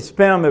 Yes, it's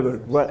permeable.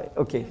 Well,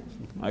 okay.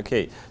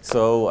 Okay,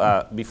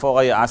 so before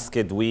I ask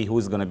Edwy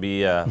who's going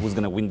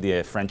to win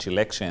the French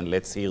election,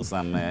 let's hear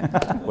some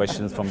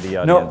questions from the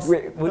audience.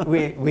 No,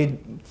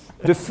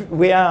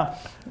 we are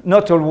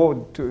not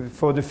award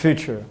for the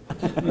future,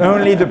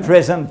 only the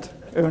present.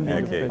 Only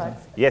okay. The present.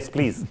 Yes,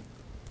 please.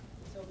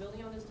 So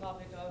building on this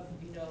topic of,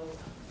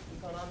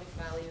 economic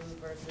value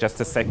versus... Just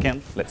a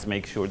second. Let's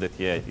make sure that,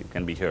 you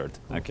can be heard.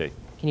 Okay.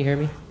 Can you hear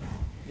me?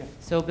 Yeah.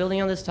 So building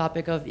on this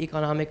topic of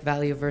economic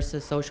value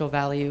versus social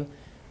value,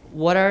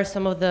 what are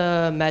some of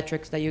the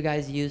metrics that you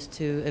guys use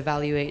to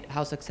evaluate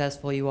how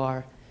successful you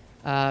are,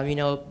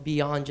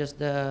 beyond just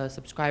the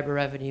subscriber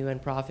revenue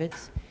and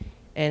profits?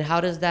 And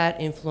how does that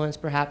influence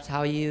perhaps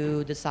how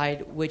you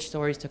decide which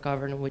stories to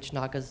cover and which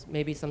not? Because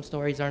maybe some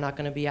stories are not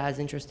going to be as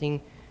interesting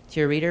to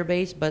your reader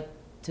base, but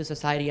to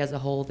society as a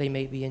whole, they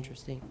may be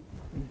interesting.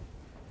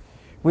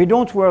 We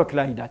don't work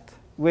like that.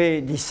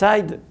 We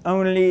decide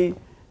only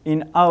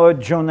in our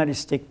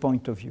journalistic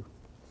point of view.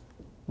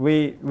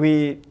 We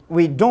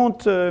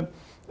don't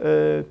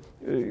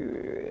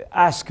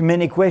ask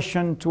many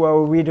questions to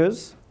our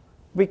readers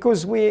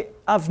because we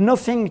have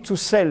nothing to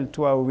sell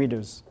to our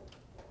readers,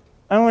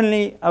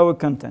 only our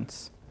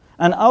contents.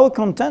 And our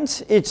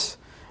contents, it's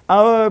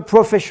our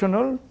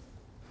professional,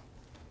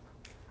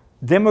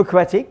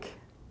 democratic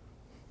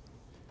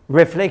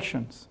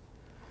reflections.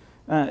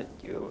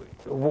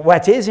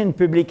 What is in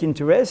public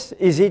interest?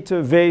 Is it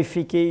a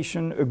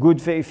verification, a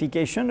good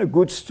verification, a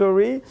good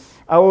story?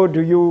 How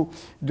do you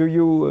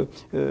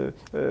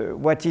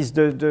what is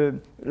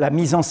la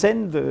mise en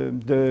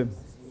scène,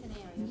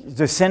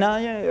 the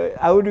scenario?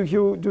 How do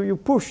you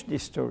push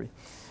this story?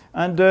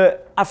 And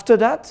after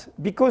that,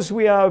 because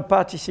we are a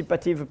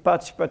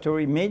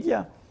participatory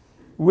media,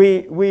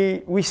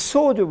 we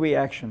saw the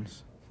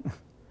reactions.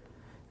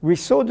 We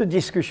saw the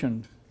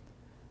discussion.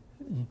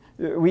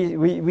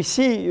 We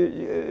see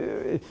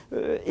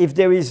if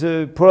there is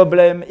a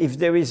problem, if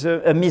there is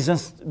a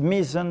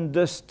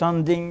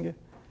misunderstanding.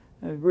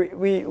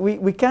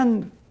 We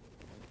can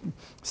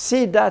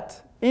see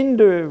that in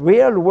the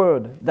real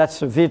world.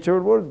 That's a virtual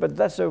world, but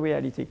that's a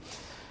reality.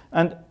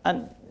 And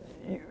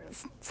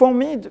for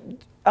me,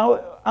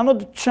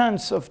 another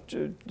chance of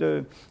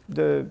the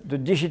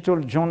digital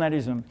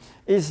journalism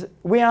is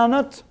we are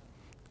not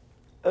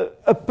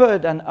upper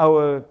than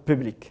our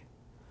public.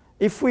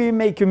 If we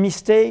make a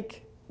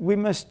mistake, we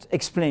must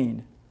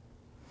explain.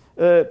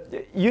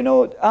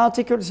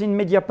 Articles in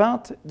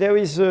Mediapart, there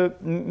is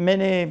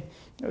many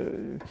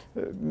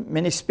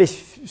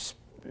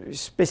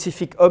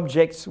specific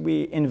objects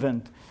we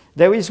invent.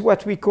 There is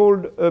what we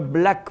call a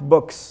black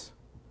box.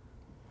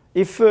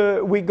 If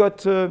we got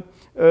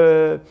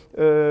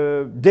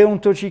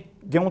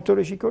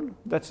deontological,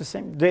 that's the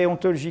same,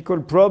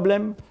 deontological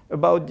problem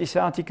about this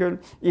article,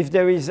 if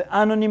there is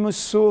anonymous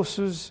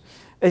sources,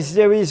 as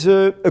there is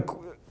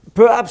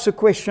perhaps a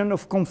question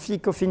of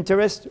conflict of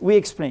interest, we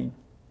explain.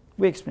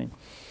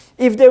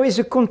 If there is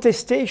a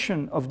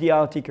contestation of the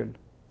article,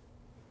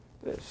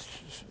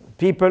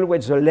 people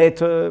with a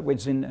letter,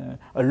 with a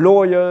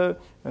lawyer,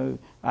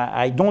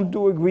 I don't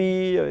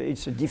agree,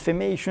 it's a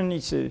defamation,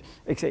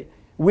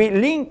 we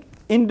link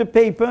in the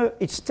paper,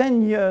 it's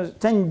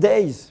 10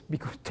 days,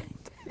 because 10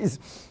 days,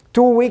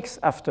 2 weeks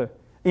after,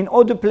 in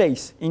other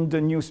place, in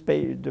the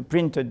newspaper, the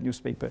printed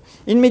newspaper.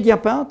 In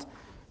Mediapart,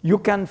 you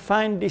can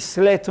find this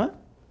letter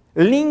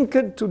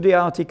linked to the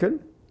article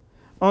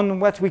on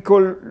what we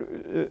call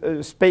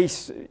a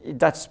space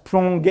that's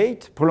prolongé,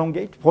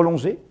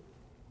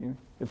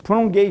 the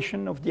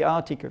prolongation of the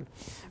article.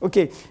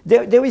 Okay,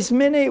 there is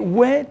many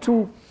ways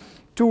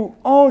to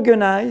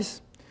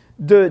organize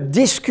the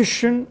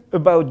discussion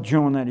about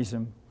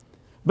journalism.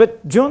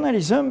 But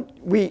journalism,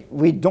 we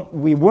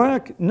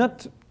work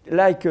not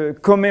like a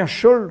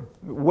commercial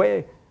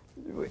way.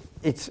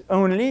 It's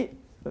only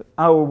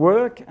our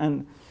work,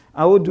 and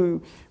how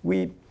do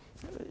we,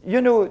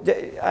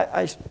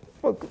 I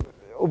spoke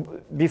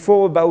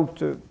before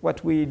about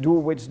what we do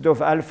with Dov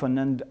Alphen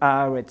and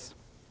Haaretz.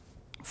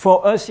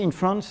 for us in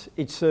France,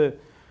 it's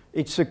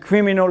a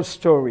criminal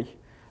story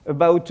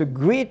about a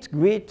great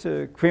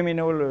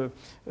criminal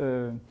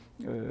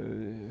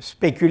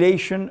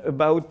speculation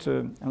about,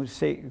 I would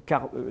say,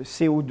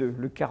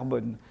 CO2, le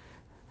carbone.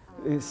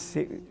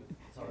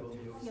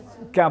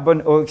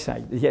 Carbon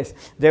oxide, yes.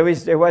 There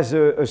was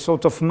a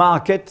sort of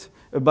market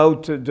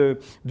about the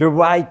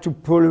right to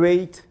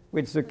pollute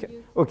with the...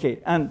 Okay,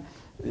 and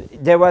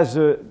there was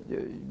a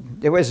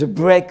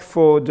break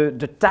for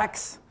the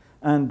tax,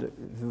 and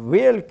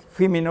real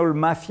criminal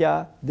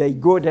mafia, they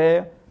go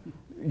there.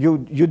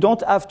 You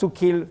don't have to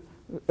kill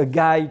a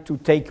guy to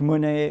take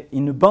money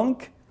in a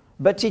bank,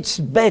 but it's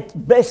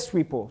best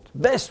report.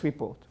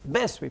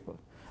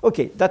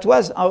 Okay, that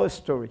was our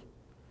story.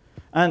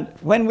 And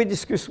when we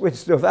discussed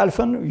with the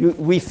Valfon,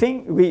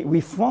 we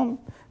found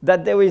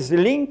that there is a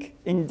link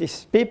in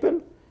these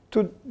people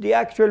to the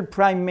actual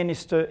prime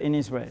minister in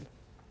Israel,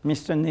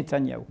 Mr.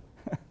 Netanyahu.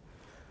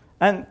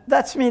 And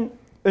that's mean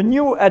a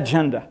new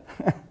agenda.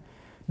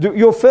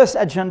 Your first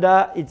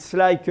agenda, it's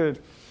like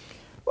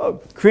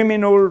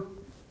criminal.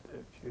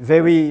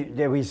 There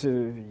is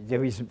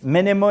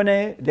many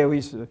money. There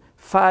is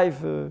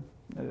 5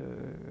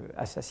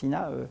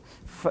 assassinats,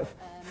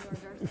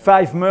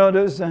 5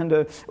 murders,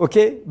 and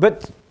okay.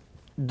 But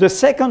the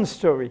second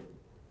story,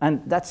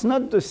 and that's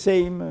not the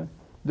same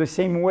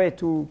way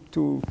to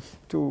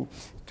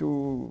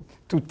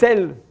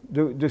tell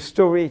the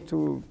story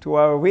to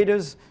our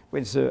readers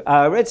with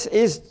our readers,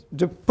 is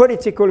the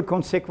political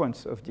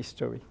consequence of this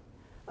story.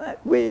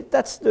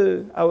 That's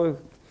our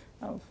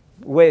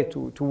way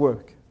to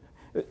work.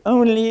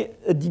 Only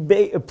a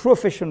debate, a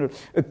professional,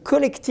 a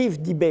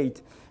collective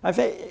debate. I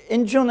think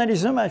in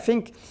journalism, I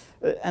think,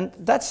 and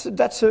that's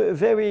a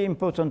very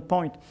important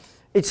point.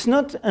 It's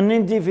not an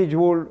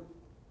individual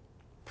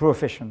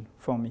profession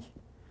for me.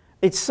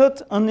 It's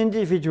not an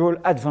individual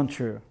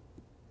adventure.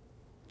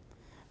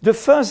 The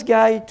first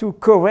guy to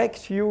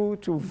correct you,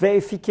 to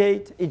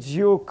verificate, it's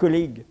your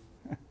colleague.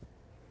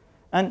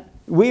 And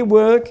we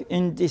work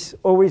in this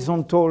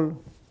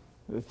horizontal.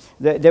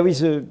 There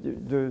is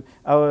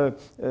our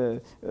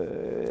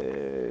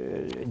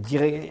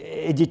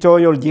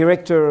editorial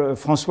director,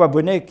 François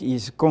Bonnet,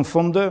 is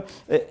co-founder,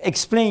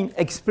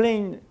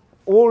 explain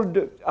all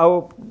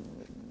our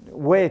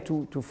way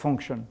to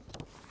function.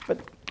 But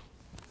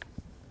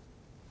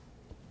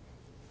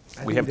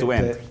we have to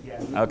end.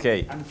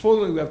 Okay.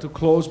 Unfortunately, we have to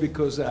close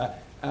because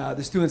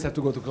the students have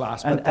to go to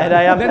class. And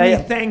let me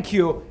thank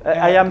you.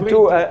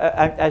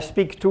 I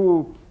speak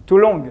too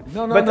long.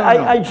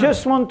 I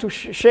just want to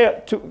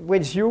share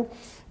with you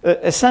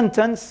a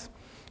sentence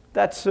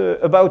that's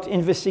about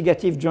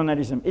investigative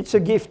journalism. It's a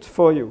gift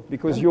for you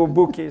because your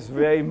book is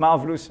very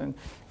marvelous. And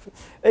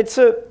it's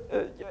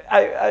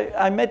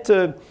I met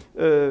a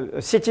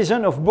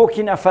citizen of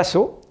Burkina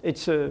Faso.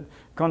 It's a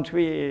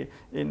country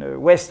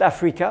in West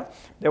Africa.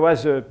 There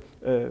was a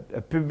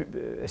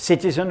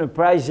citizen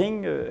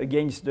uprising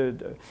against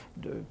the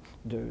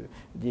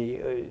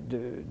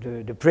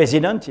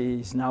president. He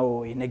is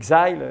now in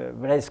exile,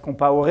 Blaise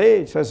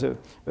Compaoré. It was a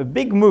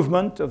big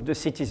movement of the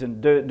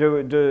citizen.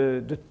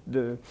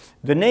 The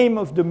name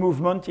of the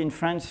movement in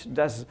France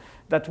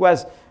that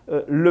was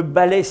Le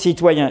Ballet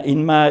Citoyen.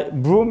 In my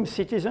Broom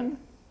Citizen.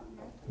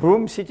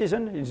 Broom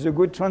Citizen is a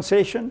good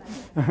translation.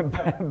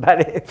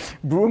 Ballet,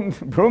 Broom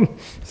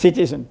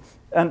Citizen.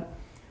 And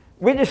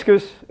we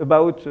discuss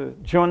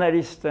about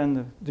journalists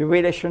and the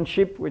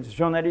relationship with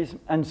journalism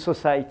and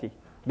society.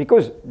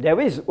 Because there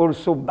is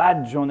also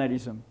bad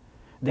journalism.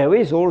 There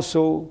is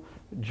also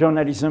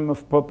journalism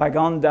of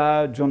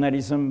propaganda,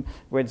 journalism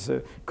with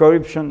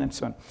corruption and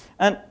so on.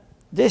 And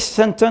this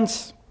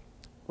sentence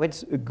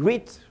with a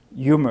great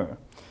humor.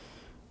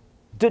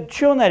 The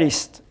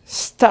journalist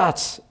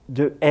starts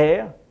the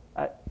air,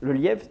 le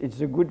lièvre,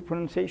 it's a good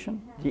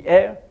pronunciation, the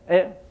air.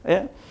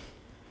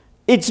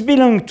 It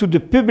belongs to the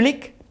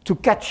public to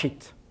catch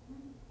it.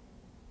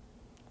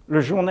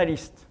 Le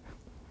journaliste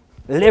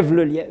lève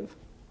le lièvre,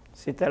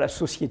 c'est à la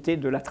société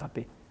de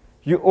l'attraper.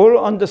 You all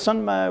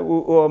understand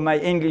my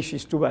English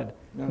is too bad?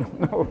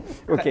 No.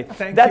 Okay,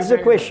 that's the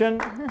question.